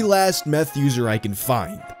every last meth user I can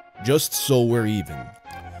find, just so we're even.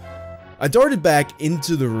 I darted back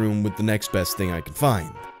into the room with the next best thing I could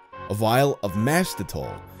find, a vial of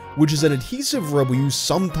Messytails, which is an adhesive rub we use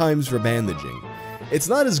sometimes for bandaging. It's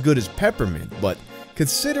not as good as peppermint, but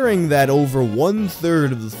considering that over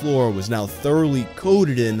 1/3 of the floor was now thoroughly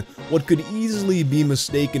coated in what could easily be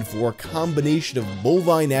mistaken for a combination of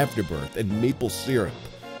bovine afterbirth and maple syrup,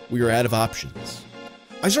 we were out of options.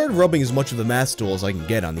 I started rubbing as much of the Messytails as I can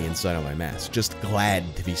get on the inside of my mask, just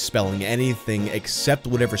glad to be spelling anything except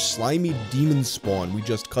whatever slimy demon spawn we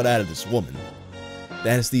just cut out of this woman. The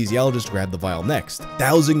anesthesiologist grabbed the vial next,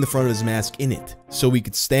 dousing the front of his mask in it, so we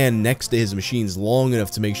could stand next to his machines long enough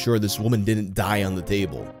to make sure this woman didn't die on the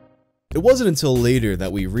table. It wasn't until later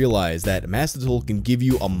that we realized that Messytails can give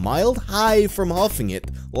you a mild high from huffing it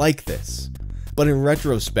like this, but in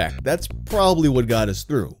retrospect, that's probably what got us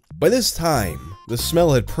through. By this time, the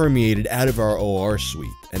smell had permeated out of our OR suite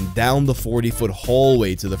and down the 40-foot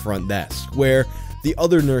hallway to the front desk, where the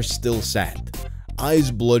other nurse still sat, eyes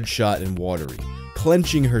bloodshot and watery,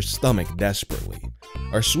 clenching her stomach desperately.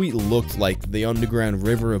 Our suite looked like the underground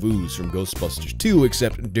river of ooze from Ghostbusters 2,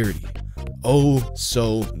 except dirty. Oh,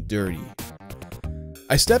 so dirty.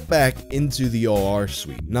 I stepped back into the OR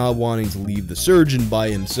suite, not wanting to leave the surgeon by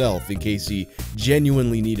himself in case he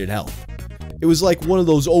genuinely needed help. It was like one of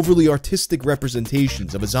those overly artistic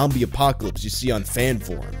representations of a zombie apocalypse you see on fan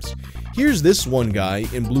forums. Here's this one guy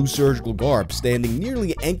in blue surgical garb standing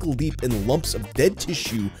nearly ankle deep in lumps of dead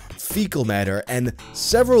tissue, fecal matter, and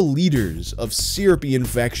several liters of syrupy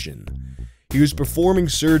infection. He was performing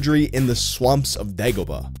surgery in the swamps of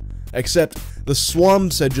Dagobah. Except the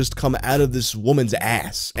swamps had just come out of this woman's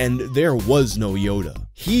ass, and there was no Yoda.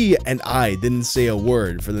 He and I didn't say a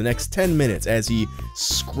word for the next 10 minutes as he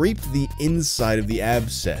scraped the inside of the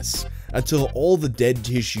abscess until all the dead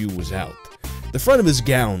tissue was out. The front of his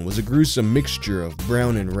gown was a gruesome mixture of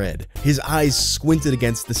brown and red. His eyes squinted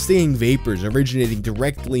against the stinging vapors originating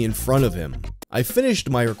directly in front of him. I finished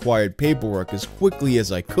my required paperwork as quickly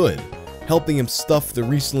as I could, helping him stuff the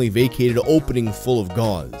recently vacated opening full of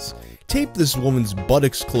gauze, taped this woman's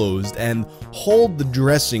buttocks closed, and hauled the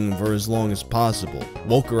dressing for as long as possible,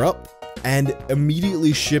 woke her up, and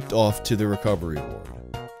immediately shipped off to the recovery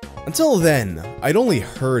ward. Until then, I'd only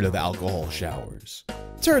heard of alcohol showers.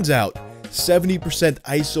 Turns out, 70%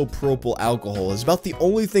 isopropyl alcohol is about the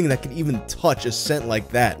only thing that can even touch a scent like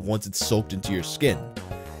that once it's soaked into your skin.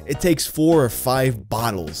 It takes 4 or 5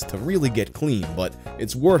 bottles to really get clean, but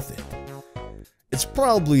it's worth it. It's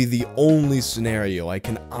probably the only scenario I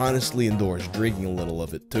can honestly endorse drinking a little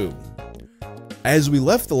of it too. As we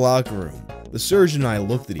left the locker room, the surgeon and I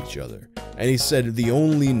looked at each other, and he said the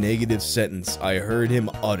only negative sentence I heard him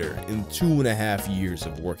utter in 2.5 years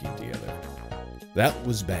of working together. That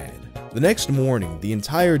was bad. The next morning, the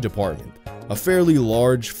entire department, a fairly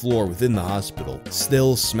large floor within the hospital,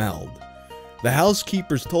 still smelled. The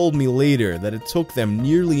housekeepers told me later that it took them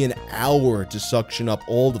nearly an hour to suction up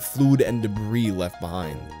all the fluid and debris left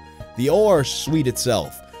behind. The OR suite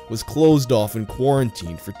itself was closed off and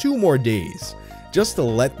quarantined for 2 more days, just to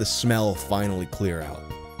let the smell finally clear out.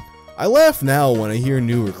 I laugh now when I hear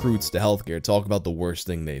new recruits to healthcare talk about the worst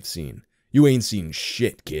thing they've seen. You ain't seen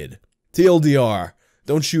shit, kid. TLDR,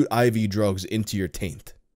 don't shoot IV drugs into your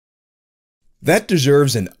taint. That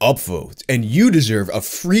deserves an upvote, and you deserve a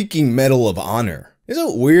freaking Medal of Honor. Isn't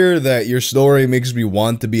it weird that your story makes me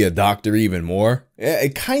want to be a doctor even more?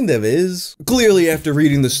 It kind of is. Clearly, after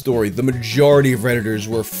reading the story, the majority of Redditors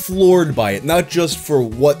were floored by it, not just for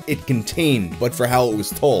what it contained, but for how it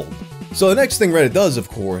was told. So the next thing Reddit does, of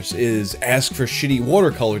course, is ask for shitty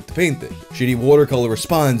watercolor to paint it. Shitty Watercolor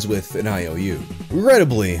responds with an IOU.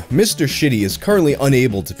 Regrettably, Mr. Shitty is currently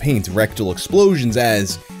unable to paint rectal explosions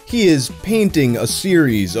as he is painting a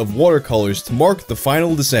series of watercolors to mark the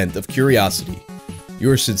final descent of curiosity.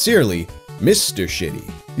 Yours sincerely, Mr.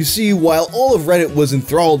 Shitty. You see, while all of Reddit was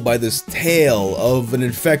enthralled by this tale of an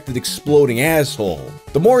infected exploding asshole,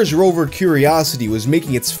 the Mars rover Curiosity was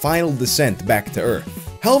making its final descent back to Earth.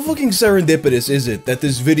 How fucking serendipitous is it that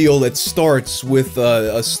this video that starts with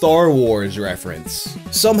a Star Wars reference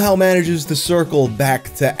somehow manages to circle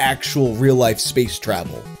back to actual real-life space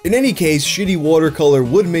travel? In any case, shitty watercolor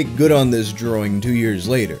would make good on this drawing 2 years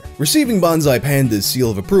later, receiving Bonsai Panda's seal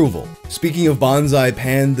of approval. Speaking of Bonsai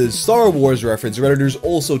Panda's Star Wars reference, Redditors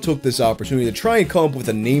also took this opportunity to try and come up with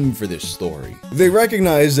a name for this story. They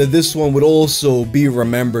recognized that this one would also be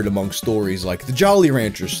remembered among stories like the Jolly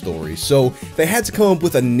Rancher story, so they had to come up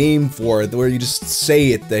with a name for it where you just say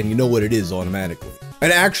it, then you know what it is automatically.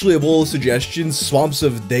 And actually, of all the suggestions, Swamps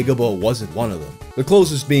of Dagobah wasn't one of them, the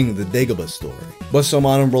closest being the Dagobah story. But some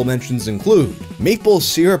honorable mentions include Maple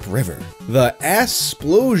Syrup River, the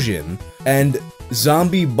Ass-splosion, and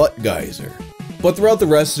Zombie Butt Geyser. But throughout the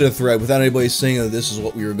rest of the thread, without anybody saying that this is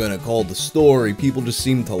what we were gonna call the story, people just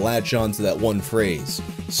seemed to latch on to that one phrase,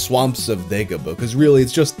 Swamps of Dagobah, because really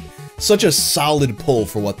it's just such a solid pull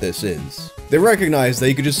for what this is. They recognize that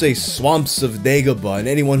you could just say Swamps of Dagobah, and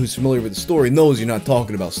anyone who's familiar with the story knows you're not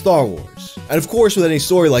talking about Star Wars. And of course, with any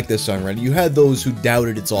story like this on Reddit, you had those who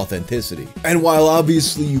doubted its authenticity. And while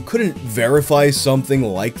obviously you couldn't verify something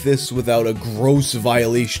like this without a gross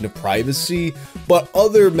violation of privacy, but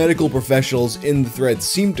other medical professionals in the thread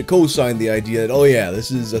seemed to co-sign the idea that, oh yeah,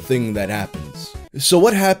 this is a thing that happens. So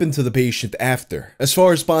what happened to the patient after? As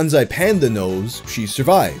far as Bonsai Panda knows, she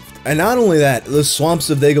survived. And not only that, the Swamps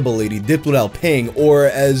of Dagobah lady dipped without paying, or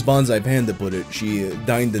as Bonsai Panda put it, she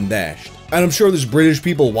dined and dashed. And I'm sure there's British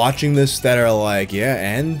people watching this that are like, yeah,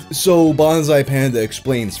 and? So Bonsai Panda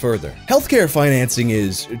explains further. Healthcare financing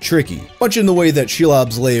is tricky, much in the way that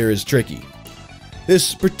Shelob's layer is tricky.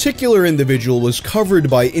 This particular individual was covered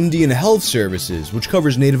by Indian Health Services, which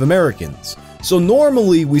covers Native Americans. So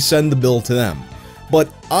normally we send the bill to them. But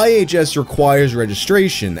IHS requires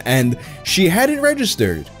registration, and she hadn't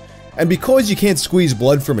registered. And because you can't squeeze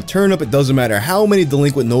blood from a turnip, it doesn't matter how many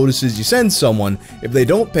delinquent notices you send someone, if they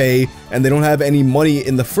don't pay, and they don't have any money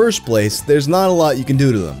in the first place, there's not a lot you can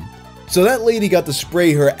do to them. So that lady got to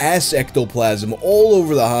spray her ass ectoplasm all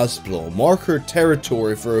over the hospital, mark her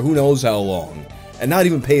territory for who knows how long, and not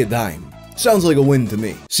even pay a dime. Sounds like a win to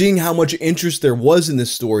me. Seeing how much interest there was in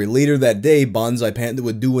this story, later that day, Bonsai Panda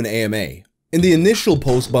would do an AMA. In the initial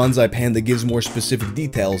post, Bonsai Panda gives more specific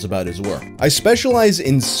details about his work. I specialize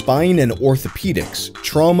in spine and orthopedics,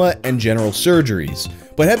 trauma, and general surgeries,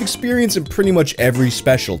 but have experience in pretty much every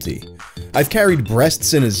specialty. I've carried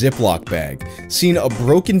breasts in a Ziploc bag, seen a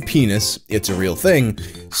broken penis, it's a real thing,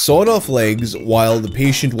 sawed off legs while the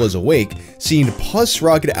patient was awake, seen pus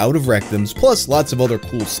rocket out of rectums, plus lots of other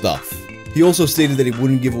cool stuff. He also stated that he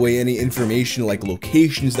wouldn't give away any information like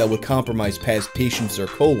locations that would compromise past patients or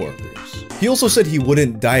coworkers. He also said he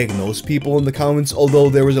wouldn't diagnose people in the comments, although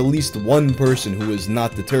there was at least one person who was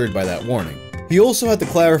not deterred by that warning. He also had to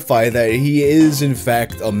clarify that he is in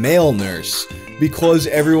fact a male nurse, because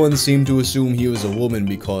everyone seemed to assume he was a woman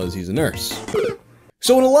because he's a nurse.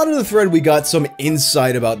 So in a lot of the thread we got some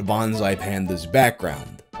insight about Bonsai Panda's background.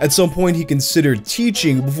 At some point he considered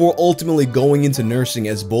teaching before ultimately going into nursing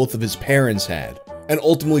as both of his parents had, and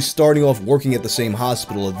ultimately starting off working at the same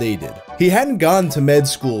hospital that they did. He hadn't gone to med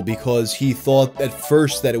school because he thought at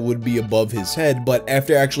first that it would be above his head, but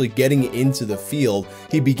after actually getting into the field,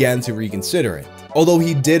 he began to reconsider it. Although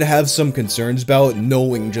he did have some concerns about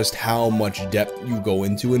knowing just how much depth you go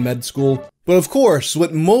into in med school. But of course,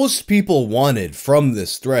 what most people wanted from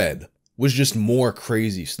this thread was just more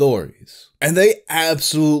crazy stories. And they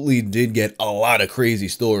absolutely did get a lot of crazy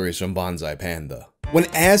stories from Bonsai Panda. When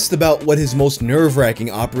asked about what his most nerve-wracking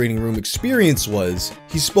operating room experience was,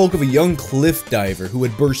 he spoke of a young cliff diver who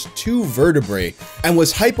had burst 2 vertebrae and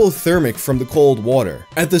was hypothermic from the cold water.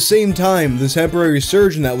 At the same time, the temporary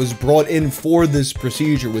surgeon that was brought in for this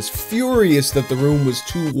procedure was furious that the room was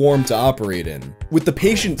too warm to operate in. With the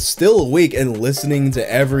patient still awake and listening to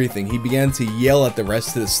everything, he began to yell at the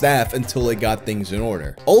rest of the staff until they got things in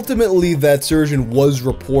order. Ultimately, that surgeon was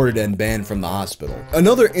reported and banned from the hospital.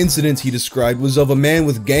 Another incident he described was of a man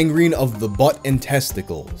with gangrene of the butt and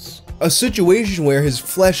testicles. A situation where his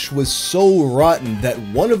flesh was so rotten that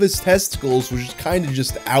one of his testicles was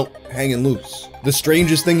just out hanging loose. The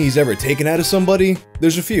strangest thing he's ever taken out of somebody?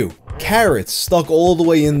 There's a few. Carrots stuck all the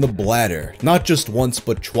way in the bladder, not just once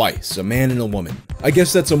but twice, a man and a woman. I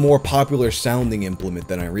guess that's a more popular sounding implement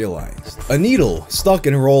than I realized. A needle stuck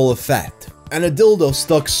in a roll of fat. And a dildo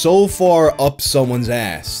stuck so far up someone's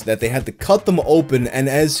ass that they had to cut them open and,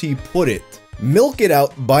 as he put it, milk it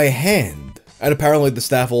out by hand. and apparently the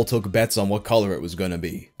staff all took bets on what color it was gonna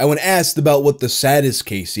be. And when asked about what the saddest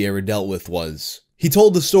case he ever dealt with was, he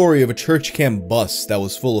told the story of a church camp bus that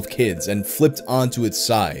was full of kids and flipped onto its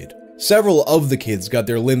side. Several of the kids got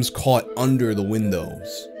their limbs caught under the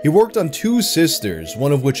windows. He worked on 2 sisters,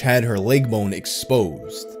 one of which had her leg bone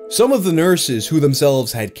exposed. Some of the nurses who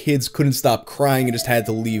themselves had kids couldn't stop crying and just had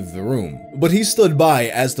to leave the room. But he stood by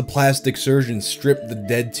as the plastic surgeon stripped the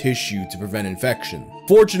dead tissue to prevent infection.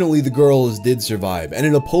 Fortunately, the girls did survive, and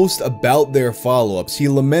in a post about their follow-ups, he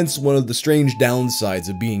laments one of the strange downsides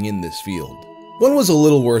of being in this field. One was a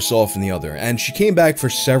little worse off than the other, and she came back for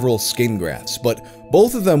several skin grafts, but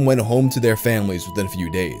both of them went home to their families within a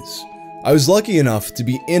few days. I was lucky enough to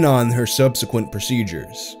be in on her subsequent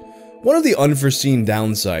procedures. One of the unforeseen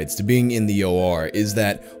downsides to being in the OR is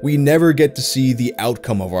that we never get to see the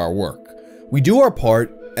outcome of our work. We do our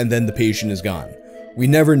part, and then the patient is gone. We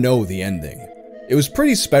never know the ending. It was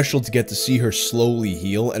pretty special to get to see her slowly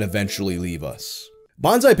heal and eventually leave us.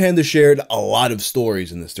 Bonsai Panda shared a lot of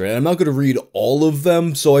stories in this thread, and I'm not going to read all of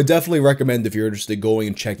them, so I definitely recommend if you're interested going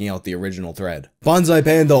and checking out the original thread. Bonsai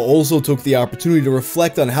Panda also took the opportunity to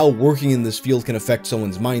reflect on how working in this field can affect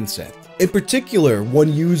someone's mindset. In particular,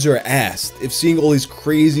 one user asked if seeing all these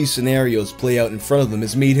crazy scenarios play out in front of them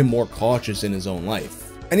has made him more cautious in his own life.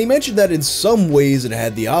 And he mentioned that in some ways it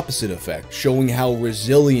had the opposite effect, showing how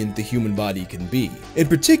resilient the human body can be. In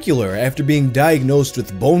particular, after being diagnosed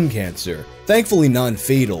with bone cancer, thankfully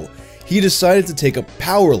non-fatal, he decided to take up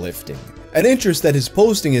powerlifting, an interest that his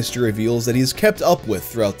posting history reveals that he has kept up with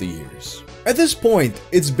throughout the years. At this point,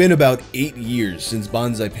 it's been about 8 years since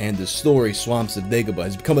Bonsai Panda's story Swamps of Dagobah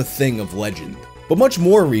has become a thing of legend. But much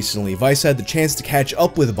more recently, Vice had the chance to catch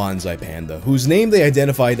up with Bonsai Panda, whose name they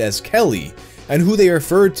identified as Kelly, and who they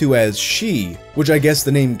referred to as she, which I guess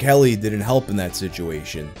the name Kelly didn't help in that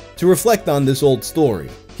situation, to reflect on this old story.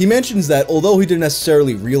 He mentions that although he didn't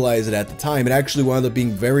necessarily realize it at the time, it actually wound up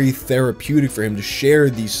being very therapeutic for him to share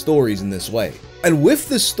these stories in this way. And with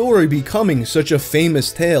this story becoming such a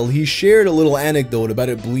famous tale, he shared a little anecdote about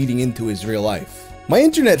it bleeding into his real life. My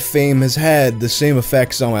internet fame has had the same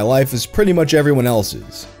effects on my life as pretty much everyone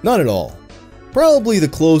else's. Not at all. Probably the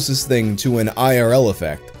closest thing to an IRL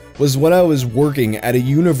effect was when I was working at a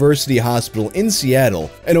university hospital in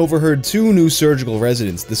Seattle and overheard 2 new surgical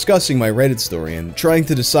residents discussing my Reddit story and trying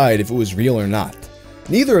to decide if it was real or not.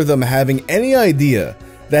 Neither of them having any idea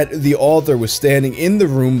that the author was standing in the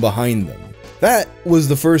room behind them. That was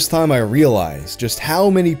the first time I realized just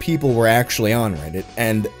how many people were actually on Reddit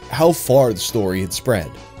and how far the story had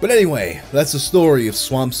spread. But anyway, that's the story of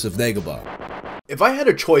Swamps of Dagobah. If I had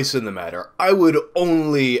a choice in the matter, I would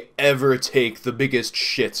only ever take the biggest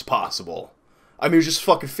shits possible. I mean, it just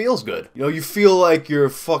fucking feels good. You know, you feel like you're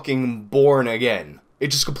fucking born again. It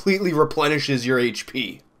just completely replenishes your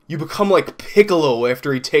HP. You become like Piccolo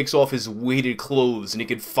after he takes off his weighted clothes and he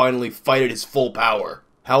can finally fight at his full power.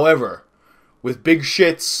 However, with big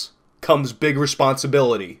shits comes big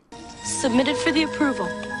responsibility. Submitted for the approval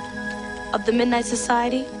of the Midnight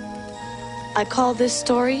Society, I call this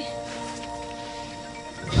story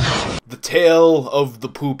The Tale of the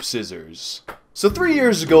Poop Scissors. So 3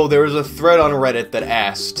 years ago, there was a thread on Reddit that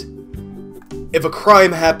asked, if a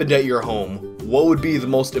crime happened at your home, what would be the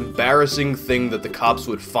most embarrassing thing that the cops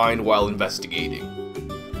would find while investigating?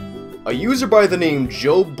 A user by the name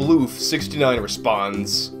JoeBloof69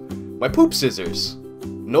 responds, my poop scissors.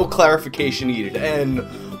 No clarification needed, and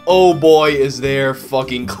oh boy is there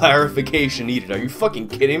fucking clarification needed. Are you fucking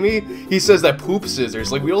kidding me? He says that poop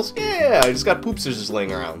scissors, like we all, yeah, I just got poop scissors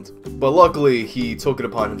laying around. But luckily, he took it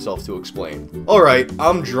upon himself to explain. Alright,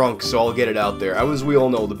 I'm drunk, so I'll get it out there. As we all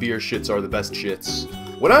know, the beer shits are the best shits.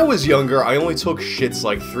 When I was younger, I only took shits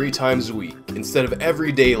like 3 times a week, instead of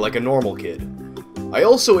every day like a normal kid. I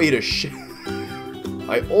also ate a shit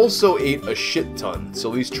ton,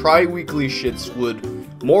 so these tri-weekly shits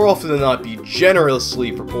would more often than not be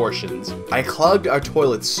generously proportioned. I clogged our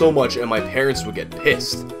toilets so much and my parents would get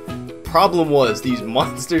pissed. Problem was, these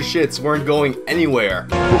monster shits weren't going anywhere.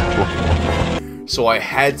 So I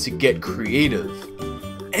had to get creative.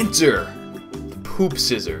 Enter the poop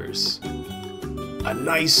scissors. A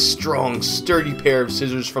nice, strong, sturdy pair of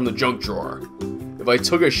scissors from the junk drawer. If I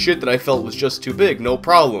took a shit that I felt was just too big, no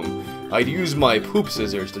problem. I'd use my poop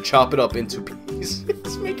scissors to chop it up into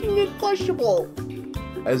pieces, making it flushable.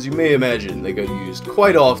 As you may imagine, they got used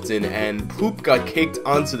quite often, and poop got caked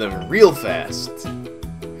onto them real fast.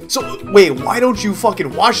 So, wait, why don't you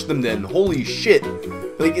fucking wash them then? Holy shit.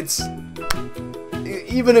 Like, it's...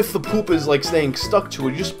 Even if the poop is, like, staying stuck to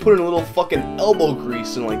it, you just put in a little fucking elbow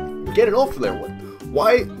grease and, like, get it off of there.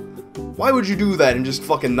 Why would you do that and just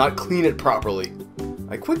fucking not clean it properly?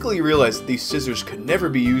 I quickly realized that these scissors could never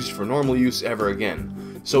be used for normal use ever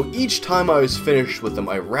again. So each time I was finished with them,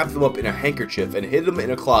 I wrapped them up in a handkerchief and hid them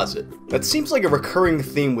in a closet. That seems like a recurring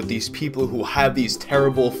theme with these people who have these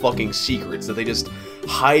terrible fucking secrets that they just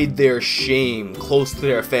hide their shame close to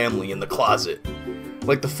their family in the closet.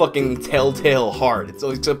 Like the fucking telltale heart.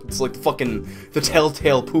 Except it's like the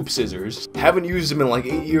telltale poop scissors. Haven't used them in like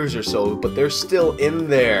 8 years or so, but they're still in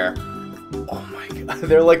there. Oh my god.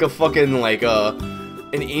 They're like a fucking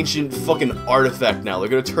an ancient fucking artifact now. They're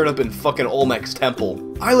gonna turn up in fucking Olmec's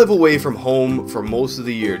temple. I live away from home for most of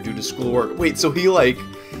the year due to schoolwork. Wait, so he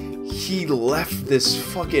left this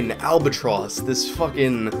fucking albatross, this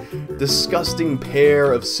fucking disgusting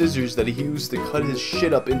pair of scissors that he used to cut his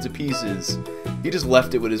shit up into pieces. He just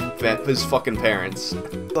left it with his fucking parents.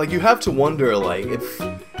 Like, you have to wonder, like, if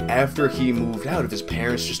after he moved out, if his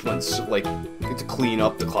parents just went, like, to clean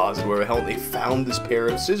up the closet where the hell they found this pair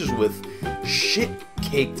of scissors with shit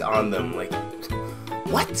caked on them. Like,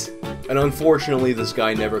 what? And unfortunately, this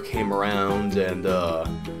guy never came around and,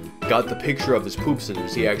 got the picture of his poop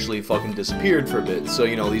scissors. He actually fucking disappeared for a bit. So,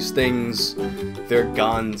 you know, these things, they're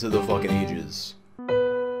gone to the fucking ages.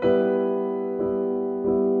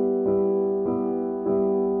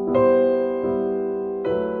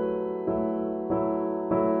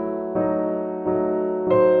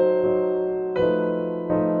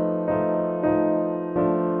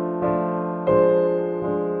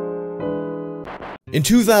 In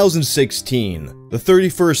 2016, the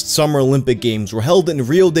 31st Summer Olympic Games were held in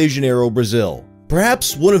Rio de Janeiro, Brazil.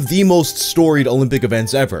 Perhaps one of the most storied Olympic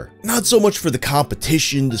events ever. Not so much for the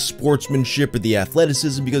competition, the sportsmanship, or the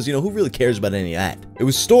athleticism, because, you know, who really cares about any of that? It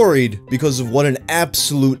was storied because of what an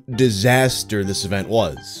absolute disaster this event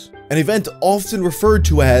was. An event often referred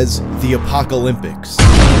to as the Apocalyptics.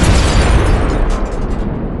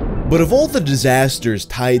 But of all the disasters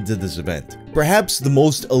tied to this event, perhaps the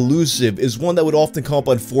most elusive is one that would often come up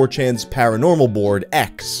on 4chan's paranormal board,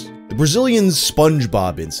 X, the Brazilian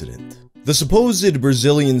SpongeBob incident. The supposed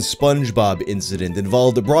Brazilian SpongeBob incident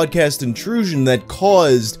involved a broadcast intrusion that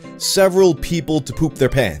caused several people to poop their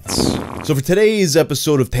pants. So for today's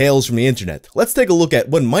episode of Tales from the Internet, let's take a look at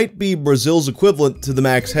what might be Brazil's equivalent to the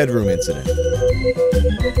Max Headroom incident.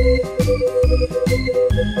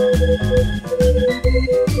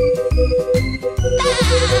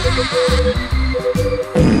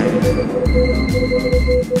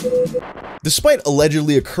 Despite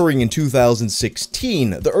allegedly occurring in 2016,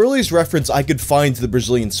 the earliest reference I could find to the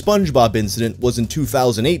Brazilian SpongeBob incident was in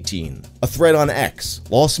 2018. A thread on X,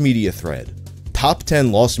 Lost Media thread. Top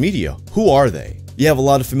 10 Lost Media, who are they? You have a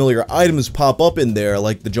lot of familiar items pop up in there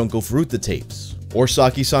like the Junko Furuta tapes, or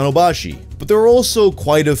Saki Sanobashi, but there are also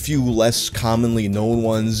quite a few less commonly known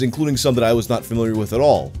ones, including some that I was not familiar with at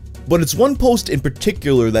all. But it's one post in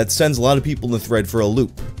particular that sends a lot of people in the thread for a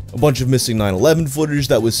loop. A bunch of missing 9/11 footage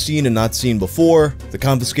that was seen and not seen before, the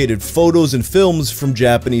confiscated photos and films from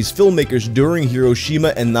Japanese filmmakers during Hiroshima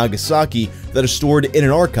and Nagasaki that are stored in an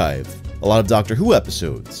archive, a lot of Doctor Who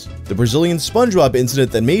episodes, the Brazilian SpongeBob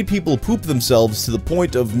incident that made people poop themselves to the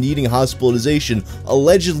point of needing hospitalization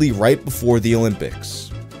allegedly right before the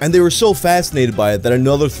Olympics. And they were so fascinated by it that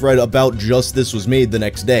another thread about just this was made the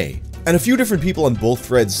next day. And a few different people on both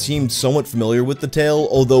threads seemed somewhat familiar with the tale,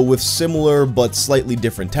 although with similar but slightly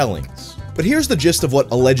different tellings. But here's the gist of what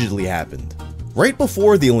allegedly happened. Right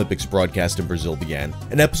before the Olympics broadcast in Brazil began,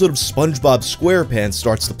 an episode of SpongeBob SquarePants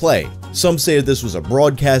starts to play. Some say that this was a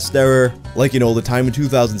broadcast error, like, you know, the time in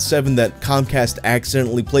 2007 that Comcast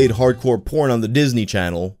accidentally played hardcore porn on the Disney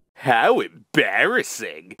Channel. How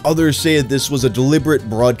embarrassing! Others say that this was a deliberate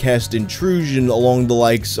broadcast intrusion along the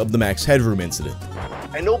likes of the Max Headroom incident.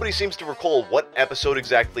 And nobody seems to recall what episode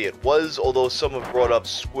exactly it was, although some have brought up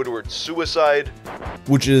Squidward's suicide,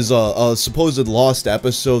 which is a supposed lost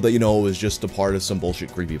episode that, you know, was just a part of some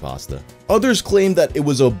bullshit creepypasta. Others claim that it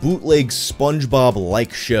was a bootleg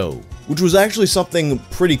SpongeBob-like show, which was actually something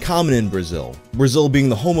pretty common in Brazil. Brazil being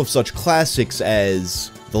the home of such classics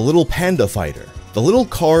as The Little Panda Fighter, The Little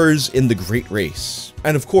Cars in the Great Race,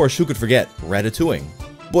 and of course, who could forget Ratatouille.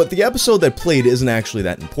 But the episode that played isn't actually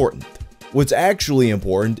that important. What's actually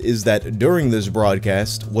important is that during this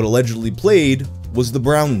broadcast, what allegedly played was the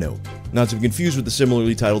Brown Note, not to be confused with the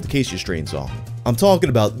similarly titled Acacia Strain song. I'm talking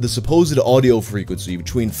about the supposed audio frequency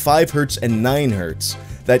between 5 Hz and 9 Hz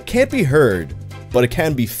that can't be heard, but it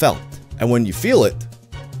can be felt. And when you feel it,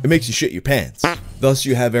 it makes you shit your pants. Thus,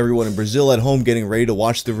 you have everyone in Brazil at home getting ready to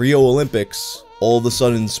watch the Rio Olympics. All of a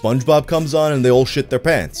sudden, SpongeBob comes on and they all shit their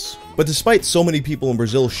pants. But despite so many people in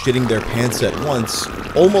Brazil shitting their pants at once,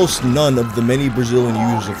 almost none of the many Brazilian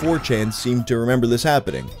users of 4chan seem to remember this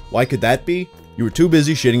happening. Why could that be? You You were too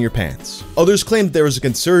busy shitting your pants. Others claimed there was a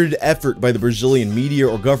concerted effort by the Brazilian media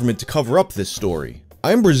or government to cover up this story.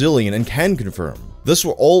 I am Brazilian and can confirm. This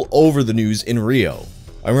were all over the news in Rio.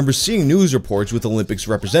 I remember seeing news reports with Olympics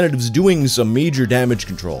representatives doing some major damage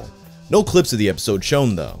control. No clips of the episode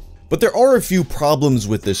shown though. But there are a few problems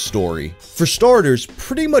with this story. For starters,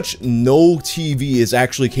 pretty much no TV is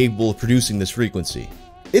actually capable of producing this frequency.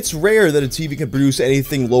 It's rare that a TV can produce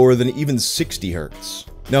anything lower than even 60 Hz.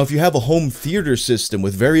 Now, if you have a home theater system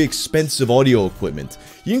with very expensive audio equipment,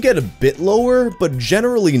 you can get a bit lower, but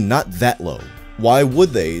generally not that low. Why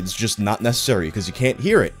would they? It's just not necessary because you can't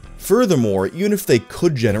hear it. Furthermore, even if they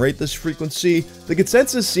could generate this frequency, the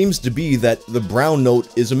consensus seems to be that the brown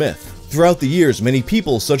note is a myth. Throughout the years, many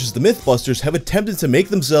people, such as the Mythbusters, have attempted to make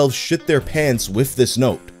themselves shit their pants with this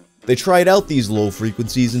note. They tried out these low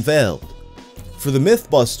frequencies and failed. For the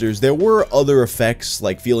Mythbusters, there were other effects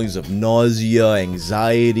like feelings of nausea,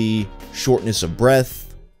 anxiety, shortness of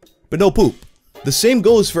breath, but no poop. The same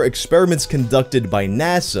goes for experiments conducted by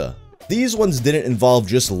NASA. These ones didn't involve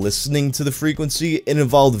just listening to the frequency, it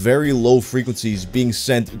involved very low frequencies being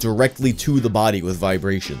sent directly to the body with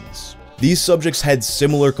vibrations. These subjects had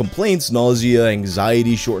similar complaints, nausea,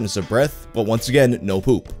 anxiety, shortness of breath, but once again, no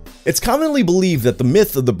poop. It's commonly believed that the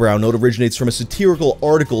myth of the brown note originates from a satirical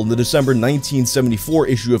article in the December 1974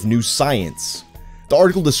 issue of New Science. The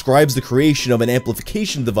article describes the creation of an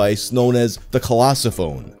amplification device known as the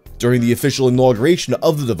colossophone. During the official inauguration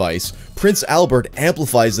of the device, Prince Albert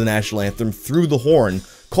amplifies the national anthem through the horn,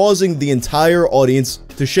 causing the entire audience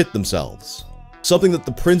to shit themselves. Something that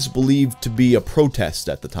the prince believed to be a protest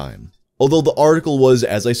at the time. Although the article was,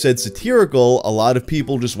 as I said, satirical, a lot of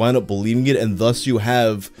people just wound up believing it, and thus you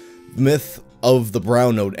have the myth of the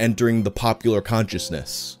brown note entering the popular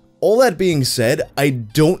consciousness. All that being said, I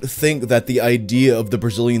don't think that the idea of the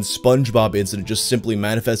Brazilian SpongeBob incident just simply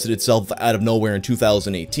manifested itself out of nowhere in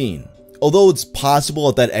 2018. Although it's possible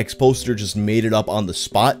that that ex-poster just made it up on the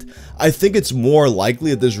spot, I think it's more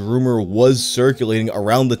likely that this rumor was circulating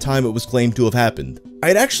around the time it was claimed to have happened. I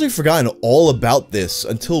had actually forgotten all about this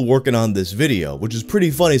until working on this video, which is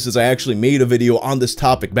pretty funny since I actually made a video on this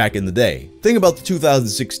topic back in the day. Think about the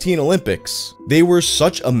 2016 Olympics. They were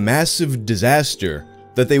such a massive disaster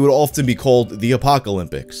that they would often be called the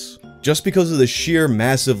Apocalyptics, just because of the sheer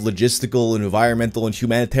massive logistical, environmental, and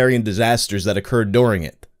humanitarian disasters that occurred during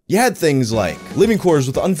it. You had things like living quarters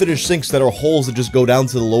with unfinished sinks that are holes that just go down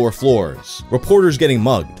to the lower floors, reporters getting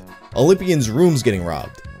mugged, Olympians' rooms getting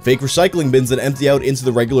robbed, fake recycling bins that empty out into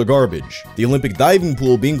the regular garbage, the Olympic diving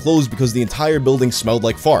pool being closed because the entire building smelled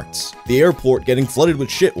like farts, the airport getting flooded with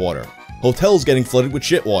shit water, hotels getting flooded with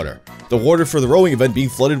shit water, the water for the rowing event being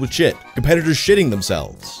flooded with shit, competitors shitting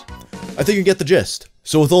themselves. I think you get the gist.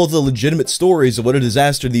 So with all the legitimate stories of what a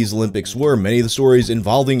disaster these Olympics were, many of the stories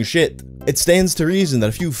involving shit, it stands to reason that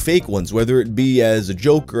a few fake ones, whether it be as a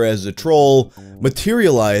joke or as a troll,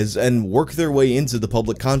 materialize and work their way into the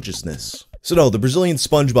public consciousness. So no, the Brazilian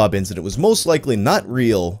SpongeBob incident was most likely not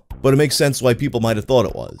real, but it makes sense why people might have thought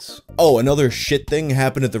it was. Oh, another shit thing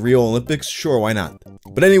happened at the Rio Olympics? Sure, why not?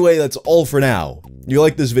 But anyway, that's all for now. If you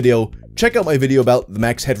like this video, check out my video about the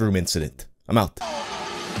Max Headroom incident. I'm out.